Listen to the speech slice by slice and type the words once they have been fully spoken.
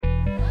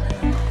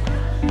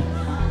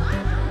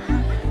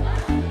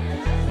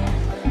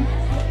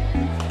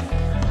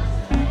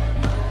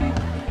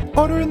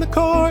Order in the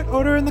court,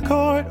 order in the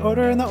court,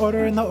 order in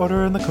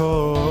the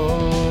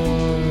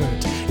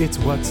court. It's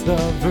What's the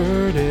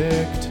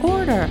Verdict?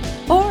 Order.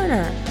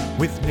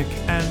 With Nick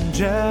and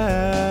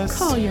Jess.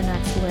 Call your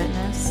next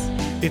witness.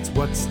 It's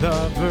What's the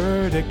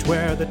Verdict,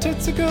 where the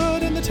tits are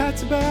good and the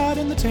tats are bad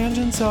and the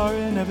tangents are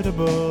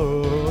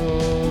inevitable.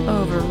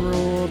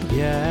 Overruled.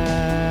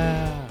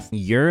 Yeah.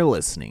 You're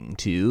listening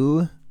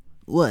to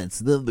What's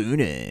the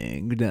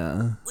Verdict?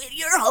 With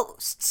your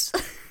hosts,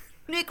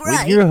 Nick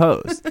Wright. With your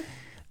host.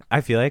 I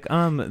feel like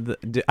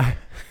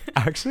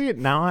actually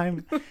now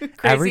I'm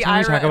every time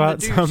we talk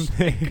about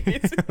something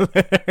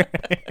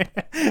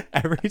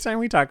every time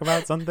we talk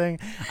about something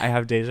I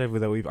have deja vu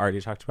that we've already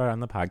talked about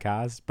on the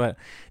podcast. But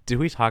did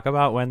we talk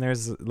about when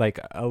there's like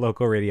a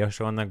local radio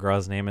show and the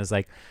girl's name is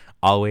like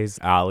always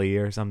Allie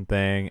or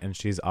something, and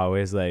she's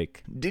always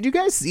like, did you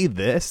guys see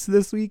this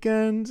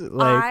weekend?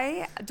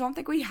 Like, I don't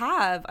think we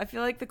have. I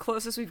feel like the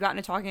closest we've gotten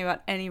to talking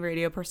about any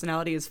radio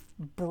personality is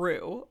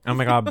Brew. Oh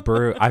my god,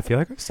 Brew. I feel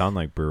like I sound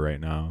like Brew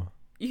right now.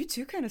 You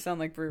too kind of sound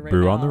like Brew right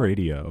Brew now. on the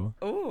radio.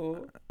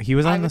 Oh, He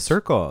was on The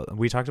Circle.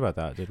 We talked about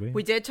that, did we?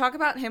 we did talk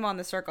about him on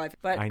The Circle,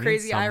 but I need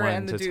Crazy Ira someone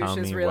and the to tell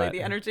Douche is me really what-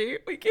 the energy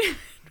we can.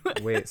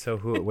 Wait, so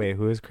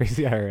who is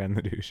Crazy Ira and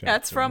the Douche?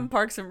 That's from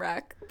Parks and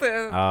Rec,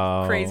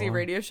 the crazy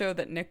radio show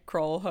that Nick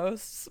Kroll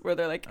hosts, where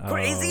they're like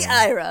Crazy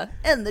Ira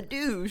and the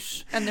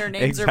Douche, and their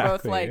names are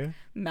both like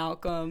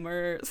Malcolm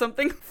or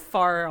something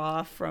far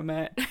off from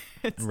it.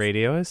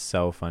 Radio is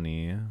so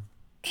funny.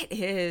 It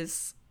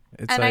is.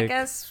 It's And like, I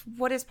guess,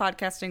 what is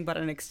podcasting but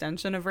an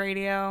extension of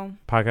radio?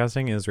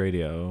 podcasting is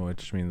radio,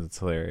 which means it's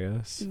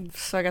hilarious.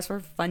 So I guess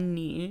we're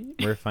funny.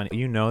 We're funny.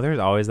 You know, there's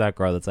always that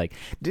girl that's like,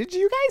 did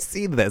you guys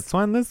see this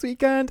one this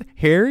weekend?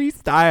 Harry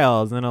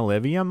Styles and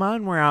Olivia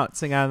Munn were out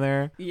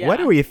together. Yeah. What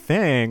do we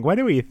think?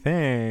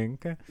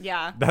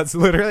 Yeah.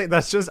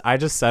 I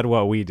just said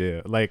what we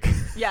do. Like,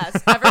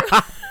 Yes.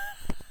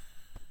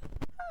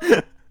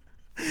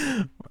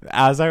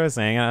 as I was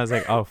saying it, I was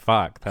like, oh,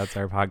 fuck, that's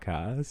our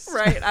podcast.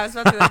 Right. I was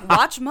about to be like,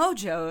 watch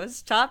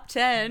Mojo's top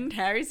 10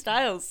 Harry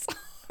Styles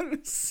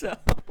songs. So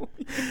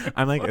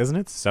I'm like, isn't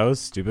it so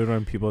stupid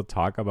when people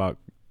talk about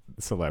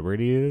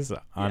celebrities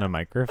on a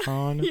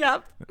microphone?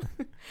 Yep.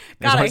 There's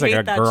God, I always like hate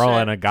a that girl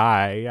shit. and a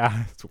guy.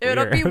 Yeah, it's It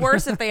would be weird.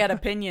 worse if they had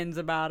opinions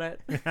about it.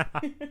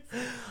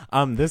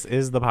 This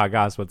is the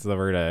podcast What's the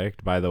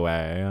Verdict, by the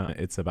way.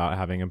 It's about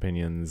having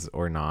opinions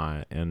or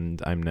not,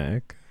 and I'm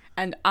Nick.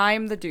 And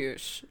I'm the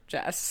Douche,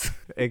 Jess.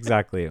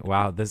 Exactly.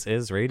 Wow, this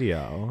is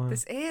radio.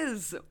 This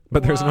is.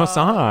 But there's no Whoa.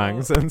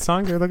 songs, and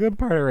songs are the good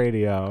part of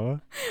radio.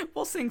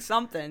 We'll sing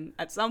something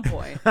at some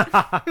point.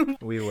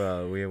 We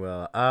will.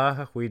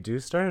 We do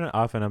start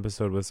off an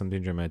episode with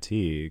something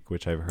dramatique,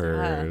 which I've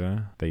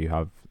heard that you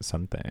have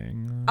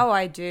something. Oh,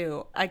 I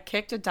do. I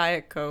kicked a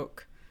Diet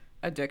Coke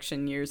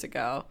addiction years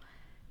ago.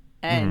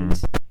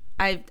 And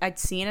I'd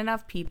seen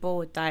enough people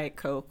with Diet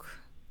Coke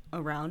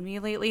around me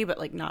lately, but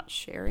like not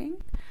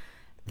sharing.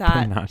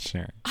 I'm not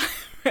sharing.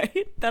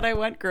 Right? That I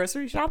went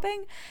grocery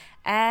shopping.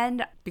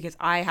 And because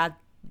I had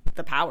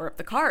the power of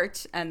the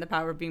cart and the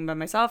power of being by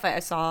myself, I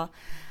saw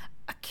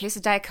a case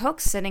of Diet Coke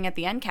sitting at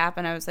the end cap,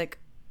 and I was like,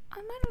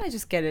 why don't I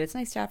just get it? It's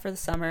nice to have for the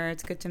summer.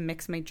 It's good to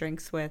mix my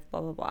drinks with, blah,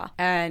 blah, blah.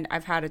 And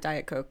I've had a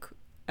Diet Coke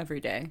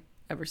every day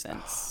ever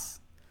since.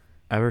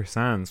 Ever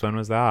since? When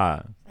was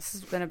that? This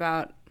has been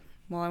about,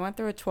 well, I went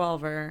through a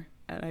 12er,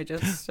 and I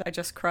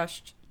just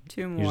crushed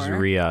 2 more. You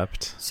just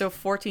re-upped. So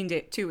 14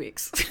 days, 2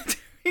 weeks.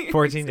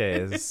 14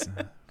 days.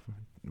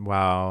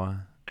 Wow.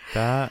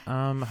 That,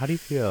 how do you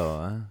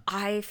feel?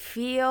 I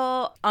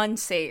feel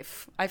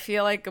unsafe. I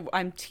feel like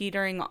I'm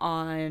teetering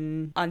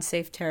on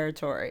unsafe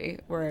territory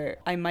where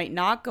I might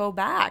not go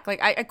back.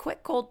 Like, I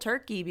quit cold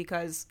turkey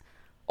because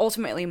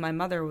ultimately my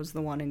mother was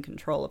the one in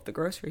control of the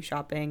grocery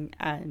shopping,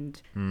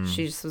 and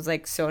she just was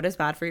like, soda's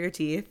bad for your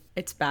teeth.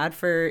 It's bad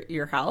for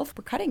your health.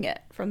 We're cutting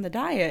it from the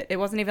diet. It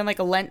wasn't even like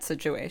a Lent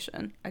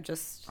situation.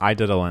 I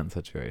did a Lent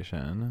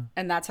situation.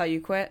 And that's how you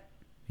quit?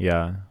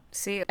 Yeah.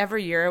 See,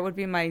 every year it would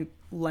be my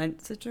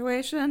Lent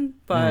situation,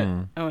 but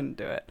I wouldn't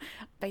do it.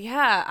 But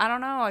yeah, I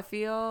don't know. I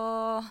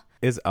feel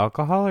Is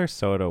alcohol or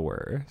soda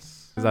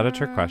worse? Is that a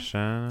trick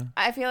question?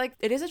 I feel like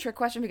it is a trick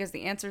question because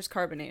the answer is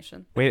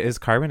carbonation. Wait, is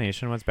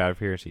carbonation what's bad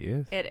for your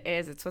teeth? It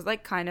is. It's what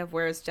like kind of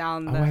wears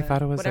down the I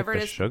thought it was whatever like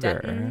the it is,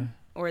 sugar. dentin,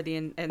 or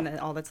and then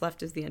all that's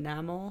left is the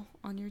enamel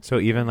on your teeth. So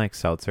even like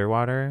seltzer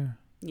water?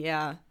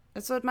 Yeah,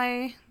 that's what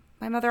my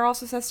mother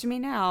also says to me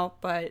now.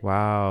 But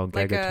Wow,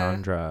 Like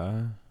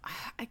Gigatandra.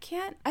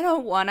 I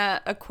don't want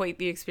to equate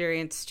the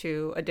experience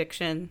to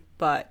addiction,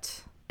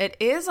 but it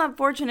is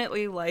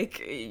unfortunately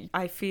like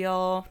I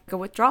feel like a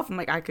withdrawal from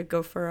like I could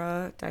go for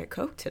a Diet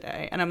Coke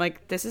today. And I'm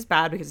like, this is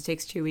bad because it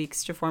takes 2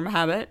 weeks to form a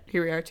habit.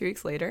 Here we are 2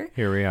 weeks later.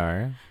 Here we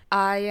are.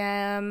 I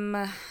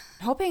am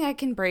hoping I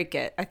can break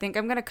it. I think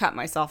I'm going to cut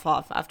myself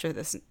off after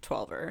this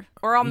 12er.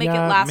 Or I'll make it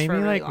last maybe for a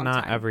really like long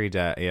not time. every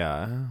day.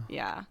 Yeah.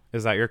 Yeah.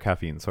 Is that your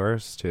caffeine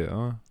source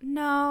too?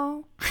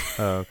 No.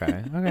 Oh,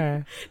 okay.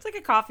 Okay. It's like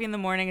a coffee in the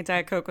morning, a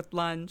Diet Coke with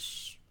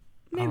lunch.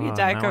 Maybe a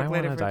Diet now Coke I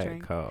later want for a a Diet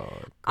drink.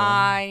 Coke.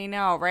 I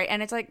know, right?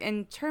 And it's like,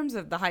 in terms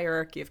of the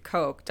hierarchy of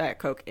Coke, Diet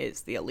Coke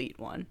is the elite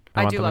one.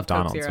 I want do the love Coke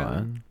McDonald's Zero.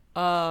 one.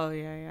 Oh,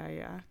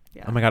 yeah.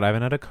 Oh my god, I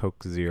haven't had a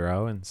Coke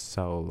Zero in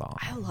so long.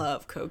 I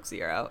love Coke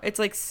Zero. It's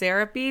like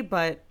syrupy,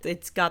 but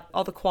it's got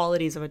all the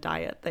qualities of a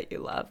diet that you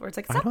love. Where it's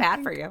like, it's not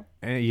bad for you.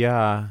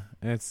 Yeah,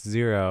 it's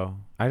zero.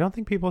 I don't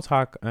think people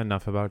talk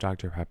enough about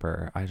Dr.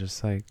 Pepper. I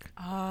just like.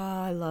 Oh,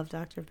 I love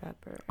Dr.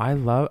 Pepper. I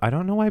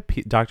don't know why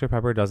Dr.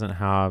 Pepper doesn't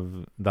have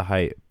the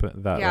hype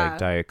that Yeah. like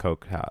Diet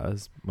Coke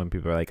has when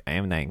people are like, I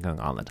am Diet Coke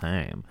all the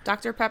time.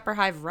 Dr. Pepper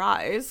Hive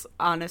Rise,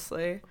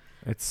 honestly.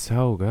 It's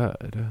so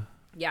good.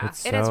 Yeah,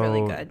 It's it is really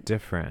so good.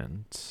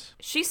 different.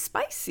 She's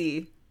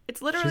spicy.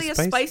 It's literally She's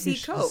a spicy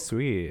she's Coke.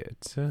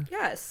 sweet.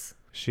 Yes.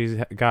 She's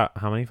got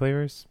how many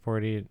flavors?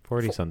 40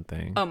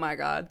 something. Oh my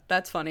God,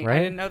 that's funny. Right? I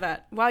didn't know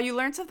that. Wow, you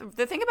learned something.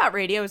 The thing about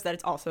radio is that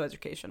it's also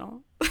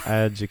educational.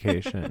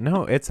 Education.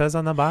 No, it says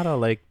on the bottle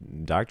like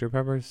Dr.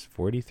 Pepper's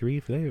 43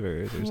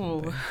 flavors or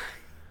something. Ooh.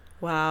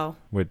 Wow.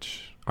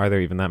 Which, are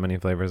there even that many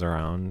flavors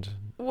around?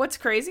 What's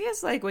crazy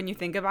is like when you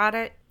think about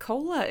it,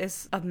 cola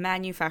is a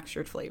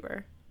manufactured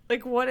flavor.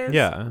 Like what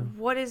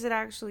is it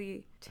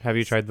actually Have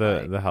you taste tried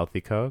the like?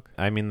 healthy Coke?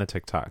 I mean the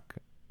TikTok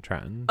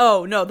trend.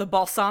 Oh no, the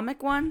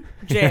balsamic one?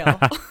 Jail.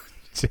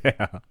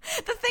 Yeah.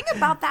 The thing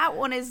about that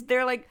one is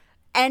they're like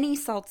any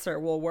seltzer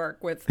will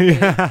work with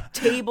Yeah, a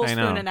tablespoon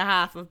I know. and a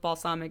half of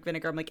balsamic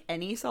vinegar. I'm like,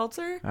 any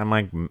seltzer? I'm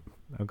like,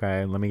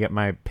 okay, let me get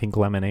my pink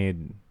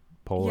lemonade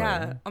polar.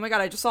 Yeah. Oh my God,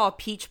 I just saw a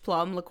peach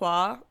plum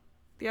LaCroix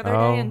the other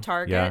Oh, day in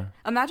Target. yeah.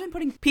 Imagine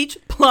putting peach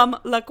plum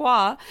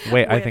LaCroix.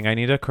 Wait, I with- think I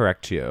need to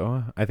correct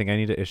you. I think I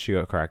need to issue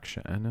a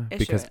correction Issue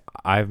because it.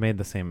 I've made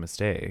the same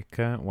mistake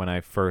when I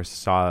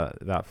first saw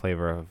that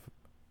flavor of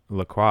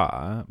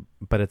LaCroix,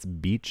 but it's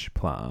beach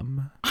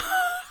plum.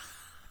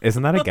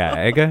 Isn't that a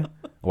gag?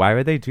 Why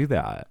would they do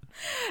that?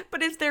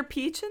 But is there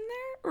peach in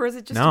there? Or is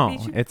it just No, a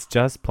peach? it's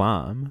just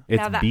plum.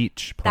 It's Now that-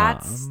 beach plum.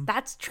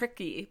 That's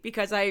tricky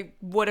because I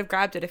would have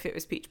grabbed it if it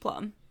was peach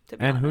plum. To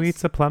be And who honest.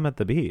 eats a plum at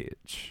the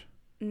beach?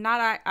 Not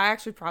I. I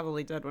actually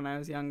probably did when I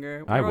was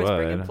younger. We I were always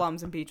bringing would.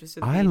 plums and peaches to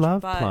the I beach.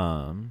 love but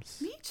plums.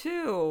 Me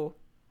too.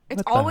 It's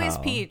What the always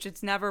hell? peach.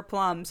 It's never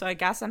plum. So I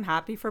guess I'm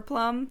happy for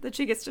plum that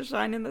she gets to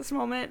shine in this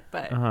moment.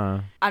 But Uh-huh.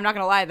 I'm not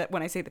gonna lie that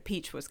when I say the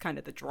peach was kind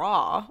of the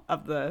draw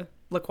of the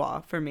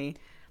LaCroix for me.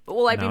 But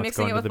will I Now be it's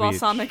mixing going it to with the beach.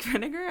 balsamic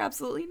vinegar?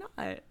 Absolutely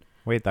not.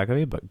 Wait, that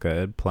could be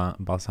good.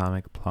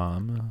 Balsamic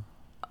plum.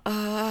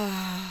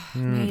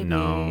 Maybe.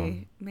 No.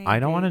 I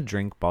don't want to Maybe.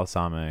 drink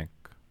balsamic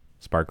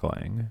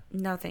sparkling.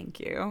 No, thank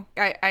you.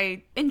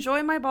 I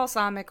enjoy my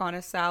balsamic on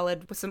a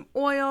salad with some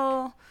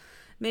oil,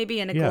 maybe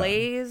in a Yeah.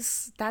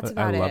 glaze. That's I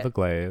about love it. a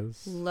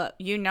glaze.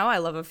 You know I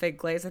love a fig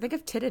glaze. I think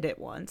I've titted it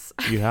once.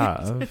 You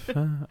have.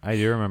 I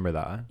do remember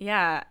that.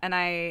 Yeah, and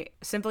I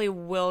simply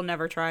will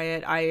never try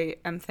it. I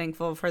am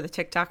thankful for the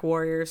TikTok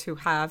warriors who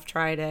have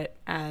tried it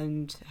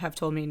and have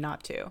told me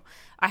not to.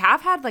 I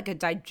have had like a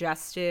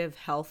digestive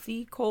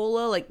healthy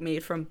cola, like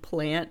made from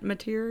plant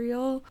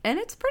material, and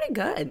it's pretty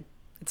good.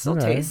 It still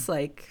Okay. tastes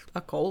like a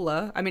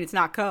cola. I mean, it's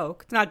not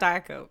Coke. It's not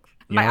Diet Coke.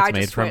 You know eye what's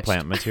made just from twitched.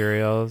 plant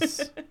materials?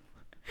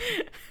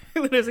 It's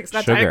like, it's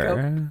not Diet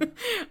Coke.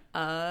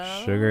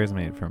 Sugar. Sugar is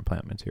made from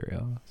plant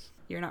materials.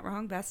 You're not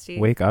wrong, bestie.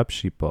 Wake up,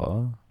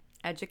 sheeple.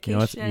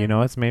 Education. You know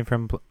what's made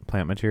from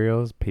plant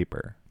materials?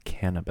 Paper.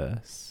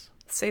 Cannabis.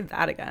 Say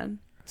that again.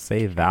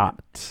 Say that.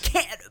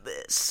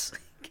 Cannabis.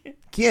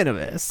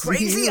 Cannabis.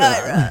 Crazy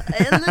Ira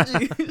and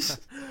the juice.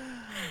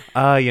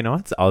 You know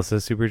what's also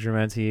super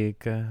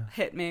dramatic?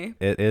 Hit me.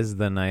 It is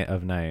the night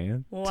of night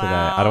today.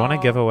 I don't want to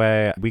Wow. give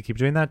away. We keep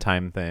doing that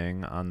time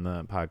thing on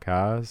the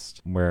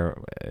podcast where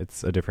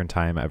it's a different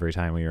time every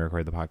time we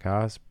record the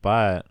podcast.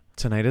 But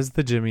tonight is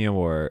the Jimmy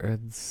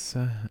Awards.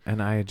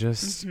 And I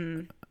just,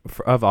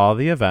 of all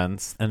the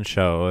events and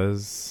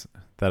shows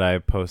that I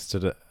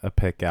posted a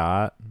pic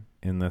at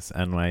in this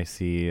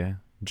NYC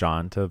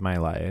jaunt of my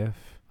life,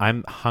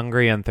 I'm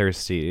hungry and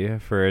thirsty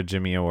for a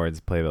Jimmy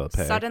Awards Playbill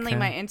pic. Suddenly,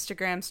 my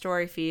Instagram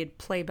story feed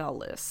Playbell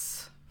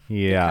lists.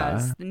 Yeah.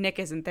 Because Nick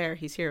isn't there.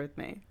 He's here with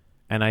me.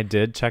 And I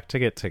did check to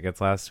get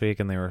tickets last week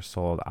and they were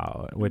sold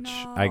out, which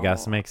I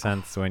guess No. makes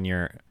sense when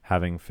you're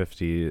having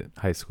 50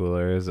 high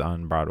schoolers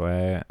on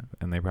Broadway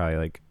and they probably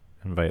like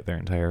invite their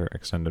entire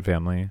extended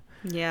family.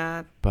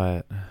 Yeah.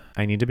 But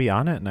I need to be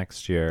on it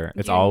next year.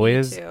 It's You need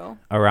always to.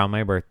 around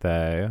my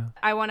birthday.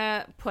 I want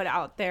to put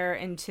out there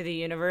into the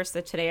universe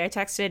that today I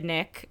texted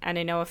Nick, and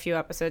I know a few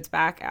episodes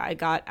back I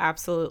got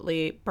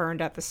absolutely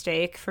burned at the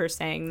stake for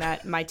saying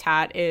that my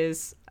tat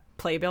is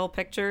playbill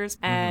pictures.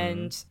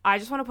 And I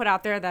just want to put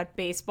out there that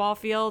baseball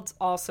fields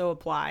also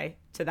apply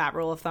to that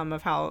rule of thumb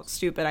of how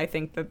stupid I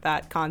think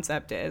that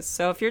concept is.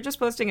 So if you're just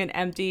posting an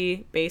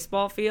empty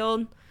baseball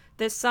field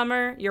this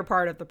summer, you're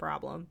part of the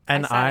problem.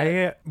 And said I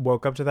it.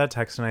 woke up to that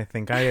text and I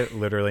think I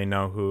literally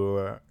know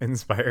who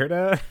inspired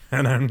it.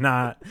 And I'm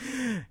not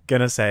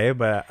gonna say,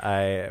 but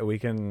we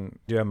can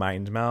do a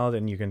mind meld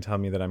and you can tell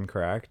me that I'm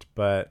correct.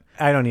 But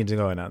I don't need to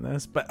go in on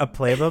this. But a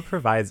playbill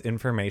provides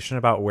information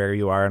about where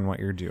you are and what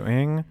you're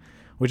doing,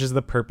 which is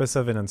the purpose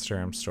of an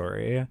Instagram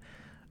story.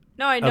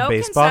 No, I know a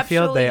baseball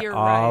field, they you're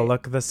all right.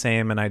 look the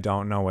same, and I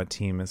don't know what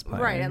team is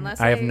playing. Right, unless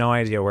I have I- no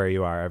idea where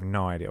you are. I have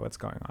no idea what's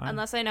going on.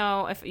 Unless I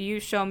know, if you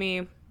show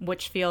me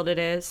which field it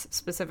is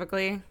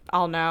specifically,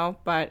 I'll know.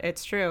 But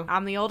it's true.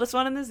 I'm the oldest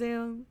one in the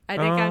Zoom. I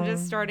think I'm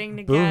just starting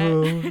to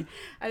boo-hoo. get.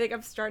 I think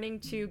I'm starting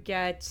to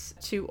get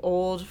too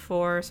old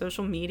for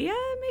social media.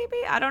 Maybe,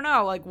 I don't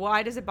know. Like,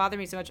 why does it bother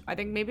me so much? I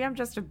think maybe I'm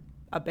just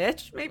a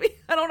bitch. Maybe,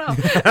 I don't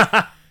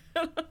know.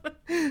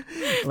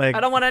 Like, I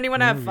don't want anyone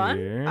to have fun.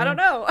 maybe. I don't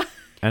know.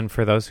 And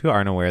for those who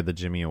aren't aware, the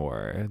Jimmy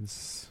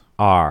Awards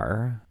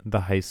are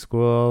the high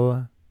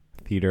school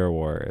theater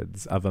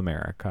awards of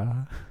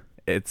America.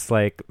 It's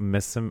like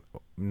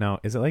no,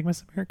 is it like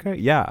Miss America?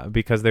 Yeah,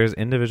 because there's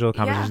individual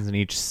competitions in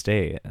each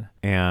state,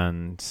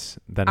 and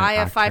then I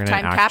have actor and an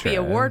 5-time Cappy actress.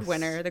 Award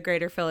winner, the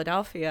Greater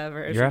Philadelphia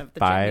version You're a of the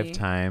Jimmy.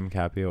 5-time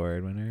Cappy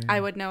Award winner. I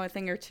would know a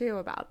thing or two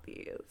about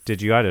these.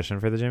 Did you audition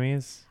for the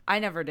Jimmies? I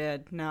never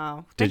did.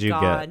 No. Did Thank you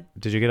God.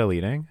 get a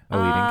leading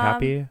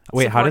Cappy?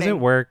 Wait, how does it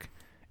supporting. work?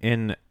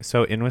 In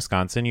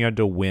Wisconsin, you had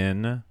to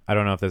win. I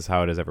don't know if this is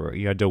how it is everywhere.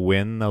 You had to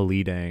win the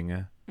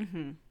leading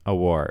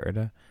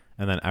award,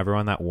 and then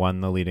everyone that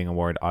won the leading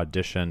award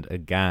auditioned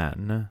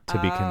again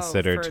to be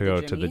considered for to the go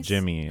to the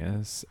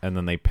Jimmies, and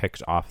then they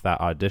picked off that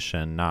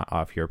audition, not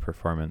off your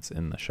performance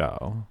in the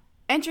show.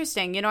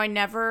 Interesting. You know, I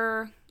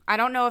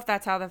don't know if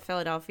that's how the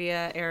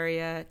Philadelphia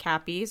area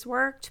Cappies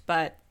worked,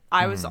 but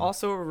I was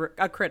also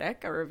a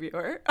critic, a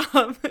reviewer.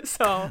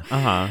 So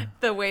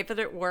the way that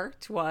it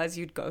worked was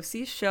you'd go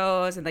see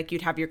shows and like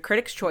you'd have your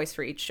critic's choice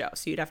for each show.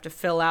 So you'd have to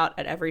fill out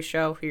at every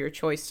show for your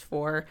choice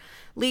for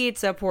lead,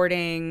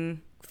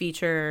 supporting,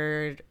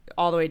 featured,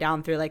 all the way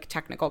down through like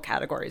technical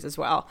categories as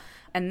well.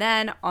 And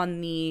then on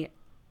the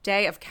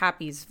day of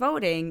Cappy's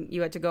voting,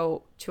 you had to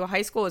go to a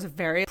high school. It was a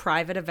very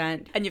private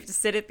event, and you have to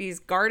sit at these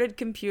guarded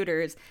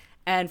computers.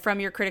 And from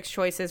your critics'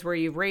 choices where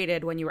you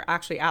rated when you were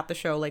actually at the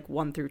show, like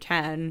 1 through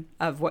 10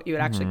 of what you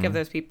would actually give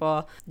those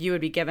people, you would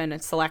be given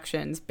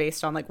selections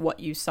based on like what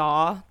you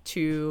saw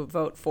to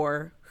vote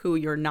for who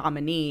your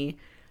nominee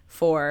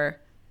for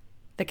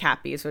the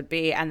Cappies would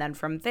be. And then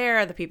from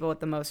there, the people with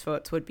the most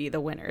votes would be the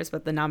winners.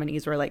 But the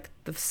nominees were like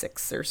the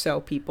 6 or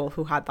so people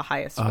who had the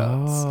highest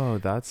votes. Oh,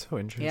 that's so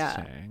interesting.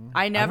 Yeah,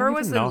 I never don't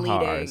was even in know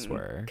how ours leading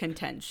work.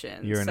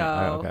 contention. You were so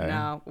not- okay.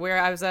 no, where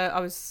I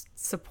was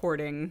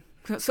supporting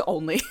so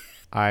only.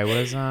 I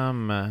was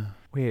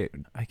wait,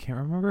 I can't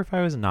remember if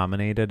I was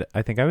nominated.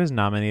 I think I was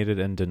nominated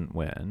and didn't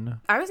win.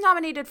 I was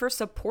nominated for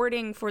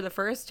supporting for the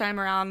first time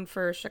around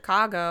for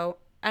Chicago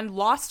and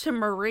lost to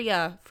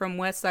Maria from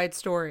West Side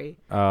Story.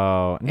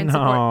 Oh, in no.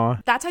 support.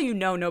 That's how you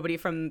know nobody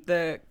from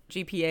the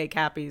GPA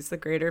Cappies, the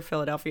Greater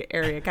Philadelphia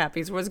Area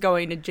Cappies, was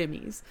going to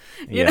Jimmy's.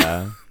 You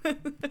know? Yeah.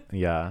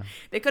 Yeah.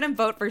 They couldn't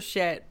vote for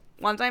shit.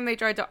 One time they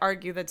tried to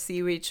argue that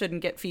Seaweed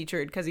shouldn't get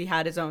featured because he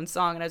had his own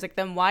song. And I was like,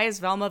 then why is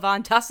Velma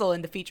Von Tussle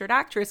in the featured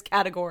actress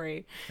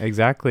category?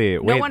 Exactly.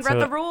 No one read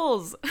the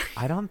rules.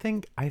 I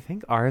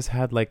think ours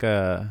had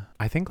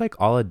I think like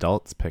all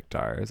adults picked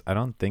ours. I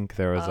don't think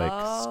there was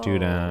like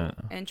student.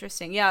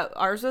 Interesting. Yeah,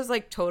 ours was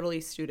like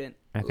totally student.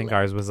 I think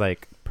ours was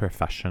like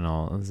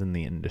professionals in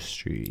the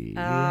industry.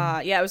 Yeah,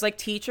 it was like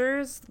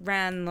teachers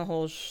ran the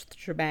whole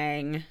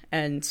shebang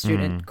and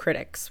student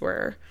critics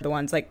were the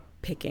ones like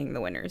picking the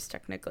winners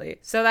technically.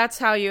 So that's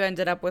how you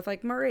ended up with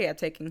like Maria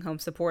taking home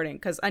supporting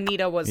because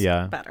Anita was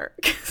better.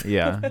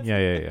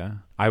 Yeah.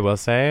 I will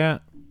say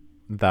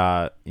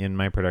that in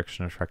my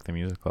production of Shrek the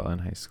Musical in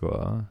high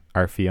school,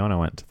 our Fiona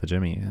went to the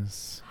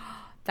Jimmys.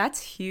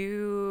 That's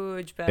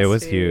huge, bestie. It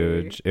was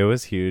huge. It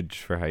was huge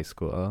for high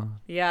school.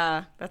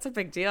 Yeah, that's a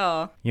big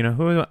deal. You know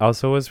who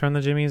also was from the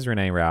Jimmys?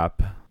 Renee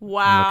Rapp.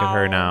 Wow. Look at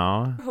her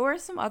now. Who are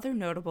some other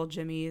notable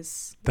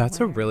Jimmys? That's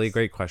a winners? really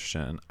great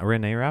question.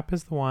 Renee Rapp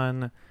is the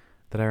one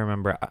that I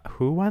remember.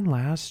 Who won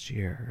last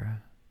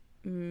year?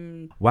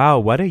 Wow,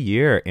 what a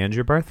year.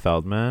 Andrew Barth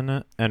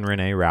Feldman and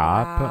Renee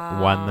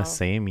Rapp won the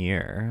same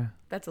year.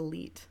 That's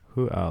elite.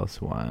 Who else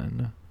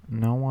won?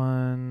 No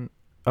one.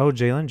 Oh,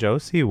 Jalen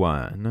Josie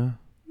won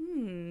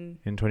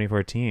in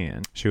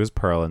 2014. She was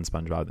Pearl in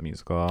SpongeBob the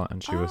Musical,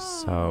 and she was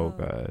so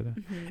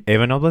good.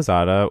 Ava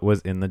Noblezada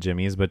was in the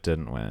Jimmys but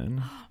didn't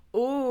win.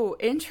 Ooh,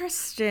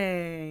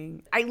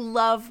 interesting. I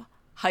love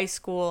high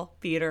school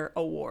theater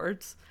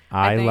awards.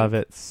 I think love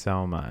it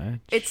so much.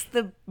 It's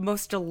the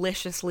most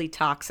deliciously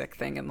toxic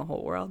thing in the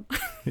whole world.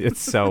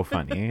 It's so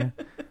funny.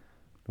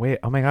 Wait,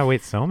 oh my god,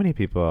 wait, so many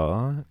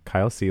people.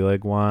 Kyle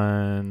Seelig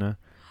won.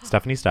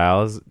 Stephanie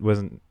Styles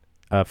wasn't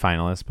a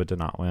finalist but did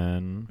not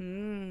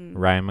win.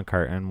 Ryan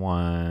McCartan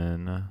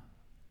won.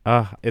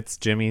 It's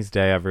Jimmy's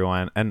Day,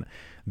 everyone. And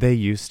they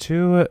used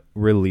to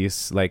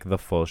release like the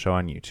full show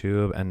on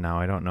YouTube, and now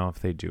I don't know if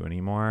they do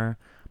anymore.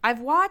 I've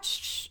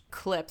watched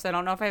clips. I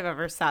don't know if I've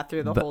ever sat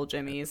through the whole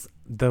Jimmy's.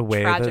 The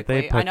way that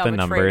they Tragically, I put know the I'm a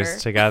numbers traitor.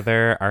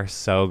 together are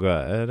so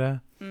good.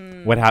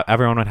 What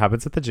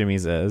happens at the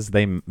Jimmys is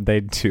they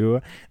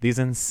do these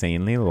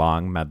insanely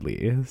long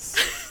medleys.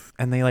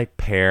 and they like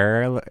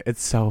pair.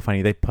 It's so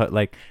funny. They put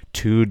like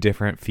 2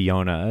 different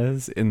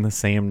Fionas in the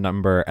same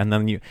number, and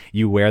then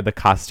you wear the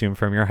costume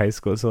from your high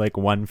school. So like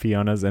one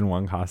Fiona's in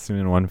one costume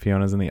and one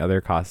Fiona's in the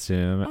other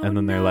costume, and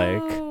then they're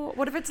like,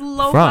 what if it's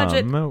low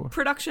budget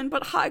production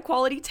but high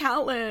quality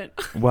talent?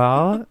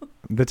 well,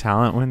 the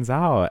talent wins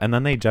out, and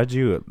then they judge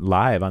you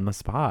live on the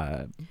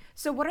spot.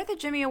 So what are the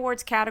Jimmy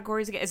Awards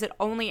categories again? Is it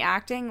only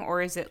acting,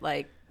 or is it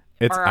like...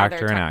 It's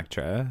actor and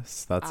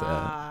actress. That's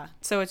it.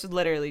 So it's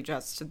literally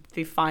just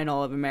the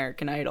final of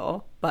American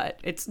Idol, but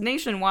it's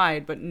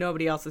nationwide, but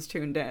nobody else is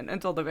tuned in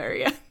until the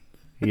very end.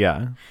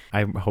 Yeah.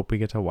 I hope we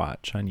get to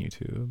watch on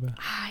YouTube.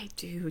 I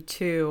do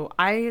too.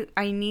 I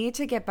need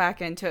to get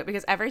back into it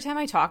because every time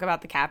I talk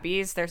about the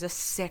Cappies, there's a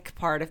sick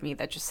part of me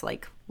that just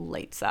like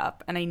lights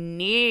up, and I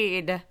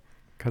need...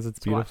 Because it's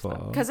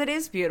beautiful. Because it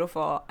is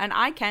beautiful. And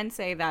I can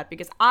say that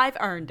because I've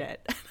earned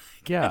it.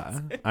 Yeah.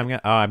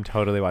 I'm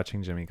totally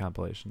watching Jimmy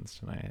compilations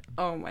tonight.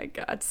 Oh my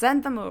God.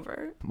 Send them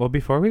over. Well,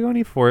 before we go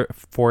any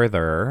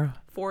further,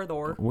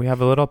 we have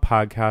a little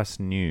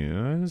podcast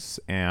news,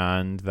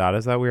 and that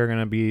is that we are going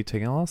to be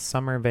taking a little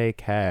summer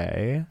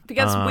vacay.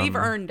 Because we've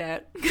earned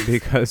it.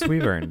 Because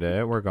we've earned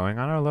it. We're going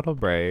on our little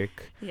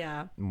break.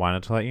 Yeah.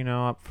 Wanted to let you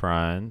know up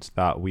front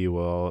that we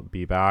will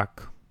be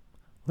back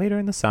later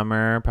in the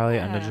summer, probably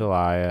end of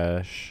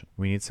July-ish.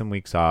 We need some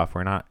weeks off.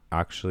 We're not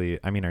actually...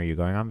 I mean, are you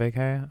going on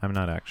vacay? I'm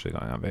not actually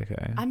going on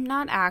vacay. I'm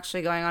not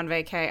actually going on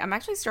vacay. I'm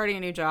actually starting a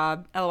new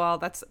job. LOL,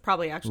 that's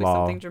probably actually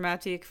something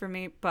dramatic for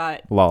me,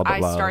 but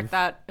start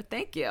that...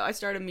 Thank you. I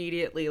start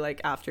immediately,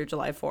 like, after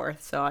July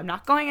 4th, so I'm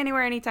not going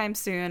anywhere anytime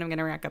soon. I'm going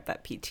to rack up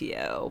that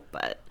PTO,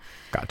 but...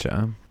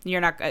 Gotcha.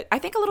 You're not... I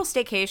think a little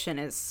staycation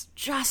is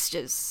just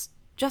as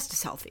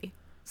healthy.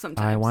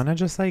 Sometimes. I want to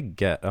just like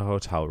get a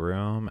hotel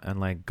room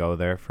and like go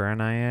there for a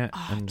night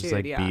and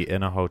just be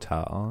in a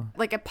hotel.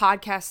 Like a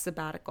podcast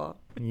sabbatical.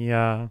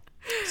 Yeah.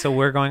 So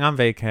we're going on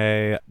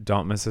vacay.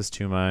 Don't miss us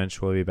too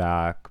much. We'll be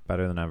back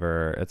better than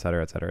ever, et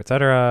cetera, et cetera, et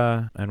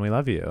cetera. And we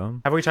love you.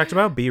 Have we talked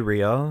about Be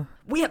Real?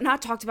 We have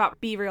not talked about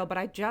Be Real, but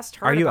I just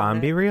heard about it. Are you on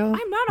Be Real?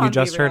 I'm not on You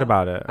just heard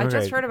about it. I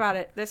just heard about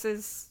it.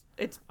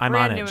 I'm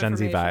on it, Gen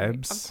Z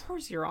vibes. Of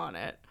course you're on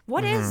it.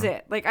 What is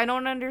it? Like, I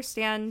don't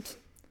understand...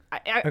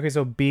 Okay,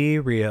 so Be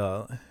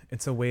Real.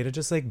 It's a way to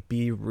just like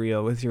be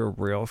real with your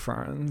real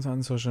friends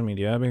on social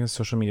media, because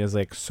social media is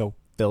like so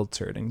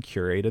filtered and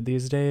curated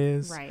these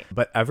days. Right.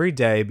 But every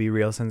day, Be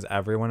Real sends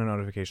everyone a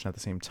notification at the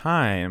same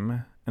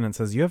time, and it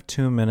says you have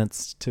 2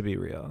 minutes to be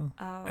real.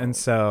 Oh. And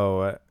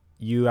so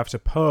you have to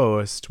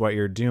post what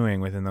you're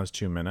doing within those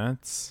 2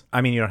 minutes.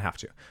 I mean, you don't have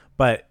to,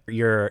 but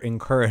you're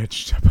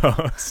encouraged to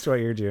post what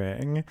you're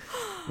doing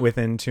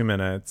within 2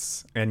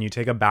 minutes, and you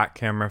take a back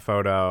camera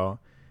photo.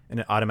 And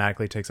it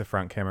automatically takes a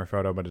front camera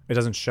photo, but it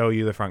doesn't show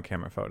you the front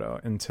camera photo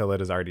until it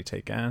is already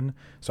taken.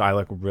 So I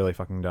look really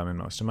fucking dumb in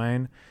most of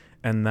mine.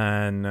 And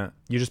then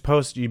you just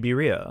post, you be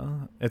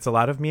real. It's a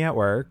lot of me at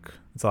work.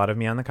 It's a lot of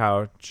me on the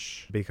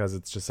couch, because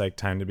it's just like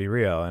time to be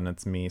real. And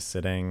it's me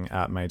sitting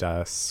at my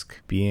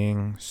desk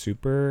being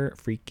super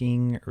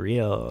freaking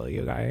real,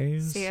 you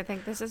guys. See, I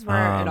think this is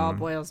where it all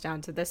boils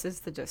down to. This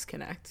is the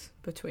disconnect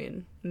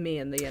between me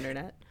and the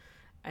internet.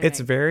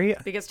 It's very,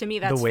 because to me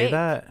that's the way fake.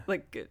 that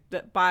like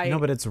by no,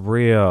 but it's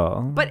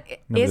real. But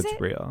is it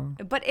real?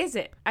 But is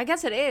it? I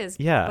guess it is.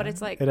 Yeah, but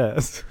it's like it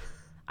is.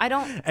 I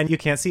don't. And you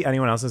can't see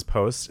anyone else's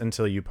posts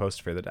until you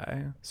post for the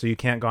day. So you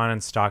can't go on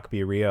and stalk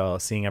Be Real,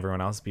 seeing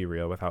everyone else be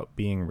real without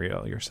being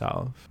real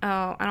yourself.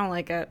 Oh, I don't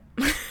like it.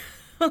 Do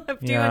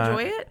you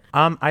enjoy it?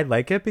 I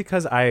like it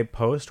because I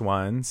post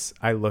once,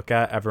 I look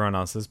at everyone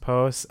else's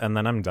posts, and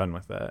then I'm done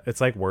with it. It's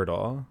like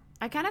Wordle.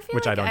 I kind of feel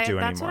which like I don't do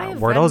that's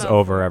anymore. Wordle's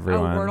over,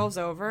 everyone. Wordle's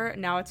over.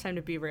 Now it's time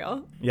to be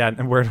real. Yeah, and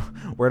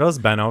Wordle's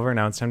been over.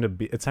 Now it's time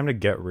to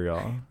get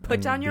real. Put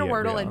down your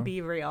Wordle and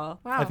be real.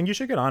 Wow. I think you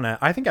should get on it.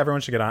 I think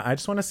everyone should get on. I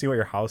just want to see what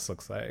your house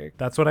looks like.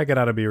 That's what I get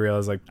out of Be Real,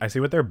 is like I see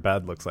what their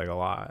bed looks like a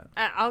lot.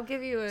 I'll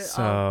give you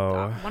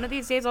one of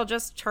these days. I'll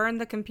just turn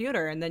the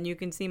computer and then you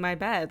can see my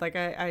bed. Like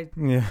I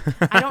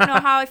don't know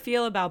how I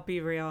feel about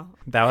Be Real.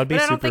 That would be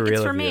super I don't think real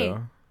it's for of me.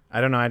 you. I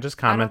don't know. I just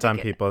comment on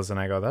people's and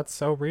I go, that's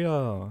so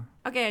real.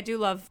 Okay,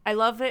 I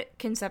love it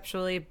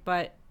conceptually,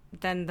 but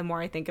then the more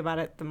I think about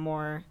it, the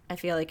more I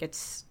feel like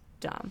it's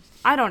dumb.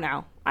 I don't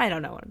know what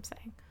I'm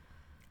saying.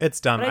 It's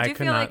dumb. I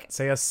could not like...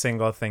 say a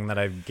single thing that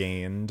I've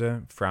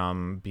gained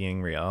from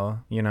being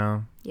real, you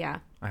know? Yeah.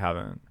 I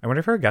haven't. I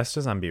wonder if our guest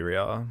is on Be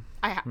Real.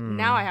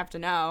 Now I have to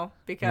know,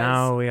 because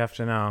now we have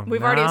to know.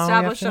 We've already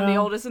established I'm the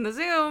oldest in the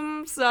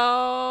Zoom,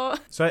 so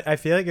I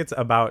feel like it's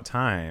about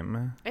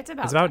time. It's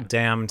about time.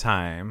 Damn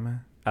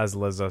time, as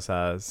Lizzo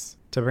says,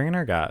 to bring in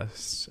our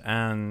guest.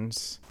 And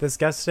this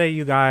guest today,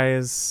 you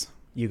guys.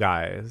 The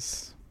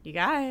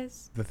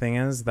thing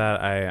is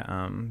that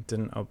I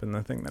didn't open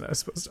the thing that I was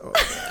supposed to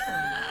open.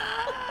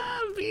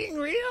 Being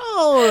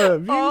real.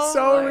 Being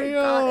so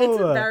real. God. It's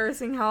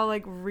embarrassing how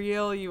like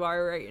real you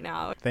are right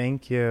now.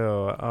 Thank you.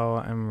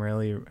 Oh, I'm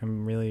really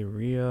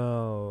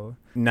real.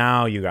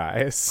 Now, you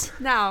guys.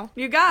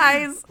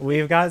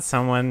 We've got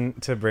someone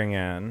to bring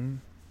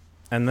in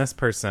And this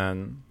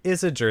person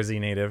is a Jersey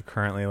native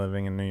currently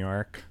living in New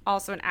York.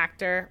 Also an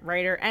actor,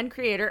 writer, and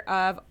creator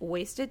of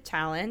Wasted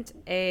Talent,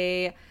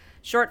 a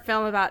short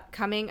film about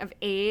coming of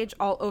age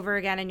all over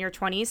again in your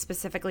 20s,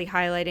 specifically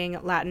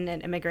highlighting Latin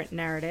and immigrant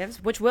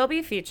narratives, which will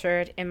be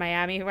featured in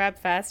Miami Web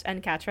Fest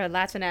and Catra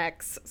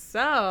Latinx.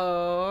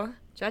 So,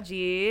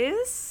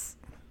 judges,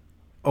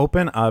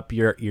 open up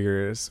your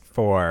ears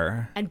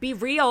for and be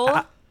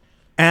real.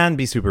 And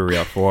be super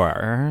real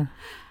for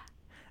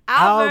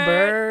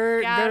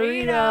Albert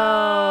Garrido.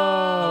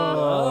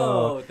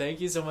 Hello. Thank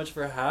you so much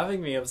for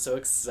having me. I'm so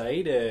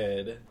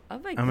excited. Oh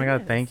my God,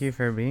 goodness. thank you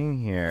for being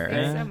here.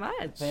 Thanks so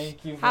much.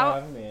 Thank you for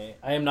having me.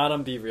 I am not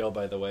on Be Real,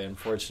 by the way,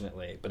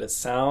 unfortunately, but it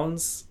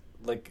sounds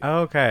like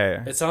Okay.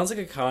 it sounds like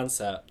a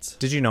concept.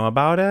 Did you know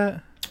about it?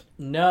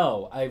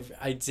 No,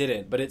 I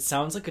didn't, but it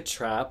sounds like a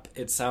trap.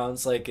 It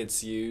sounds like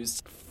it's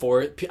used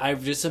for,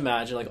 I've just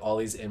imagined like all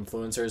these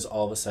influencers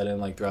all of a sudden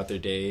like throughout their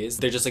days,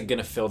 they're just like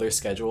gonna fill their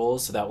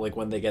schedules so that like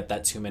when they get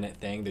that 2-minute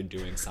thing, they're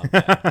doing something.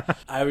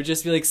 I would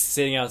just be like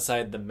sitting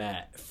outside the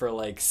Met for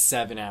like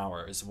 7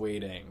 hours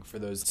waiting for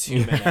those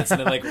 2 minutes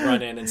and then like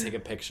run in and take a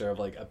picture of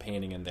like a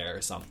painting in there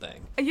or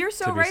something. You're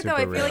so To be right, though.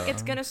 I super feel like real.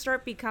 it's going to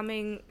start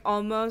becoming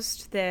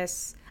almost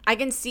this. I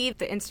can see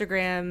the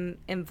Instagram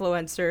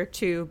influencer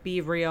to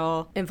Be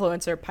Real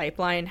influencer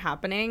pipeline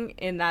happening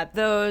in that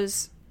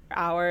those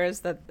hours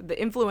that the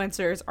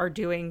influencers are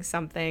doing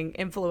something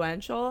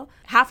influential,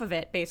 half of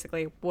it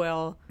basically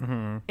will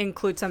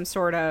include some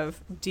sort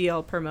of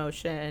deal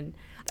promotion.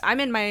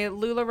 I'm in my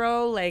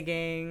LuLaRoe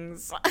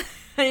leggings.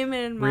 I'm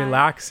in my...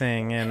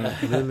 Relaxing in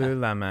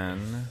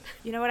Lululemon.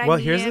 You know what I Well,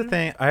 mean? here's the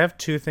thing. I have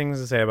two things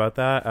to say about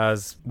that.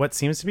 As what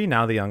seems to be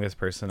now the youngest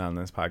person on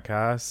this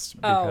podcast,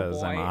 Oh,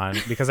 because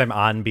boy. I'm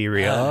on Be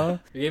Real.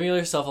 You're giving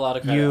yourself a lot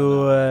of credit.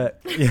 on that.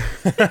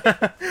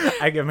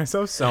 I give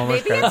myself so much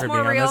Maybe credit it's for more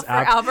being on real this for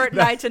app. Albert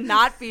and I to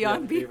not be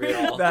on Be Be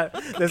Real. Real.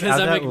 This 'Cause app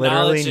I'm that literally no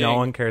acknowledging-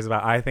 one cares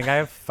about. I think I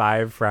have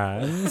 5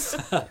 friends.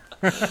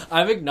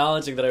 I'm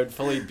acknowledging that I would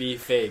fully be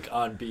fake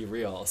on Be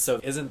Real. So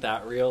isn't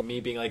that real? Me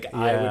being like,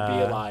 I would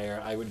be a Yeah.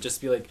 liar. I would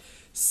just be like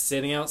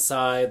sitting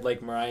outside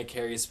like Mariah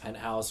Carey's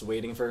penthouse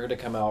waiting for her to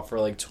come out for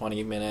like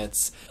 20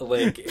 minutes.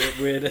 Like it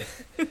would,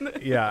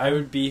 Yeah, I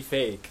would be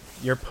fake.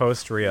 You're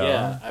post real.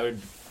 Yeah, I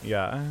would.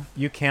 Yeah.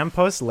 You can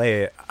post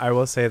late, I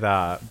will say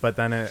that, but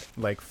then it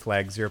like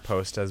flags your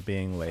post as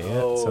being late,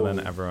 so then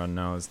Oh. everyone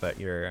knows that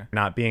you're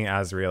not being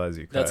as real as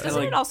you could. That's Doesn't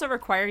like- it also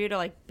require you to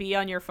like be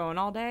on your phone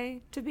all day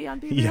to be on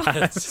Be Real?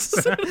 Yes.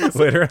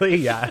 Literally,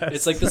 yes.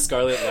 It's like the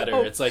Scarlet Letter.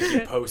 Oh, It's like you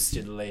shit.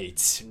 posted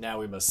late. Now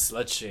we must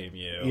slut shame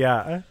you.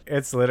 Yeah.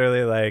 It's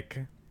literally like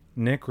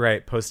Nick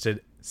Wright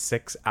posted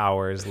 6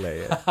 hours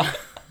late.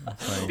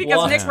 It's like, Because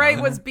What? Nick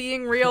Wright was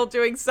being real,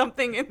 doing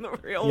something in the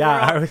real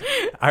yeah, world.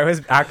 I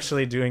was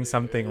actually doing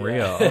something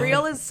real.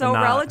 Real is so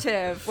Not-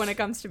 relative when it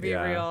comes to Be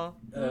Yeah. Real.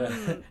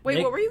 Wait,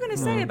 Nick- what were you going to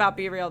say about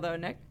Be Real, though,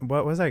 Nick?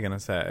 What was I going to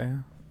say?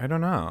 I don't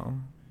know.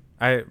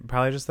 I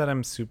probably just that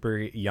I'm super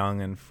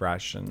young and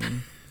fresh and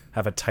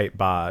have a tight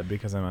bod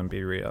because I'm on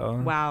Be Real.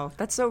 Wow,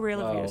 that's so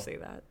real of you Wow. to say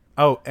that.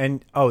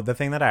 The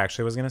thing that I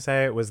actually was going to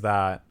say was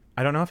that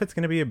I don't know if it's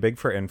going to be big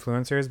for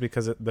influencers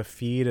because the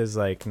feed is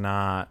like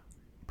not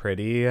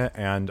pretty,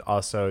 and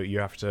also you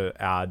have to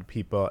add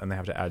people and they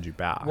have to add you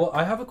back. Well,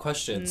 I have a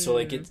question. So,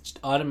 like, it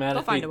automatically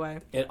They'll find a way.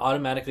 It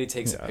automatically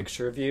takes a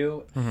picture of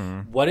you.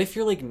 What if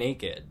you're like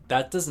naked?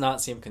 That does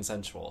not seem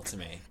consensual to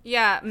me.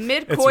 Yeah,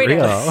 mid real.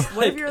 coitus.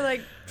 What if you're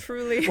like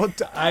truly. Well,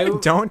 I-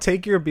 don't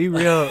take your Be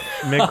Real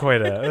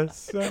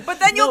mid-coitus. But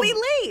then you'll No. be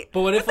late.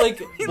 But what if like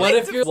He what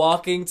likes if you're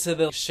walking to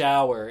the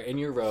shower in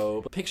your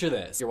robe? Picture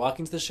this. You're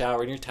walking to the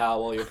shower in your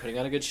towel, you're putting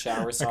on a good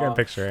shower song. I'm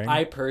picturing.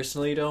 I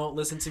personally don't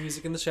listen to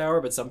music in the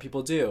shower, but some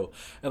people do.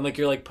 And like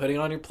you're like putting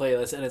on your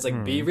playlist and it's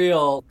like Be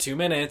Real 2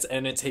 minutes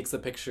and it takes the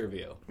picture of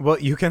you. Well,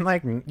 you can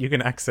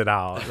exit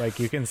out. Like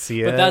you can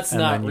see it, But that's and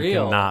not then you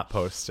real. cannot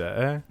post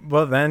it.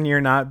 Well, then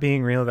you're not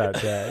being real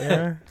that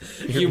day.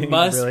 You're You being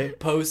must really-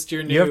 post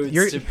your You have- nudes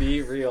you're- to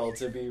be real,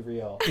 to be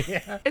real.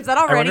 Is that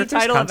I already wonder if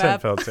there's title of content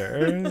app?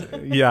 filters.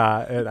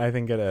 Yeah, I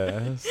think it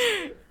is.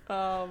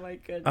 Oh my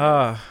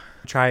goodness.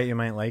 Try it. You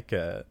might like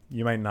it.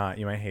 You might not.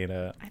 You might hate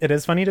it. It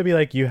is funny to be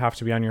like, you have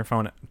to be on your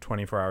phone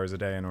 24 hours a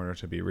day in order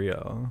to be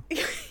real.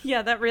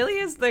 Yeah, that really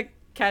is the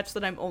catch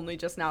that I'm only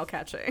just now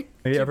catching.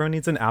 Maybe everyone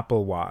needs an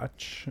Apple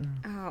Watch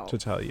Oh, to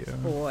tell you.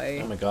 Oh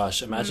boy. my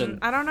gosh, imagine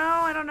I don't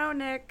know,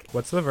 Nick.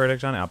 What's the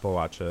verdict on Apple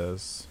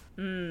Watches?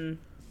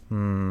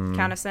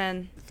 Count us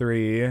in.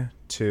 3,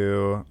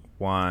 2,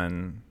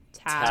 1.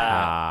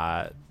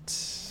 Tap.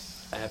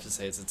 I have to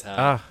say it's a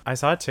tab. I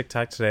saw a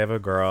TikTok today of a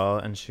girl,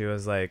 and she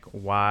was like,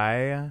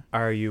 "Why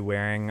are you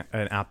wearing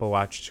an Apple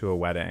Watch to a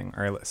wedding?"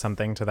 or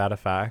something to that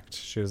effect.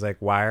 She was like,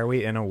 "Why are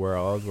we in a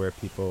world where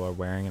people are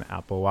wearing an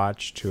Apple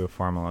Watch to a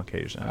formal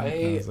occasion?" And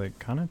I was like,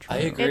 kind of true. I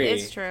agree. It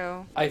is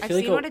true. I I've feel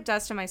like seen a- what it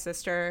does to my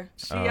sister.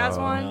 She has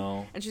one,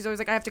 no. and she's always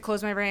like, "I have to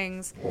close my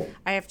rings.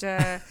 I have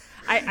to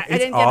I It's didn't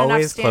get enough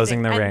always standing.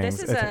 closing the And rings.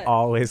 this is It's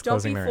always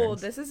closing Don't the be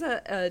fooled. rings. This is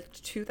a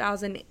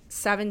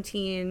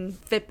 2017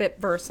 Fitbit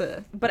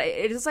Versa. But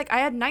it is like I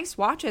had nice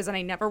watches and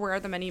I never wear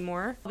them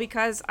anymore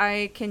because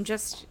I can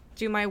just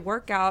do my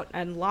workout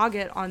and log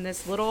it on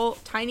this little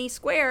tiny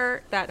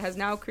square that has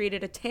now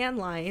created a tan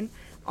line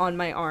on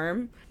my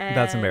arm. And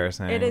That's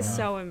embarrassing. It is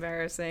so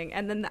embarrassing.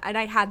 And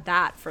I had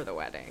that for the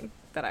wedding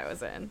that I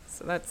was in.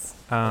 So that's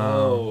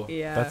Oh.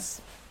 yeah.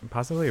 That's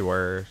possibly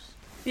worse.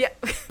 Yeah.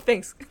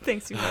 Thanks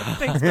you both.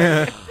 Thanks.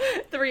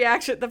 The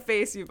reaction, the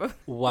face you both.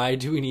 Why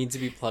do we need to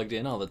be plugged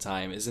in all the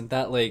time? Isn't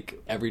that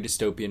like every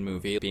dystopian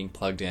movie, being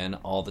plugged in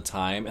all the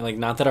time? And like,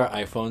 not that our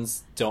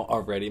iPhones don't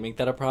already make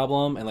that a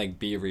problem, and like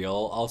Be Real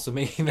also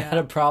making that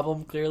a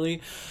problem,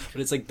 clearly.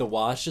 But it's like the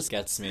watch just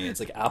gets me. It's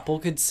like Apple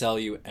could sell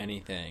you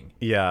anything.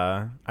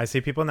 Yeah. I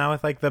see people now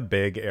with like the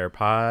big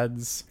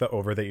AirPods, the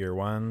over the ear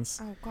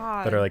ones. Oh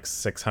God. That are like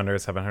 $600,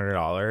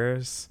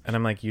 $700. And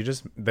I'm like,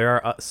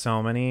 there are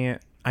so many.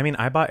 I mean,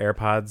 I bought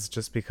AirPods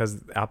just because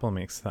Apple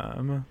makes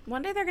them.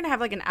 One day they're gonna have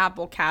like an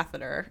Apple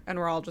catheter, and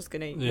we're all just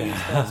gonna use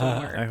Yeah. those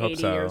when we're I hope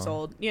 80 so. years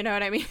old. You know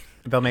what I mean?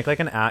 They'll make like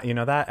an app,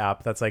 that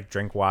app that's like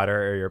drink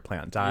water or your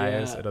plant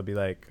dies. Yeah. It'll be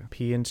like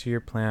pee into your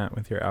plant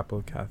with your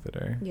Apple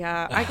catheter.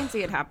 Yeah, I can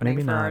see it happening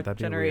Maybe for not, our that'd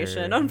be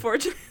generation, weird.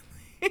 unfortunately.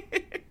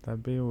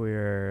 That'd be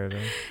weird.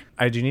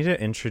 I do need to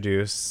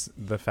introduce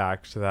the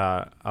fact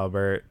that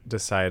Albert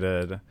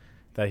decided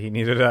that he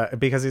needed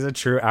because he's a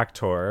true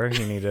actor,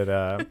 he needed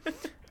a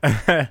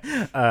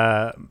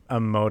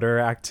motor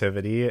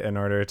activity in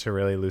order to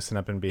really loosen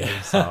up and be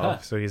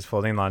himself. So he's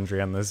folding laundry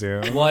on the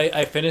Zoom. Well,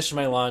 I finished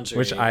my laundry.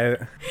 Which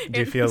do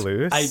you feel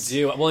loose? I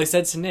do. Well, I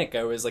said to Nick,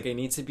 I was like, I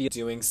need to be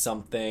doing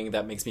something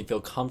that makes me feel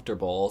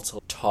comfortable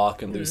to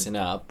talk and loosen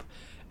up.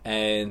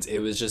 And it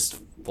was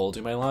just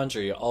folding my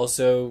laundry.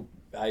 Also,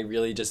 I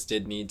really just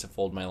did need to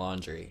fold my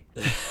laundry.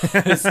 You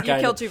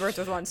killed two birds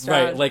with one stone.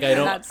 Right, like I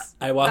don't.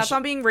 I watch. That's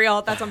on being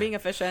real. That's on being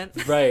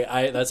efficient.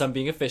 Right, that's on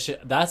being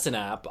efficient. That's an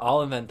app.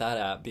 I'll invent that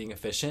app. Being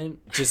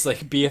efficient. Just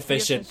like be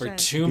efficient for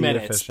 2 Be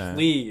minutes, efficient.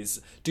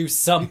 Please do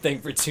something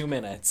for 2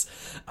 minutes.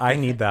 I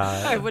need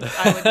that. I would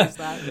use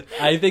that.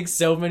 I think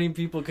so many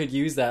people could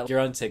use that. You're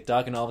on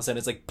TikTok and all of a sudden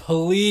it's like,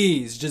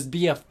 please just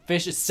be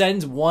efficient.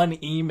 Send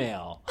one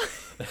email.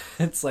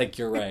 It's like,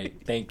 you're right.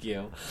 Thank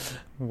you.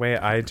 Wait,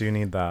 I do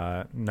need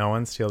that. No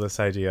one steal this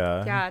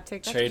idea. Yeah,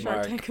 take that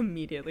Trademark. to Shark Tank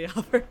immediately,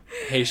 Albert.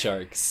 Hey,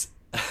 sharks.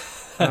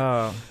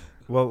 Oh,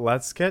 well,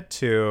 let's get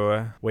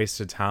to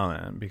Wasted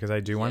Talent because I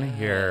do want to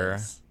hear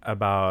Yes.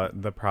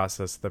 about the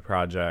process, the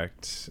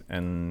project,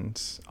 and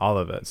all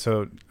of it.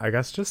 So I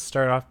guess just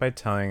start off by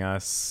telling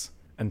us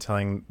and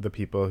telling the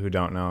people who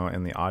don't know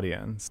in the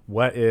audience,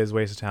 what is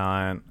Wasted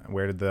Talent?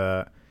 Where did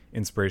the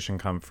inspiration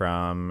come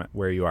from?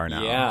 Where you are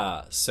now?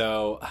 Yeah,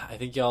 so I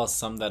think y'all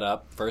summed that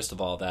up. First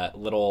of all, that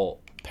little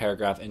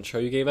paragraph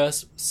intro you gave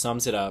us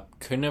sums it up.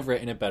 Couldn't have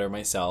written it better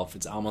myself.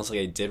 It's almost like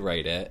I did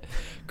write it.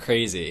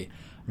 Crazy.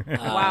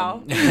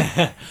 Wow.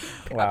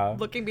 Wow.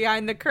 Looking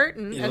behind the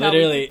curtain. And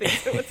Literally. How we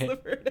think it was the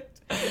verdict.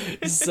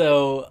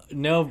 So,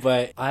 no,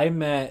 but I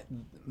met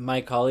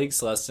my colleague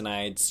Celeste and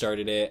I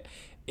started it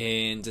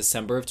in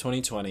December of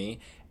 2020.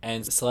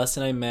 And Celeste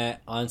and I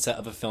met on set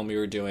of a film we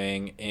were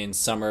doing in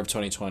summer of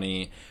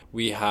 2020.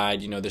 We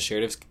had, the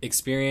shared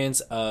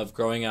experience of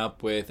growing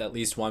up with at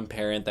least one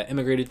parent that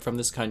immigrated from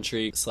this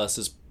country. Celeste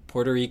is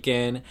Puerto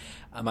Rican.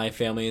 My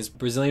family is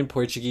Brazilian,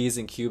 Portuguese,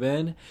 and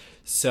Cuban.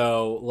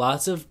 So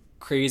lots of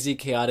crazy,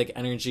 chaotic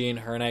energy, and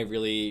her and I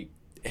really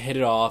hit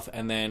it off.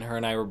 And then her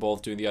and I were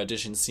both doing the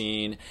audition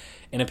scene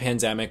in a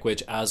pandemic,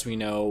 which, as we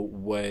know,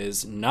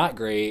 was not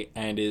great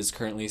and is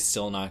currently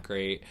still not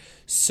great.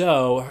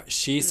 So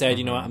she said,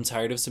 you know what, I'm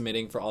tired of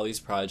submitting for all these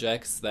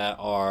projects that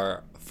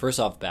are, first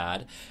off,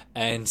 bad,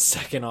 and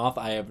second off,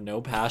 I have no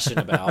passion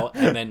about,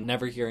 and then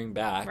never hearing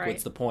back. Right.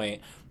 What's the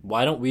point?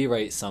 Why don't we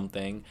write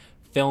something,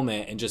 film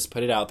it, and just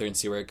put it out there and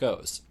see where it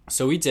goes?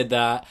 So we did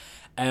that,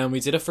 and we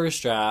did a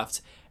first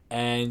draft,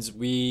 and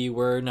we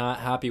were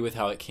not happy with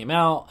how it came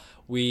out.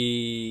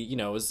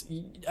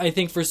 I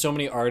think for so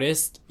many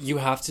artists, you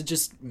have to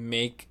just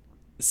make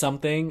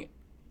something,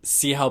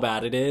 see how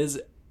bad it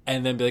is,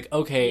 and then be like,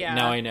 okay, Yeah.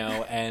 now I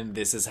know, and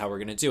this is how we're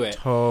going to do it.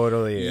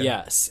 Totally.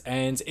 Yes,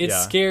 and it's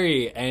Yeah.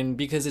 scary, and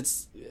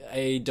because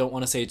I don't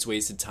want to say it's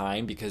wasted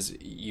time because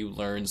you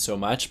learn so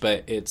much,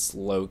 but it's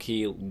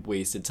low-key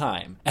wasted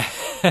time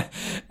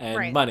and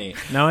Right. money.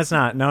 No, it's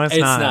not. No, it's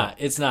It's not. not.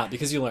 It's not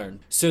because you learn.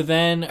 So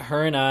then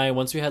her and I,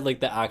 once we had like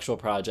the actual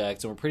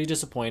project and we're pretty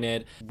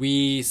disappointed,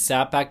 we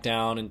sat back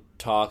down and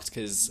talked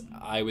because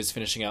I was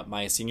finishing up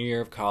my senior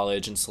year of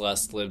college and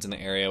Celeste lived in the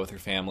area with her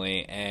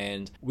family,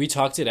 and we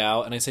talked it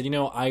out, and I said,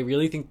 I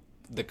really think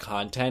the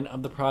content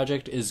of the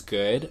project is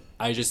good.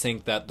 I just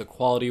think that the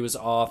quality was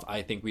off.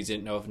 I think we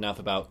didn't know enough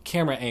about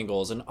camera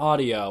angles and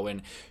audio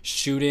and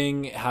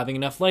shooting, having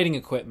enough lighting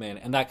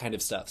equipment and that kind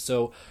of stuff.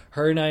 So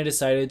her and I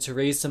decided to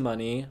raise some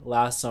money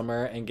last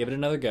summer and give it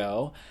another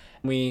go.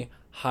 We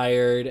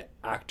hired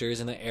actors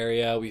in the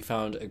area. We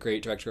found a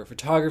great director of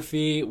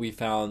photography. We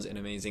found an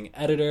amazing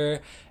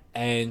editor.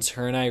 And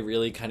her and I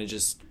really kind of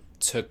just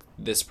took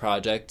this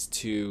project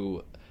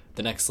to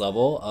the next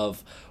level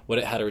of what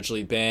it had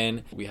originally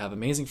been. We have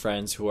amazing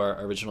friends who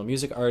are original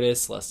music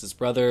artists. Celeste's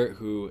brother,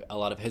 who a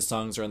lot of his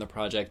songs are in the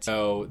project.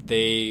 So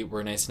they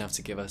were nice enough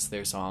to give us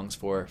their songs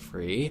for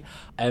free.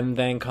 And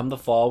then come the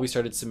fall, we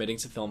started submitting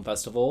to film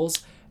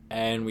festivals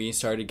and we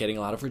started getting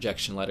a lot of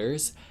rejection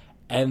letters.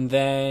 And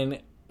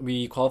then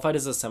we qualified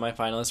as a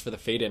semifinalist for the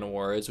Fade In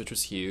Awards, which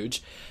was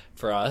huge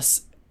for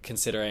us,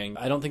 considering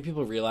I don't think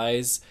people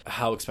realize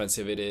how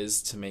expensive it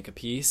is to make a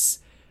piece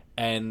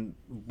and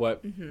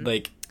what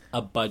like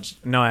a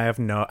budget. No,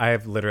 I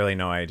have literally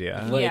no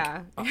idea. Like,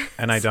 yeah.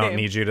 And I don't Same.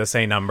 need you to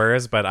say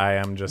numbers, but I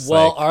am just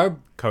well, like our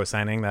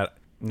co-signing that.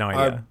 No idea.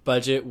 our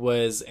budget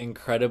was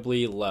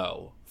incredibly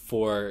low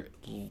for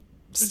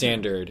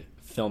standard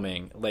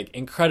filming, like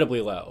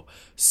incredibly low.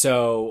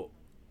 So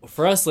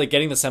for us, like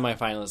getting the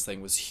semifinalist thing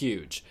was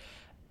huge.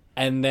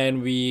 And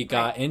then we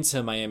got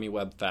into Miami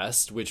Web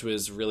Fest, which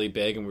was really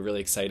big, and we were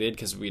really excited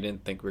because we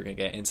didn't think we were going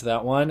to get into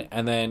that one.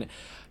 And then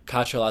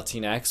Contra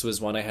Latinx was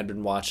one I had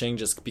been watching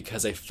just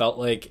because I felt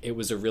like it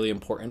was a really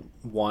important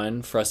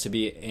one for us to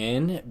be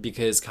in,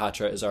 because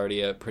Contra is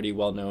already a pretty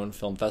well-known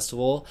film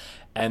festival.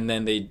 And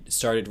then they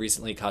started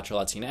recently Contra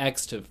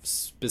Latinx to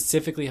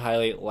specifically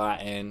highlight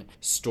Latin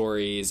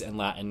stories and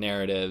Latin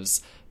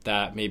narratives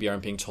that maybe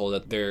aren't being told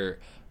at their,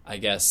 I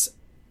guess,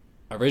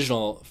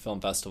 original film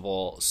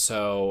festival.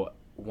 So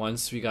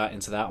once we got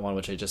into that one,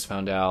 which I just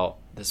found out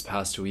this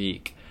past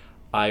week,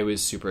 I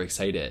was super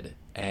excited.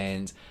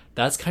 And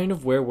that's kind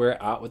of where we're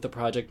at with the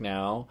project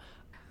now.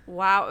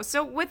 Wow.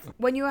 So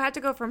when you had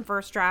to go from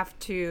first draft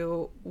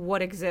to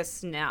what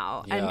exists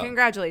now, and Yeah.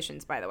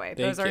 congratulations, by the way.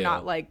 Those are you.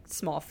 not like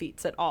small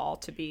feats at all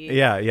to be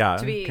yeah.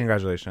 to be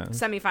Congratulations.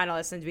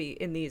 semifinalists and to be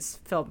in these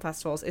film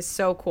festivals is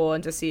so cool,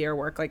 and to see your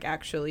work like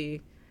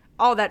actually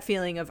all that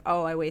feeling of,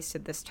 oh, I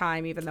wasted this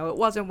time, even though it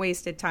wasn't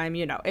wasted time,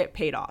 you know, it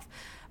paid off.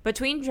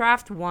 Between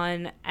draft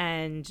 1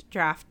 and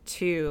draft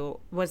 2,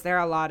 was there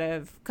a lot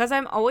of, because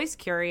I'm always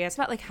curious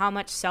about like how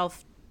much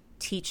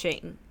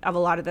self-teaching of a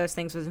lot of those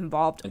things was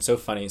involved. It's so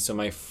funny. So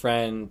my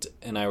friend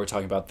and I were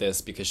talking about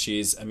this because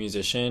she's a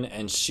musician,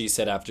 and she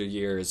said after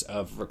years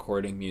of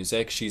recording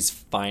music, she's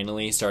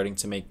finally starting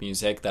to make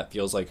music that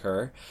feels like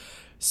her.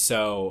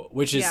 So,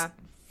 which is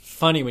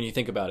funny when you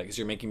think about it, because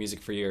you're making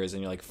music for years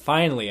and you're like,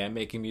 finally, I'm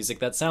making music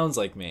that sounds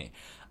like me.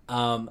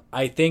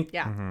 I think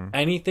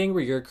anything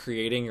where you're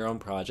creating your own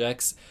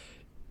projects,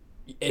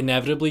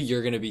 inevitably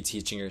you're going to be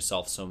teaching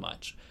yourself so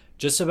much.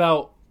 Just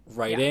about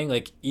writing,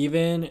 like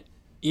even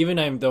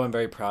though I'm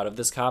very proud of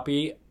this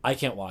copy, I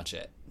can't watch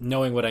it.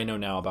 Knowing what I know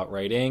now about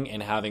writing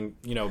and having,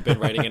 you know, been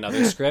writing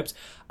another script,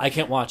 I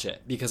can't watch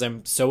it because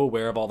I'm so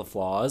aware of all the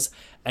flaws.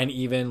 And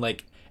even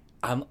like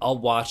I'll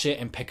watch it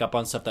and pick up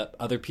on stuff that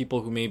other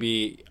people who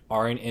maybe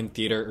aren't in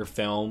theater or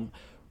film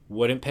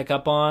wouldn't pick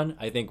up on.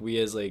 I think we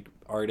as like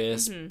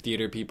artists,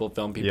 theater people,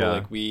 film people,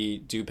 like we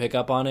do pick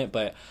up on it,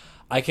 but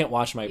I can't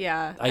watch I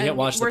can't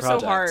watch the project. We're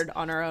so hard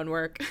on our own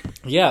work.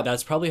 Yeah,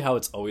 that's probably how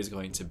it's always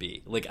going to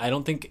be. Like, I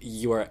don't think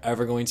you are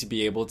ever going to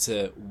be able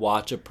to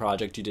watch a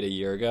project you did a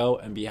year ago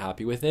and be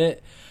happy with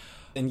it.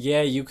 And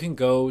yeah, you can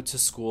go to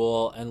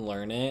school and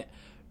learn it,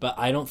 but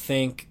I don't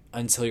think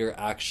until you're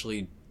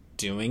actually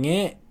doing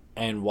it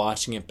and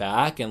watching it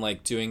back and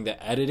like doing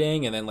the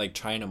editing and then like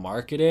trying to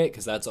market it,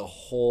 because that's a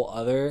whole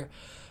other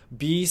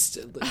beast.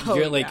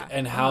 You're like,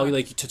 and how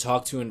like to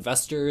talk to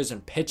investors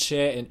and pitch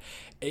it, and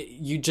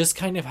you just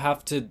kind of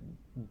have to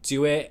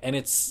do it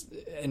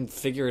and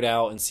figure it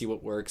out and see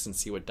what works and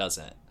see what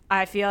doesn't.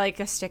 I feel like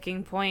a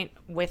sticking point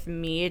with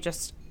me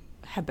just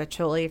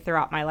habitually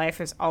throughout my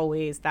life is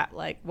always that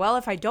like, well,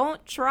 if I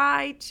don't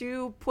try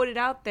to put it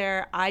out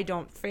there, I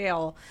don't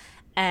fail.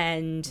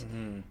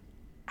 And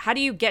how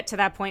do you get to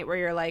that point where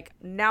you're like,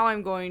 now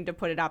I'm going to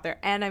put it out there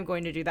and I'm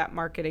going to do that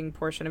marketing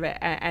portion of it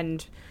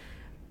and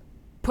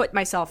put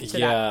myself to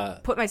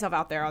that, put myself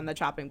out there on the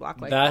chopping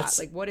block like that?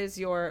 Like, what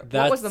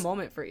was the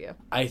moment for you?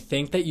 I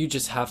think that you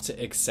just have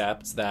to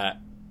accept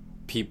that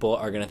people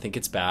are going to think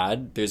it's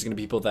bad. There's going to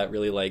be people that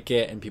really like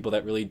it and people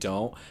that really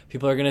don't.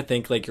 People are going to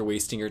think like you're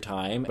wasting your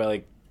time by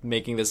like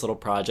making this little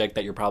project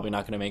that you're probably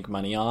not going to make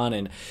money on,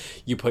 and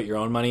you put your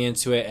own money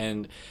into it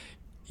and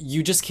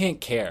you just can't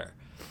care.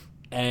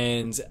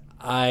 And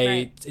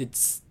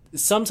it's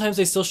sometimes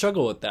I still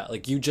struggle with that.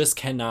 Like, you just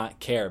cannot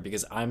care,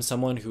 because I'm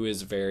someone who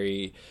is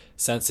very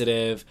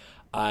sensitive.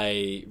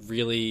 I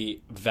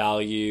really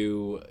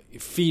value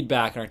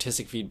feedback and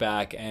artistic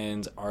feedback,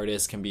 and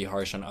artists can be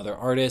harsh on other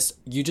artists.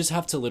 You just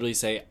have to literally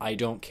say, I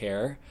don't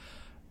care,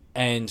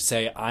 and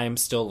say, I'm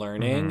still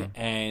learning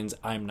and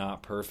I'm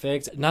not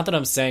perfect. Not that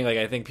I'm saying like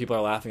I think people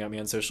are laughing at me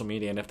on social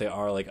media, and if they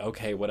are, like,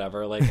 okay,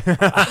 whatever. Like,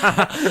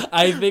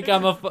 I think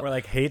we're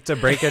like, hate to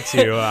break it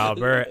to you,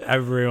 Albert,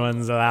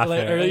 everyone's laughing.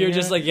 Like, or you're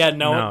just like, yeah,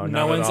 no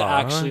one's all.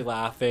 actually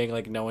laughing.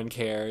 Like, no one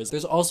cares.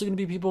 There's also going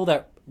to be people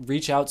that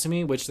reach out to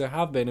me, which there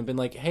have been, and been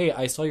like, hey,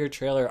 I saw your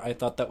trailer. I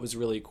thought that was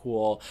really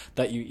cool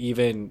that you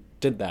even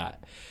did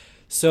that.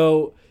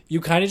 So you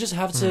kind of just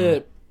have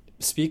to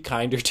speak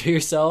kinder to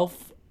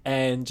yourself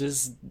and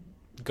just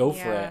go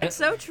for it. It's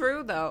so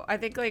true, though. I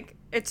think, like,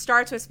 it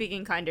starts with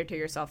speaking kinder to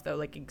yourself, though,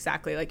 like,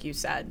 exactly like you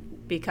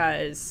said,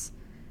 because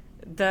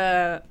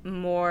the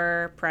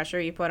more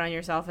pressure you put on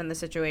yourself in the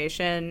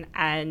situation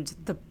and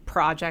the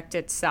project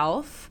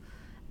itself,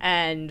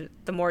 and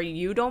the more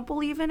you don't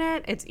believe in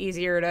it, it's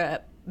easier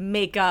to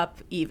make up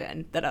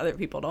even that other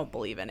people don't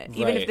believe in it.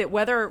 Even if they,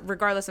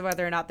 regardless of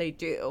whether or not they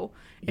do,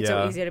 it's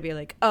so easy to be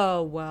like,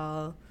 oh,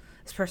 well,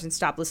 this person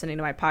stopped listening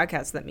to my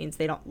podcast, that means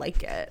they don't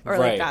like it, or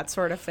like that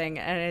sort of thing.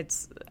 And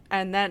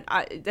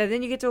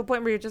then you get to a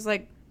point where you're just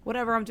like,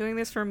 whatever, I'm doing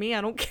this for me,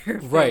 I don't care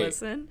if they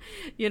listen,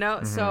 you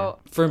know. So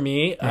for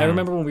me, I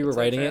remember when we were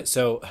writing it,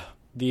 so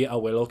the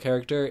abuelo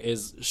character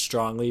is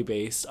strongly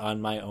based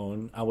on my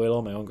own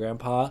abuelo, my own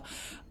grandpa.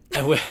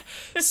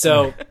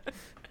 So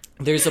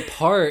there's a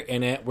part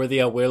in it where the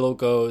abuelo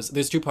goes,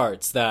 there's two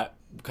parts that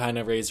kind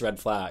of raise red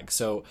flags.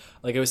 So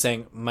like I was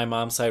saying, my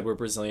mom's side were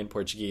Brazilian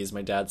Portuguese,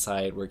 my dad's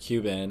side were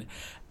Cuban,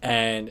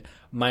 and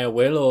my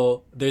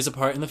abuelo, there's a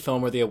part in the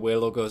film where the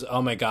abuelo goes,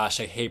 oh my gosh,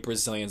 I hate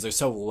Brazilians, they're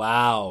so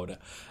loud.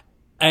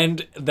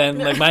 And then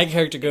like my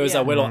character goes,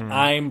 abuelo,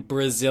 I'm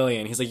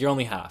Brazilian. He's like, you're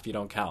only half, you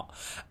don't count.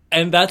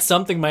 And that's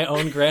something my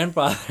own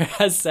grandfather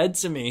has said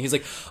to me. He's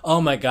like,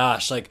 oh my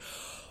gosh, like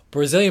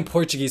Brazilian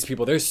Portuguese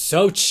people, they're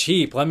so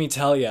cheap, let me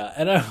tell you.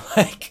 And I'm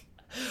like,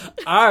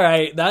 all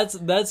right,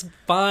 that's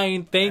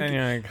fine, thank you. And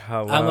you're like,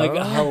 hello? I'm like,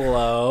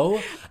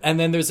 hello? And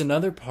then there's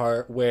another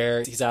part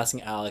where he's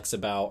asking Alex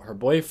about her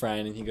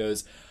boyfriend, and he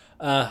goes,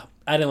 I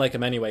didn't like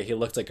him anyway, he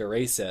looked like a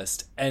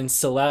racist. And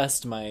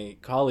Celeste, my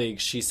colleague,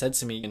 she said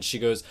to me, and she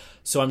goes,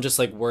 so I'm just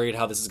like worried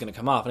how this is going to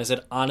come off. And I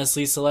said,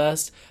 honestly,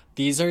 Celeste,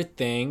 these are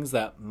things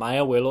that my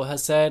abuelo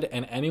has said,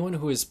 and anyone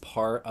who is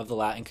part of the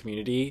Latin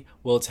community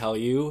will tell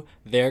you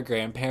their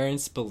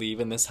grandparents believe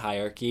in this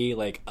hierarchy,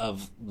 like,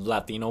 of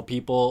Latino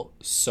people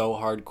so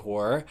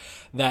hardcore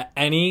that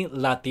any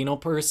Latino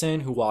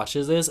person who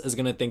watches this is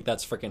going to think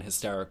that's freaking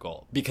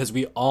hysterical, because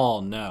we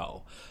all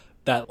know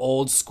that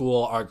old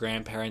school, our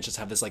grandparents just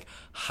have this like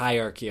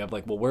hierarchy of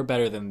like, well, we're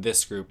better than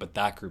this group, but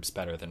that group's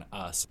better than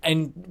us.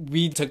 And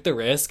we took the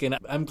risk, and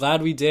I'm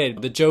glad we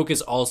did. The joke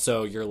is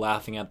also, you're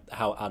laughing at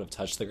how out of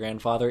touch the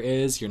grandfather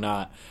is. You're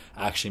not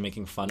actually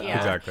making fun of him.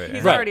 Exactly.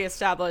 He's already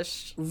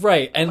established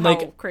and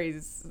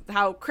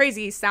how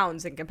crazy he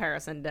sounds in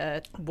comparison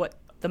to what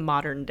the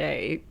modern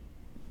day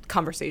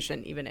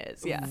conversation even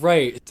is.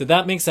 Right. Did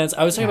that make sense?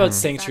 I was talking about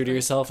staying true to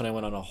yourself, and I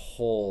went on a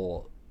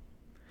whole...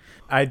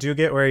 I do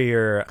get where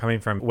you're coming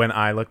from. When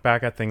I look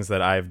back at things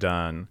that I've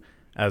done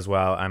as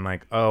well, I'm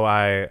like, oh,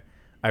 I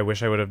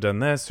wish I would have done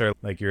this. Or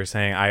like you were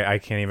saying, I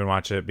can't even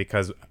watch it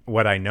because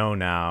what I know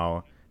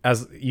now,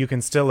 as you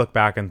can still look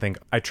back and think,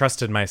 I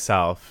trusted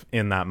myself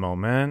in that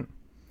moment.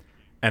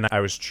 And I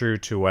was true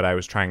to what I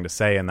was trying to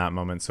say in that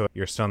moment. So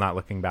you're still not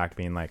looking back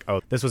being like,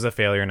 oh, this was a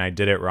failure and I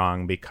did it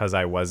wrong because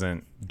I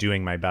wasn't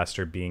doing my best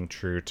or being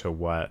true to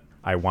what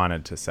I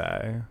wanted to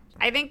say.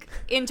 I think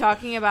in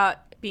talking about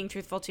being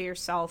truthful to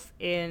yourself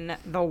in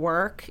the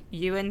work,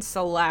 you and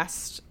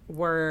Celeste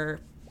were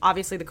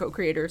obviously the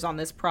co-creators on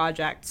this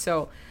project.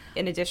 So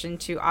in addition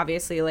to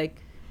obviously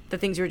like the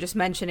things you were just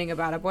mentioning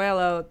about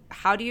Abuelo,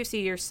 how do you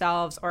see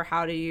yourselves, or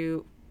how do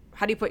you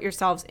put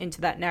yourselves into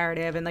that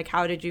narrative, and like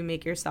how did you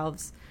make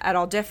yourselves at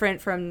all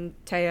different from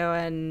Teo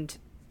and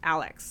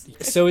Alex?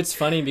 So it's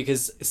funny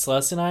because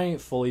Celeste and I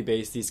fully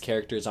based these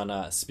characters on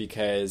us,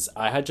 because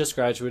I had just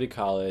graduated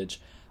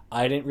college.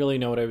 I didn't really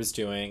know what I was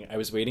doing. I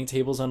was waiting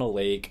tables on a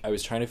lake. I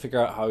was trying to figure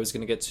out how I was going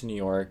to get to New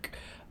York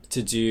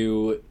to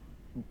do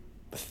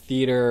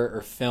theater or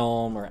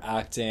film or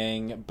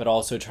acting, but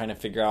also trying to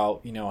figure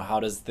out, you know, how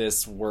does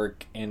this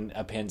work in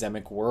a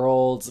pandemic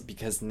world?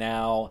 Because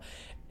now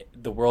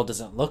the world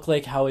doesn't look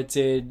like how it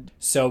did.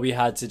 So we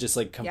had to just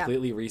like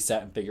completely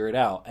reset and figure it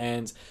out.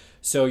 And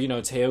so, you know,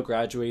 Teo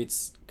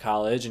graduates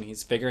college and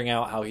he's figuring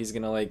out how he's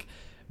going to like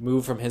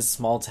move from his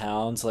small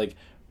town to like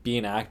be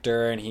an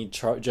actor, and he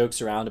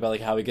jokes around about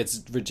like how he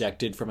gets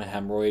rejected from a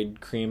hemorrhoid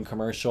cream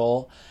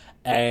commercial,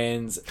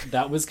 and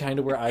that was kind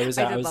of where I was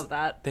at. I did love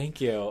that.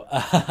 Thank you.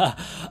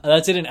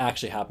 That didn't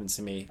actually happen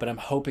to me, but I'm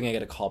hoping I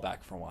get a call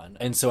back for one.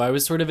 And so I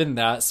was sort of in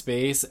that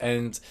space,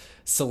 and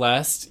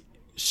Celeste,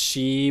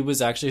 she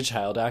was actually a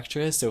child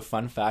actress. So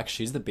fun fact,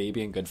 she's the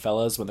baby in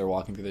Goodfellas when they're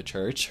walking through the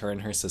church, her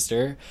and her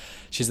sister.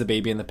 She's the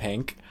baby in the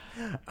pink.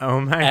 Oh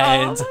my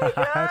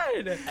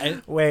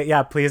god! Wait,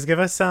 yeah. Please give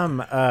us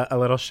a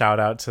little shout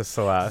out to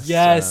Celeste.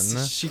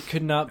 Yes, she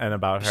could not, and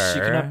about her. She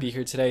could not be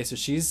here today. So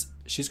she's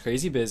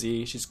crazy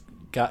busy. She's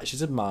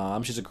a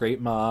mom. She's a great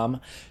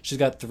mom. She's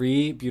got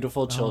 3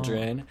 beautiful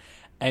children,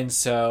 and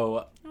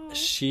so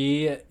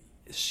she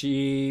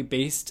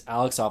based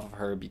Alex off of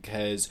her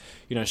because,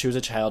 you know, she was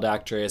a child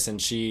actress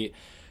and she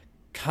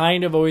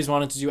kind of always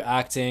wanted to do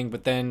acting,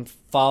 but then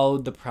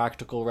followed the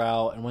practical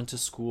route and went to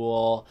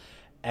school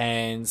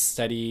and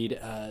studied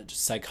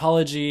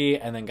psychology,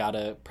 and then got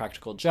a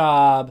practical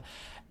job.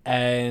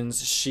 And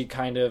she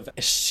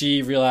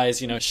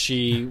realized, you know,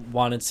 she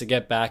wanted to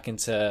get back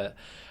into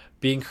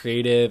being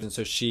creative. And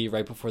so she,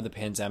 right before the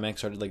pandemic,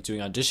 started like doing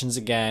auditions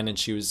again, and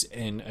she was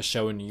in a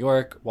show in New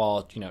York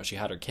while, you know, she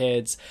had her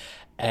kids.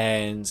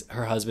 And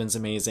her husband's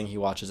amazing. He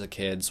watches the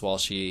kids while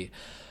she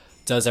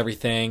does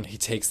everything. He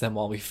takes them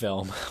while we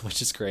film,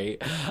 which is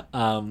great.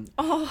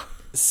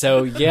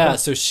 So yeah,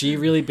 so she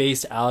really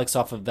based Alex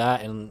off of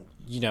that. And,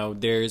 you know,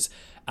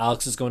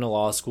 Alex is going to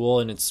law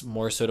school, and it's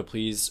more so to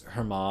please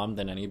her mom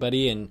than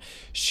anybody. And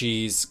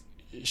she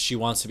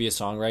wants to be a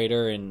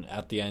songwriter, and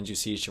at the end you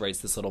see she writes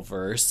this little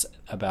verse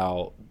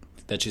about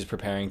that she's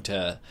preparing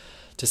to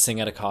sing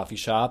at a coffee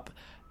shop.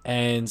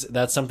 And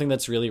that's something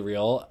that's really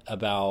real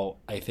about,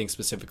 I think,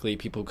 specifically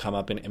people who come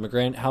up in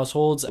immigrant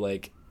households.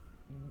 Like,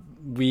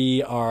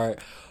 we are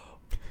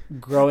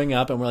growing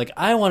up and we're like,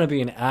 I want to be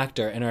an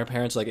actor, and our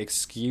parents are like,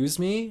 excuse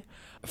me?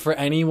 For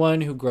anyone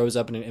who grows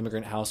up in an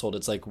immigrant household,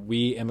 it's like,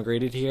 we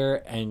immigrated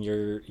here and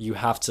you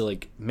have to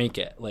like make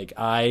it. Like,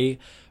 I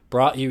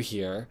brought you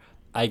here,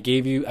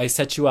 I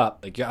set you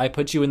up, like I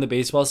put you in the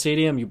baseball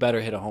stadium, you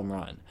better hit a home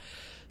run.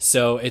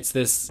 So it's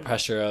this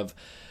pressure of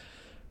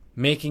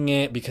making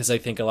it, because I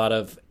think a lot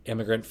of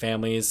immigrant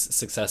families'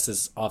 success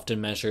is often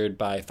measured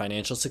by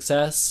financial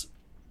success.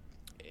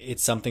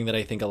 It's something that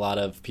I think a lot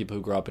of people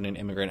who grow up in an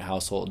immigrant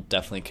household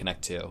definitely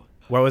connect to.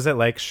 What was it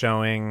like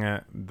showing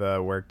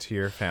the work to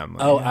your family?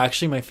 Oh,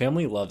 actually, my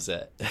family loves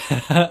it.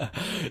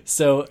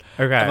 So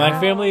okay. My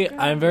family,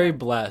 I'm very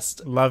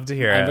blessed. Love to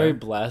hear it. I'm very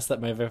blessed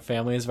that my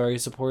family is very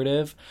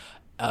supportive.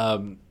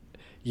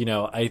 You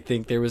know, I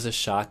think there was a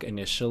shock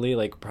initially,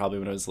 like probably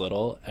when I was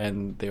little,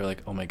 and they were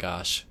like, oh my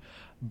gosh.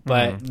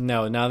 But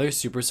no, now they're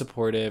super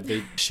supportive.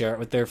 They share it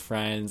with their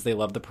friends. They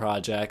love the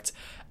project.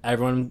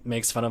 Everyone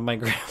makes fun of my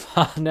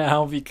grandpa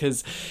now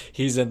because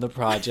he's in the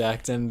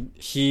project, and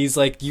he's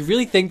like, you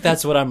really think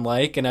that's what I'm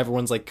like? And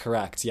everyone's like,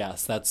 correct.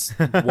 Yes, that's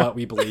what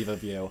we believe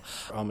of you.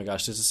 Oh my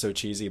gosh, this is so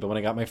cheesy. But when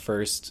I got my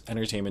first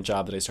entertainment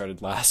job that I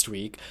started last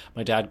week,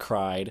 my dad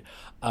cried.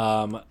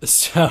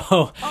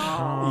 So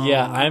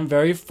yeah, I'm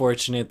very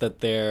fortunate that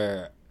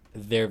they're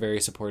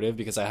very supportive,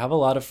 because I have a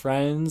lot of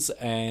friends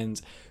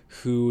and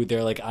who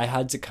they're like, I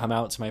had to come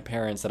out to my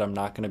parents that I'm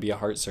not going to be a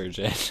heart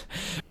surgeon.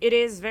 It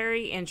is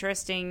very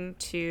interesting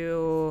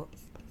to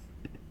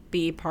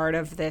be part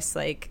of this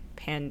like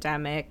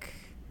pandemic,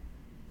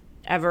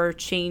 ever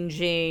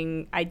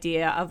changing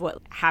idea of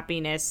what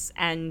happiness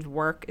and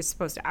work is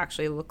supposed to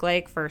actually look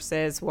like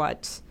versus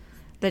what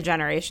the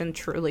generation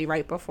truly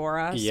right before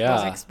us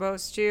was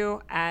exposed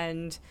to.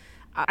 And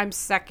I'm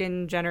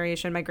second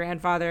generation. My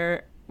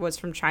grandfather was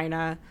from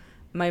China.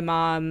 My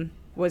mom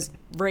was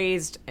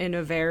raised in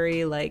a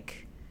very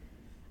like,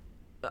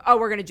 oh,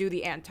 we're going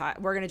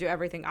to do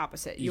everything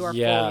opposite. You are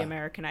fully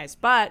Americanized,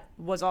 but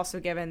was also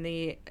given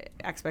the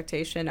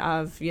expectation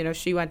of, you know,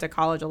 she went to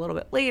college a little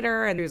bit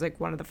later and was like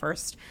one of the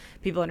first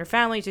people in her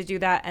family to do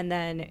that. And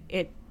then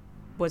it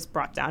was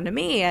brought down to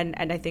me. And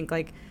I think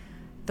like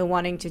the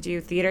wanting to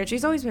do theater,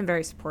 she's always been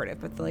very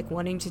supportive, but the, like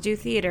wanting to do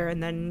theater,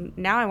 and then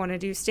now I want to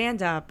do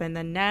stand up, and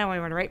then now I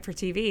want to write for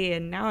TV,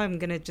 and now I'm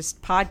going to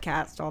just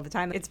podcast all the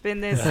time. It's been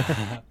this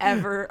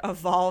ever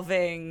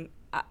evolving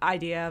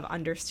idea of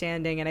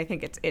understanding, and I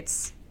think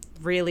it's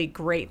really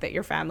great that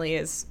your family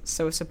is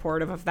so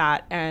supportive of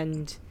that,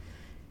 and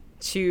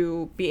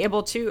to be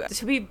able to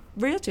be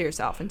real to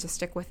yourself and to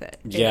stick with it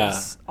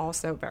is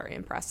also very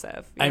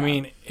impressive. I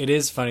mean, it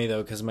is funny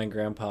though, because my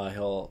grandpa,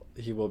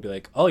 he will be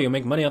like, oh, you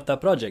make money off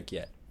that project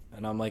yet?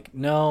 And I'm like,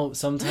 no,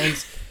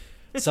 sometimes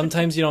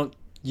you don't,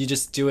 you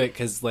just do it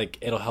because like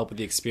it'll help with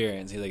the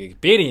experience. He's like,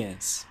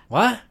 experience?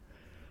 What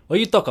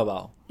you talk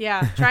about?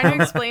 Yeah, trying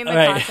to explain the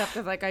concept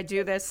of like, I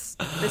do this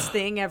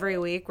thing every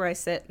week where I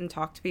sit and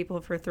talk to people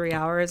for 3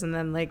 hours, and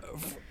then like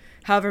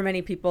however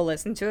many people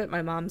listen to it,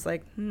 my mom's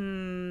like,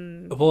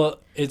 Well,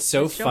 it's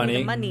so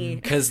funny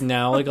because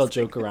now like I'll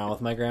joke around with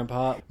my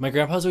grandpa. My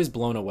grandpa's always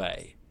blown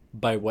away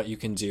by what you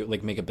can do,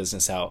 like make a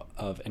business out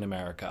of in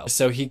America.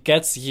 So he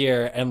gets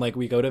here, and like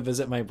we go to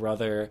visit my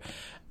brother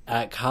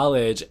at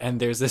college, and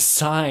there's this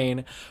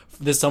sign.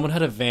 Someone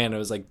had a van. It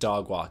was like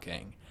dog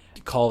walking.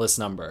 Call this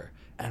number.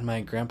 And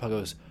my grandpa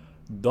goes,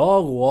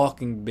 dog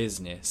walking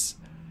business.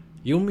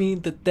 You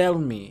mean to tell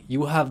me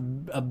you have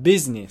a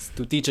business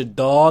to teach a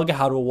dog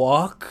how to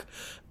walk?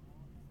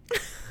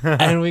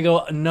 And we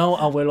go, no,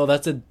 abuelo,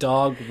 that's a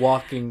dog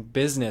walking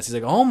business. He's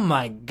like, oh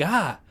my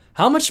God,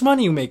 how much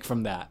money you make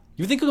from that?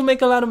 You think you'll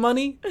make a lot of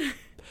money?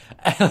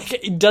 And,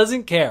 like, he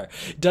doesn't care.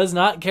 Does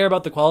not care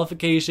about the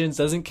qualifications.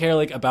 Doesn't care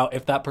like about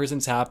if that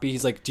person's happy.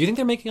 He's like, do you think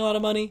they're making a lot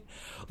of money?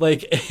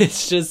 Like,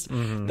 it's just,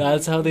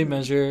 that's how they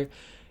measure.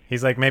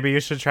 He's like, maybe you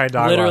should try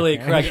dog Literally,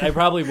 walking. correct. I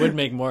probably would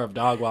make more of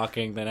dog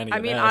walking than any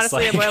of this.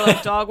 Honestly, like,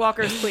 abuelo, dog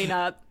walkers clean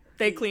up.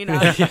 They clean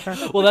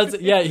up. Well,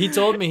 he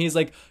told me, he's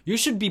like, you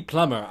should be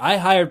plumber. I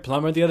hired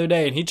plumber the other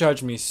day, and he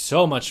charged me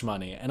so much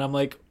money. And I'm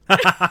like,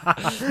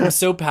 I'm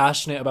so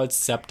passionate about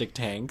septic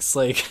tanks.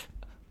 Like,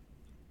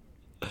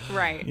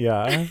 right.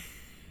 Yeah.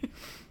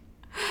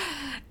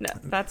 No,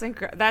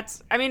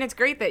 it's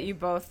great that you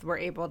both were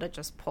able to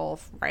just pull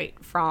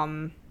right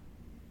from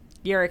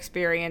your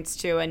experience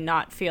too, and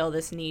not feel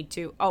this need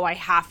to, oh, I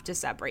have to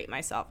separate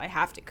myself. I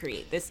have to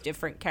create this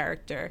different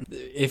character.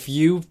 If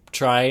you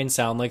try and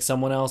sound like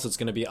someone else, it's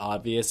going to be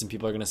obvious and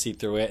people are going to see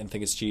through it and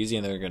think it's cheesy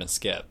and they're going to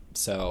skip.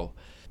 So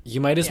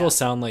you might as well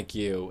sound like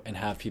you and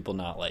have people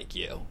not like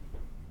you.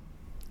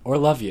 Or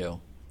love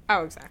you.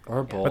 Oh, exactly.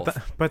 Or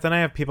both. But then I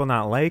have people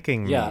not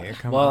liking me. Yeah,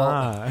 Come well-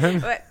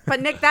 on. But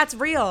Nick, that's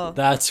real.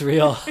 That's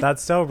real.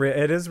 That's so real.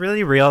 It is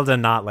really real to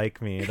not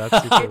like me.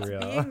 That's super It's real.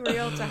 being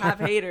real to have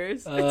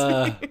haters.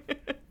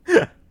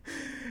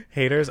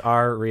 Haters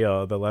are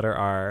real. The letter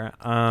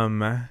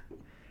R.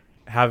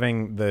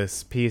 Having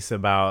this piece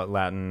about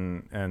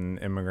Latin and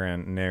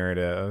immigrant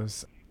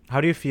narratives, how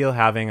do you feel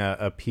having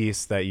a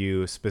piece that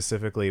you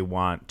specifically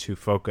want to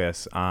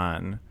focus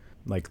on,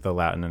 like the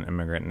Latin and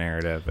immigrant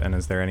narrative? And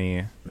is there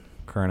any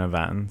current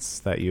events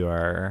that you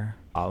are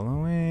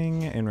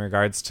following in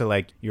regards to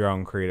like your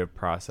own creative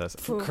process?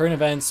 For current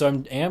events, so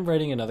I am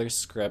writing another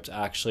script,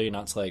 actually,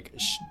 not to like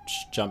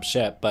jump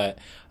ship, but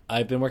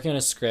I've been working on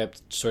a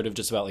script sort of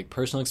just about like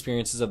personal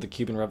experiences of the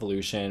Cuban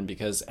Revolution,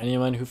 because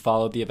anyone who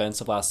followed the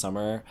events of last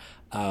summer,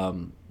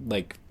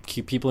 like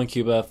people in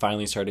Cuba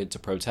finally started to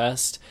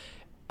protest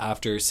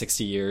after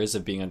 60 years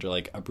of being under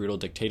like a brutal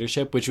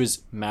dictatorship, which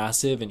was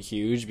massive and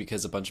huge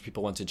because a bunch of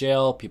people went to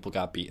jail, people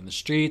got beat in the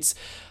streets,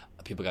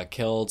 people got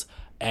killed,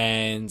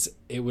 and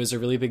it was a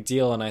really big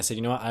deal. And I said,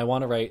 you know what, I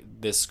want to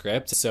write this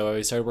script. So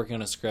I started working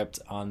on a script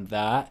on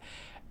that.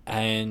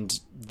 And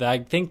I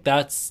think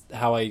that's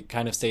how I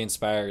kind of stay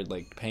inspired,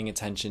 like paying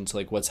attention to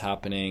like what's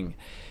happening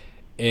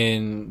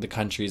in the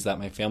countries that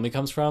my family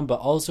comes from, but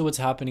also what's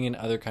happening in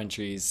other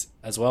countries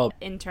as well.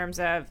 In terms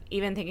of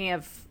even thinking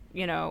of,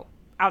 you know,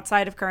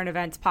 outside of current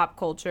events, pop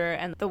culture,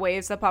 and the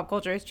ways that pop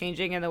culture is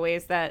changing, and the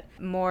ways that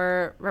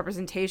more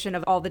representation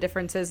of all the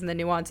differences and the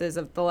nuances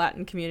of the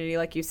Latin community,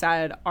 like you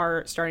said,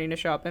 are starting to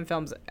show up in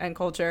films and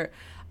culture.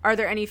 Are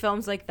there any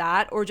films like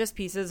that, or just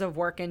pieces of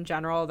work in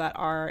general that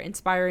are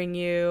inspiring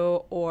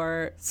you,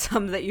 or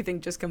some that you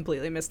think just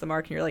completely missed the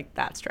mark and you're like,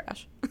 that's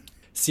trash?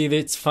 See,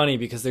 it's funny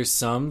because there's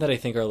some that I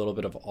think are a little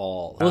bit of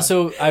all. Well,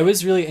 so I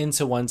was really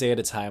into One Day at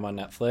a Time on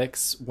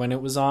Netflix when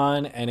it was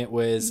on, and it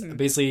was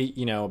basically,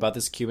 you know, about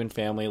this Cuban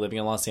family living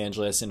in Los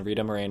Angeles, and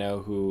Rita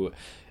Moreno, who,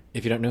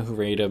 if you don't know who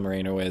Rita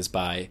Moreno is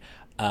by,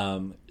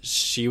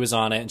 she was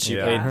on it and she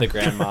played the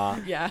grandma.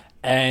 Yeah.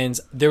 And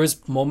there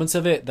was moments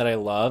of it that I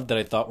loved that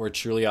I thought were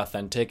truly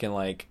authentic, and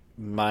like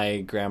my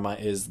grandma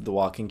is the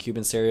walking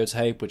Cuban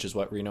stereotype, which is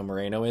what Rita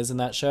Moreno is in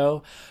that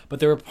show. But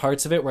there were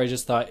parts of it where I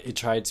just thought it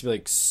tried to be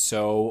like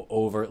so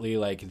overtly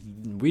like,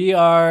 we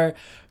are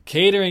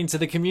catering to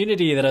the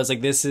community, that I was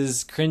like, this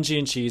is cringy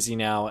and cheesy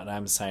now, and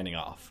I'm signing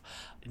off.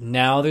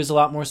 Now there's a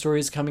lot more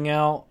stories coming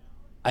out.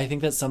 I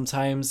think that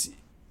sometimes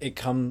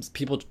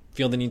people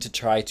feel the need to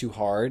try too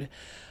hard.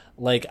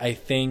 Like, I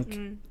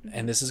think,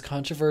 and this is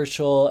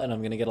controversial and I'm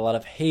going to get a lot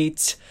of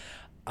hate,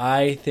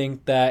 I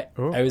think that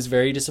I was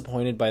very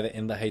disappointed by the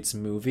In the Heights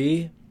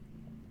movie,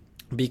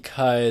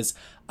 because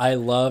I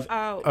love...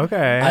 Oh.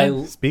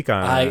 Okay. Speak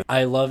on it.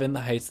 I love In the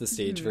Heights, the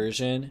stage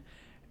version.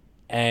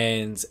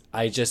 And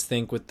I just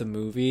think with the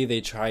movie, they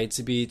tried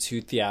to be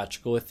too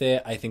theatrical with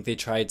it. I think they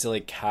tried to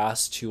like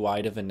cast too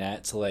wide of a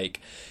net to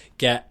like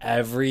get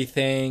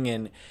everything.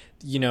 And,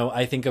 you know,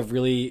 I think a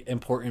really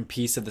important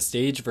piece of the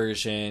stage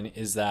version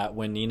is that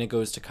when Nina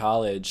goes to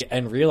college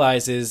and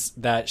realizes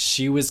that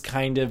she was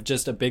kind of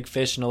just a big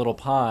fish in a little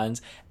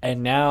pond,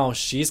 and now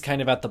she's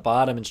kind of at the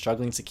bottom and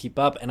struggling to keep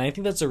up. And I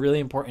think that's a really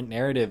important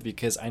narrative,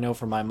 because I know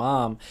from my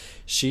mom,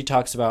 she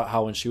talks about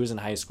how when she was in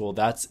high school,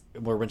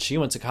 when she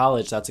went to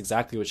college, that's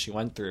exactly what she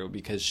went through,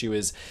 because she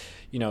was,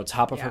 you know,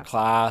 top of her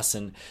class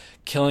and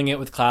killing it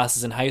with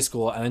classes in high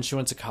school. And then she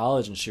went to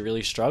college and she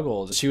really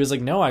struggled. She was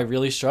like, no, I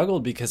really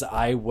struggled because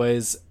I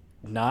was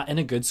not in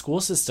a good school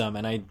system,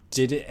 and I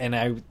did it, and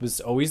I was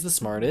always the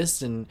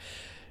smartest. And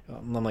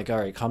I'm like, all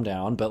right, calm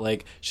down. But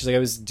like, she's like, I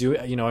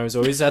was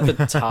always at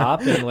the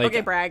top, and like,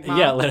 Okay, brag, Mom.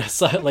 yeah, let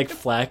us like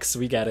flex.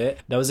 We get it.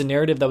 That was a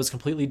narrative that was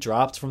completely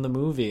dropped from the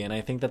movie. And I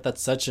think that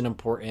that's such an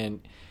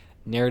important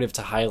narrative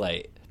to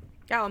highlight.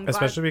 Yeah, I'm glad.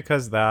 Especially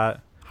because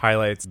that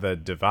highlights the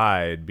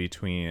divide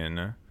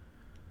between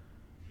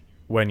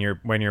when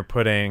you're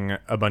putting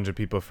a bunch of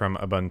people from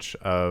a bunch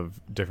of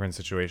different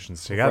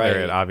situations together. Right.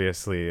 It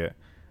obviously,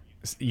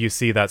 you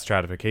see that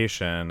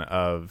stratification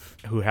of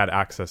who had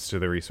access to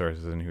the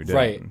resources and who didn't.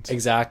 Right,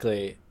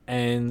 exactly.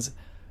 And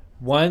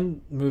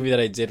one movie that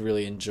I did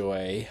really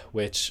enjoy,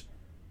 which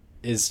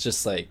is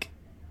just like,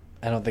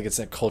 I don't think it's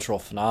a cultural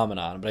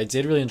phenomenon, but I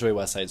did really enjoy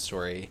West Side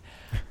Story.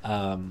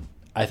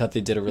 I thought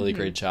they did a really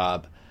great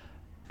job.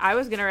 I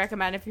was going to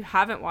recommend, if you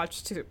haven't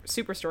watched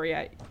Superstore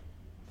yet,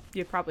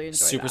 you'd probably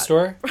enjoy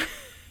Superstore?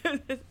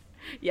 that.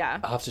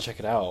 Yeah. I'll have to check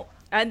it out.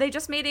 And they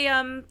just made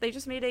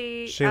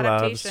a She loves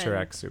adaptation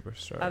Shrek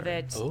Superstore. of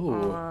it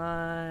Ooh.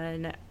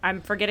 on, I'm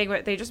forgetting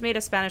what, they just made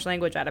a Spanish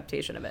language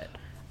adaptation of it.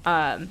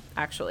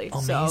 Actually.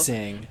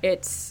 Amazing. So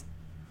it's,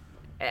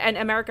 and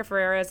America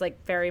Ferrera is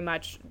like very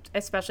much,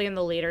 especially in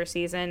the later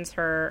seasons,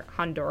 her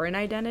Honduran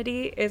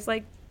identity is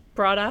like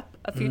brought up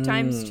a few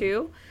times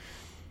too.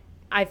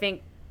 I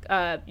think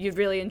you'd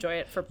really enjoy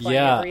it for plenty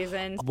of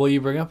reasons. Well,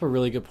 you bring up a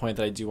really good point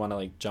that I do want to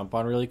like jump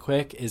on really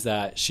quick, is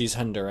that she's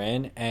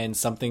Honduran, and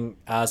something,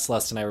 as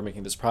Celeste and I were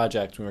making this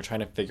project, we were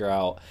trying to figure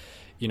out,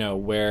 you know,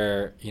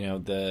 where, you know,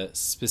 the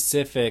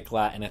specific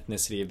Latin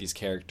ethnicity of these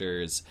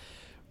characters.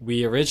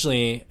 We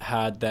originally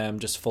had them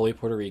just fully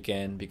Puerto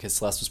Rican because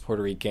Celeste was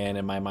Puerto Rican,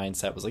 and my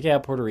mindset was like, yeah,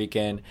 Puerto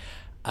Rican.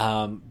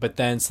 But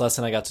then Celeste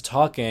and I got to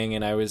talking,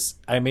 and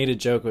I made a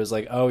joke. It was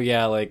like, oh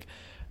yeah, like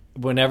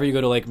whenever you go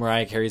to like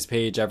Mariah Carey's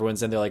page,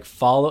 everyone's in there like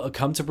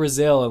come to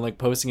Brazil and like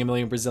posting a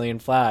million Brazilian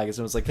flags.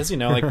 And it was like, cause you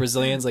know, like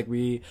Brazilians, like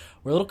we're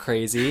a little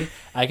crazy.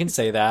 I can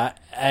say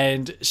that.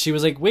 And she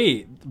was like,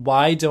 wait,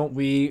 why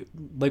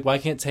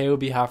can't Teo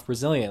be half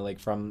Brazilian, like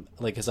from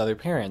like his other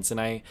parents? And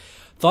I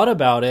thought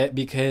about it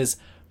because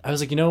I was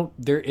like, you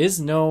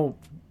know,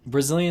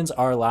 Brazilians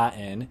are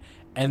Latin,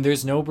 and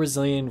there's no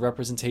Brazilian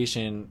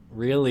representation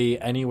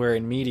really anywhere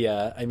in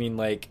media. I mean,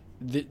 like,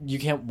 you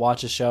can't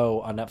watch a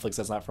show on Netflix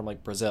that's not from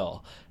like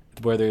Brazil,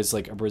 where there's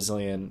like a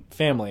Brazilian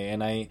family.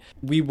 And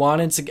we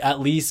wanted to at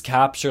least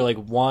capture like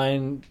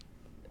one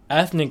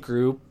ethnic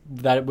group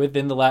that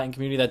within the Latin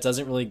community that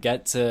doesn't really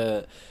get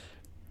to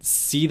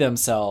see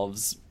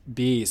themselves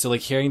be. So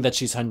like hearing that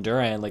she's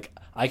Honduran, like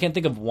I can't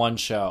think of one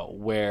show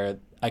where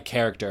a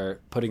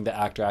character, putting the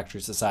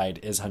actress aside,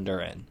 is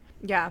Honduran.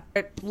 Yeah,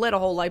 it lit a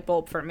whole light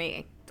bulb for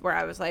me where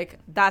I was like,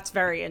 that's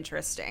very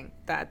interesting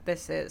that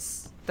this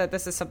is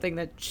something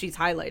that she's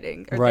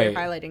highlighting, or they're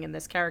highlighting in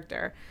this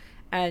character.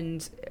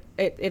 And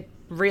it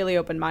really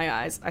opened my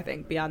eyes, I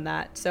think, beyond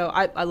that. So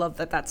I love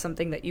that that's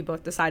something that you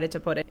both decided to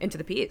put it into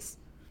the piece.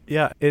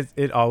 Yeah,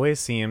 it always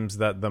seems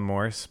that the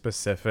more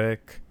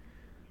specific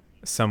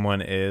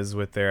someone is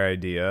with their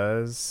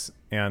ideas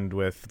and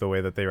with the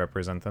way that they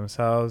represent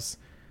themselves,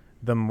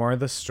 the more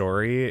the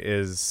story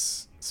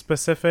is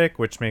specific,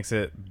 which makes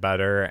it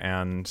better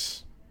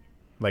and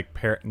like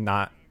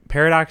not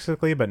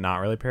paradoxically, but not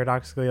really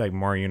paradoxically, like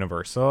more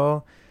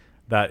universal.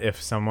 That if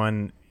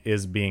someone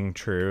is being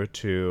true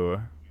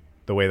to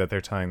the way that they're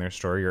telling their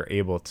story, you're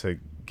able to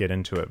get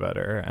into it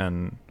better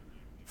and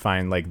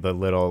find like the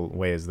little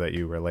ways that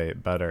you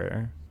relate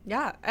better.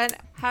 Yeah, and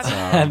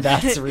and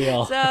that's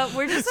real. So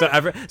we're just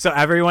so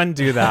everyone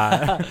do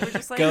that. We're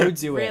just like go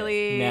do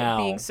really it now.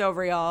 Being so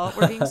real.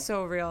 We're being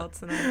so real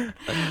tonight.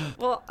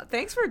 Well,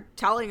 thanks for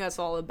telling us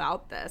all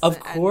about this. Of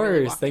course,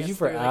 really thank you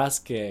for through,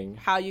 asking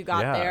how you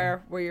got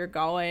there, where you're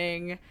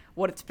going,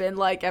 what it's been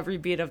like every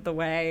beat of the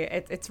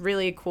way. It's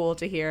really cool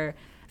to hear.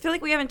 I feel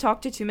like we haven't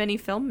talked to too many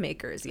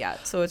filmmakers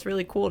yet, so it's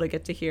really cool to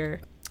get to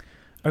hear.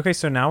 Okay,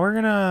 so now we're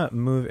gonna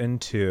move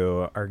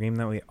into our game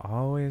that we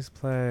always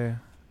play.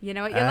 You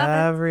know what? You love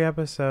it. Every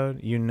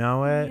episode. You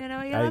know it. You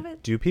know you love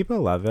it. Do people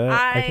love it?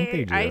 I think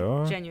they do.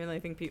 I genuinely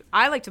think people...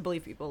 I like to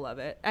believe people love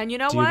it. And you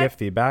know what? Do you get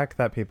feedback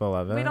that people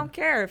love it? We don't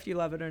care if you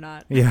love it or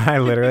not. Yeah, I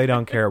literally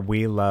don't care.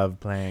 We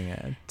love playing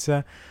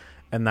it.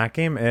 And that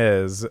game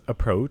is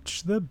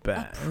Approach the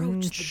Bench.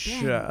 Approach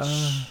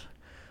the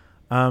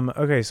Bench.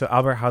 Okay, so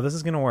Albert, how this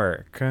is going to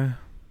work.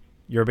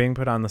 You're being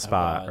put on the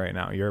spot right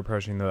now. You're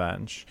approaching the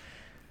bench.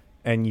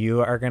 And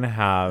you are going to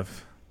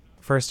have...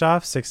 First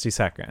off, 60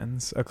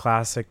 seconds, a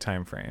classic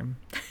time frame.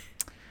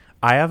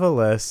 I have a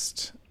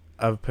list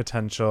of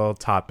potential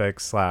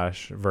topics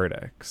 /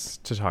 verdicts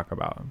to talk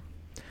about.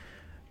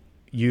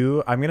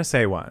 I'm going to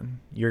say one.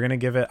 You're going to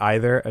give it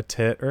either a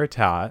tit or a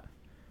tat.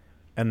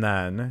 And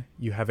then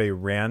you have a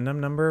random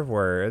number of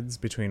words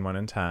between 1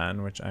 and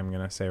 10, which I'm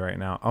going to say right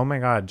now. Oh my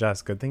God,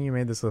 Jess, good thing you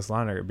made this list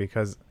longer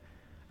because...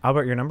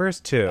 Albert, your number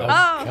is 2. Oh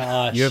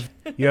gosh.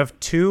 You have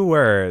 2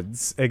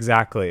 words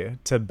exactly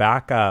to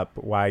back up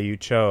why you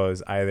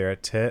chose either a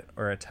tit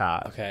or a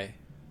tat. Okay.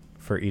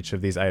 For each of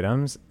these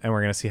items, and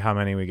we're gonna see how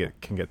many we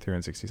can get through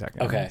in 60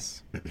 seconds. Okay.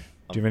 Do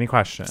you have any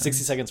questions?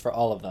 60 seconds for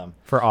all of them.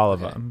 For all of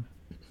them.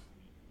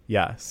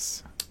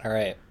 Yes. All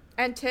right.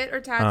 And tit or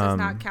tat does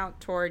not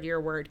count toward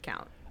your word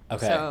count.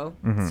 Okay. So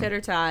tit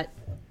or tat,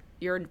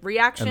 your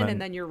reaction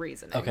and then your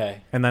reasoning.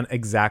 Okay. And then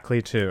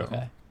exactly 2.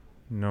 Okay.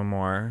 No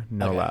more,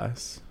 no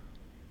less.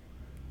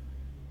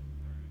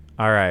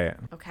 All right.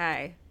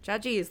 Okay.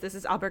 Judges, this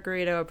is Albert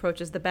Garrido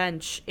approaches the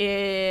bench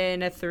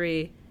in a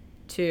 3,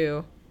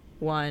 2,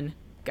 1,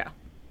 go.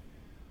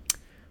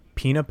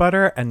 Peanut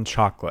butter and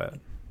chocolate.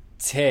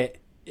 Tit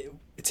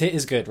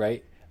is good,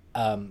 right?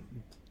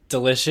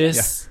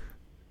 Delicious. Yeah.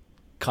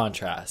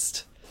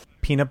 Contrast.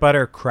 Peanut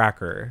butter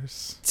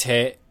crackers.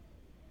 Tit.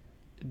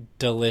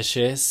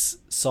 Delicious.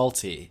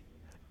 Salty.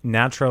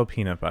 Natural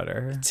peanut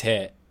butter.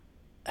 Tit.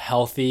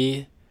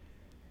 Healthy.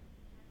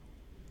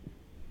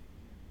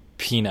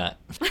 Peanut.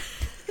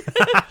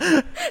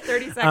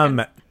 30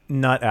 seconds.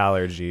 Nut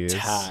allergies.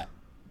 Tat.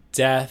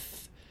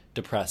 Death.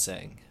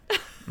 Depressing.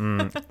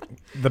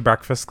 The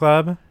Breakfast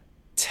Club.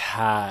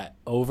 Tat.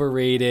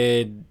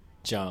 Overrated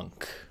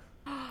junk.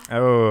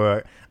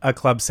 Oh, a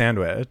club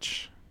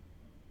sandwich.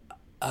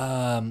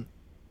 Tat.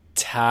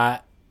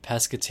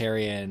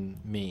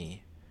 Pescatarian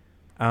me.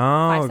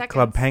 Oh,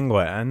 Club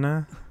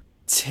Penguin.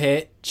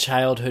 Tit.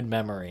 Childhood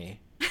memory.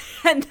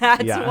 And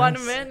that's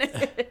 1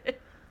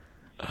 minute.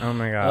 Oh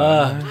my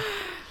God.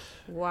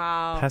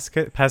 Wow.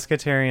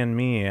 Pescatarian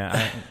me.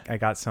 I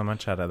got so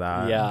much out of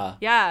that. Yeah.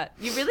 Yeah,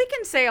 you really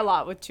can say a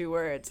lot with 2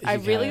 words. I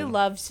You really can.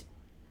 loved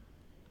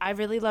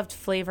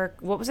flavor.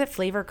 What was it?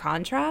 Flavor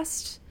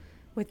contrast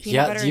with peanut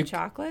Yeah, butter you- and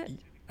chocolate.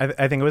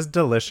 I think it was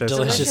delicious.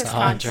 Delicious Delicious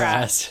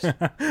contrast.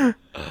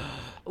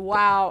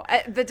 Wow,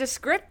 the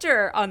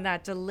descriptor on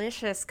that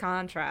delicious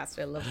contrast.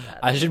 I love that.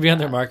 I should be on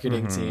their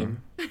marketing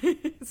team.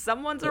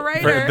 Someone's a for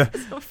writer.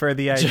 for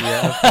the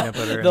idea of peanut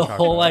butter and The chocolate.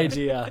 whole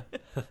idea.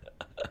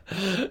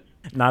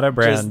 Not a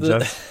brand,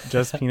 Just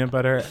just peanut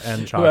butter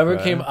and chocolate.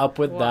 Whoever came up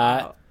with Wow.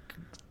 that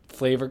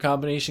flavor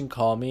combination,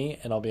 call me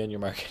and I'll be on your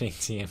marketing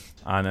team.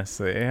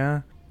 Honestly,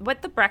 yeah.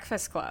 With the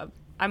Breakfast Club,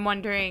 I'm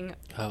wondering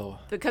Oh.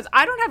 because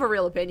I don't have a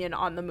real opinion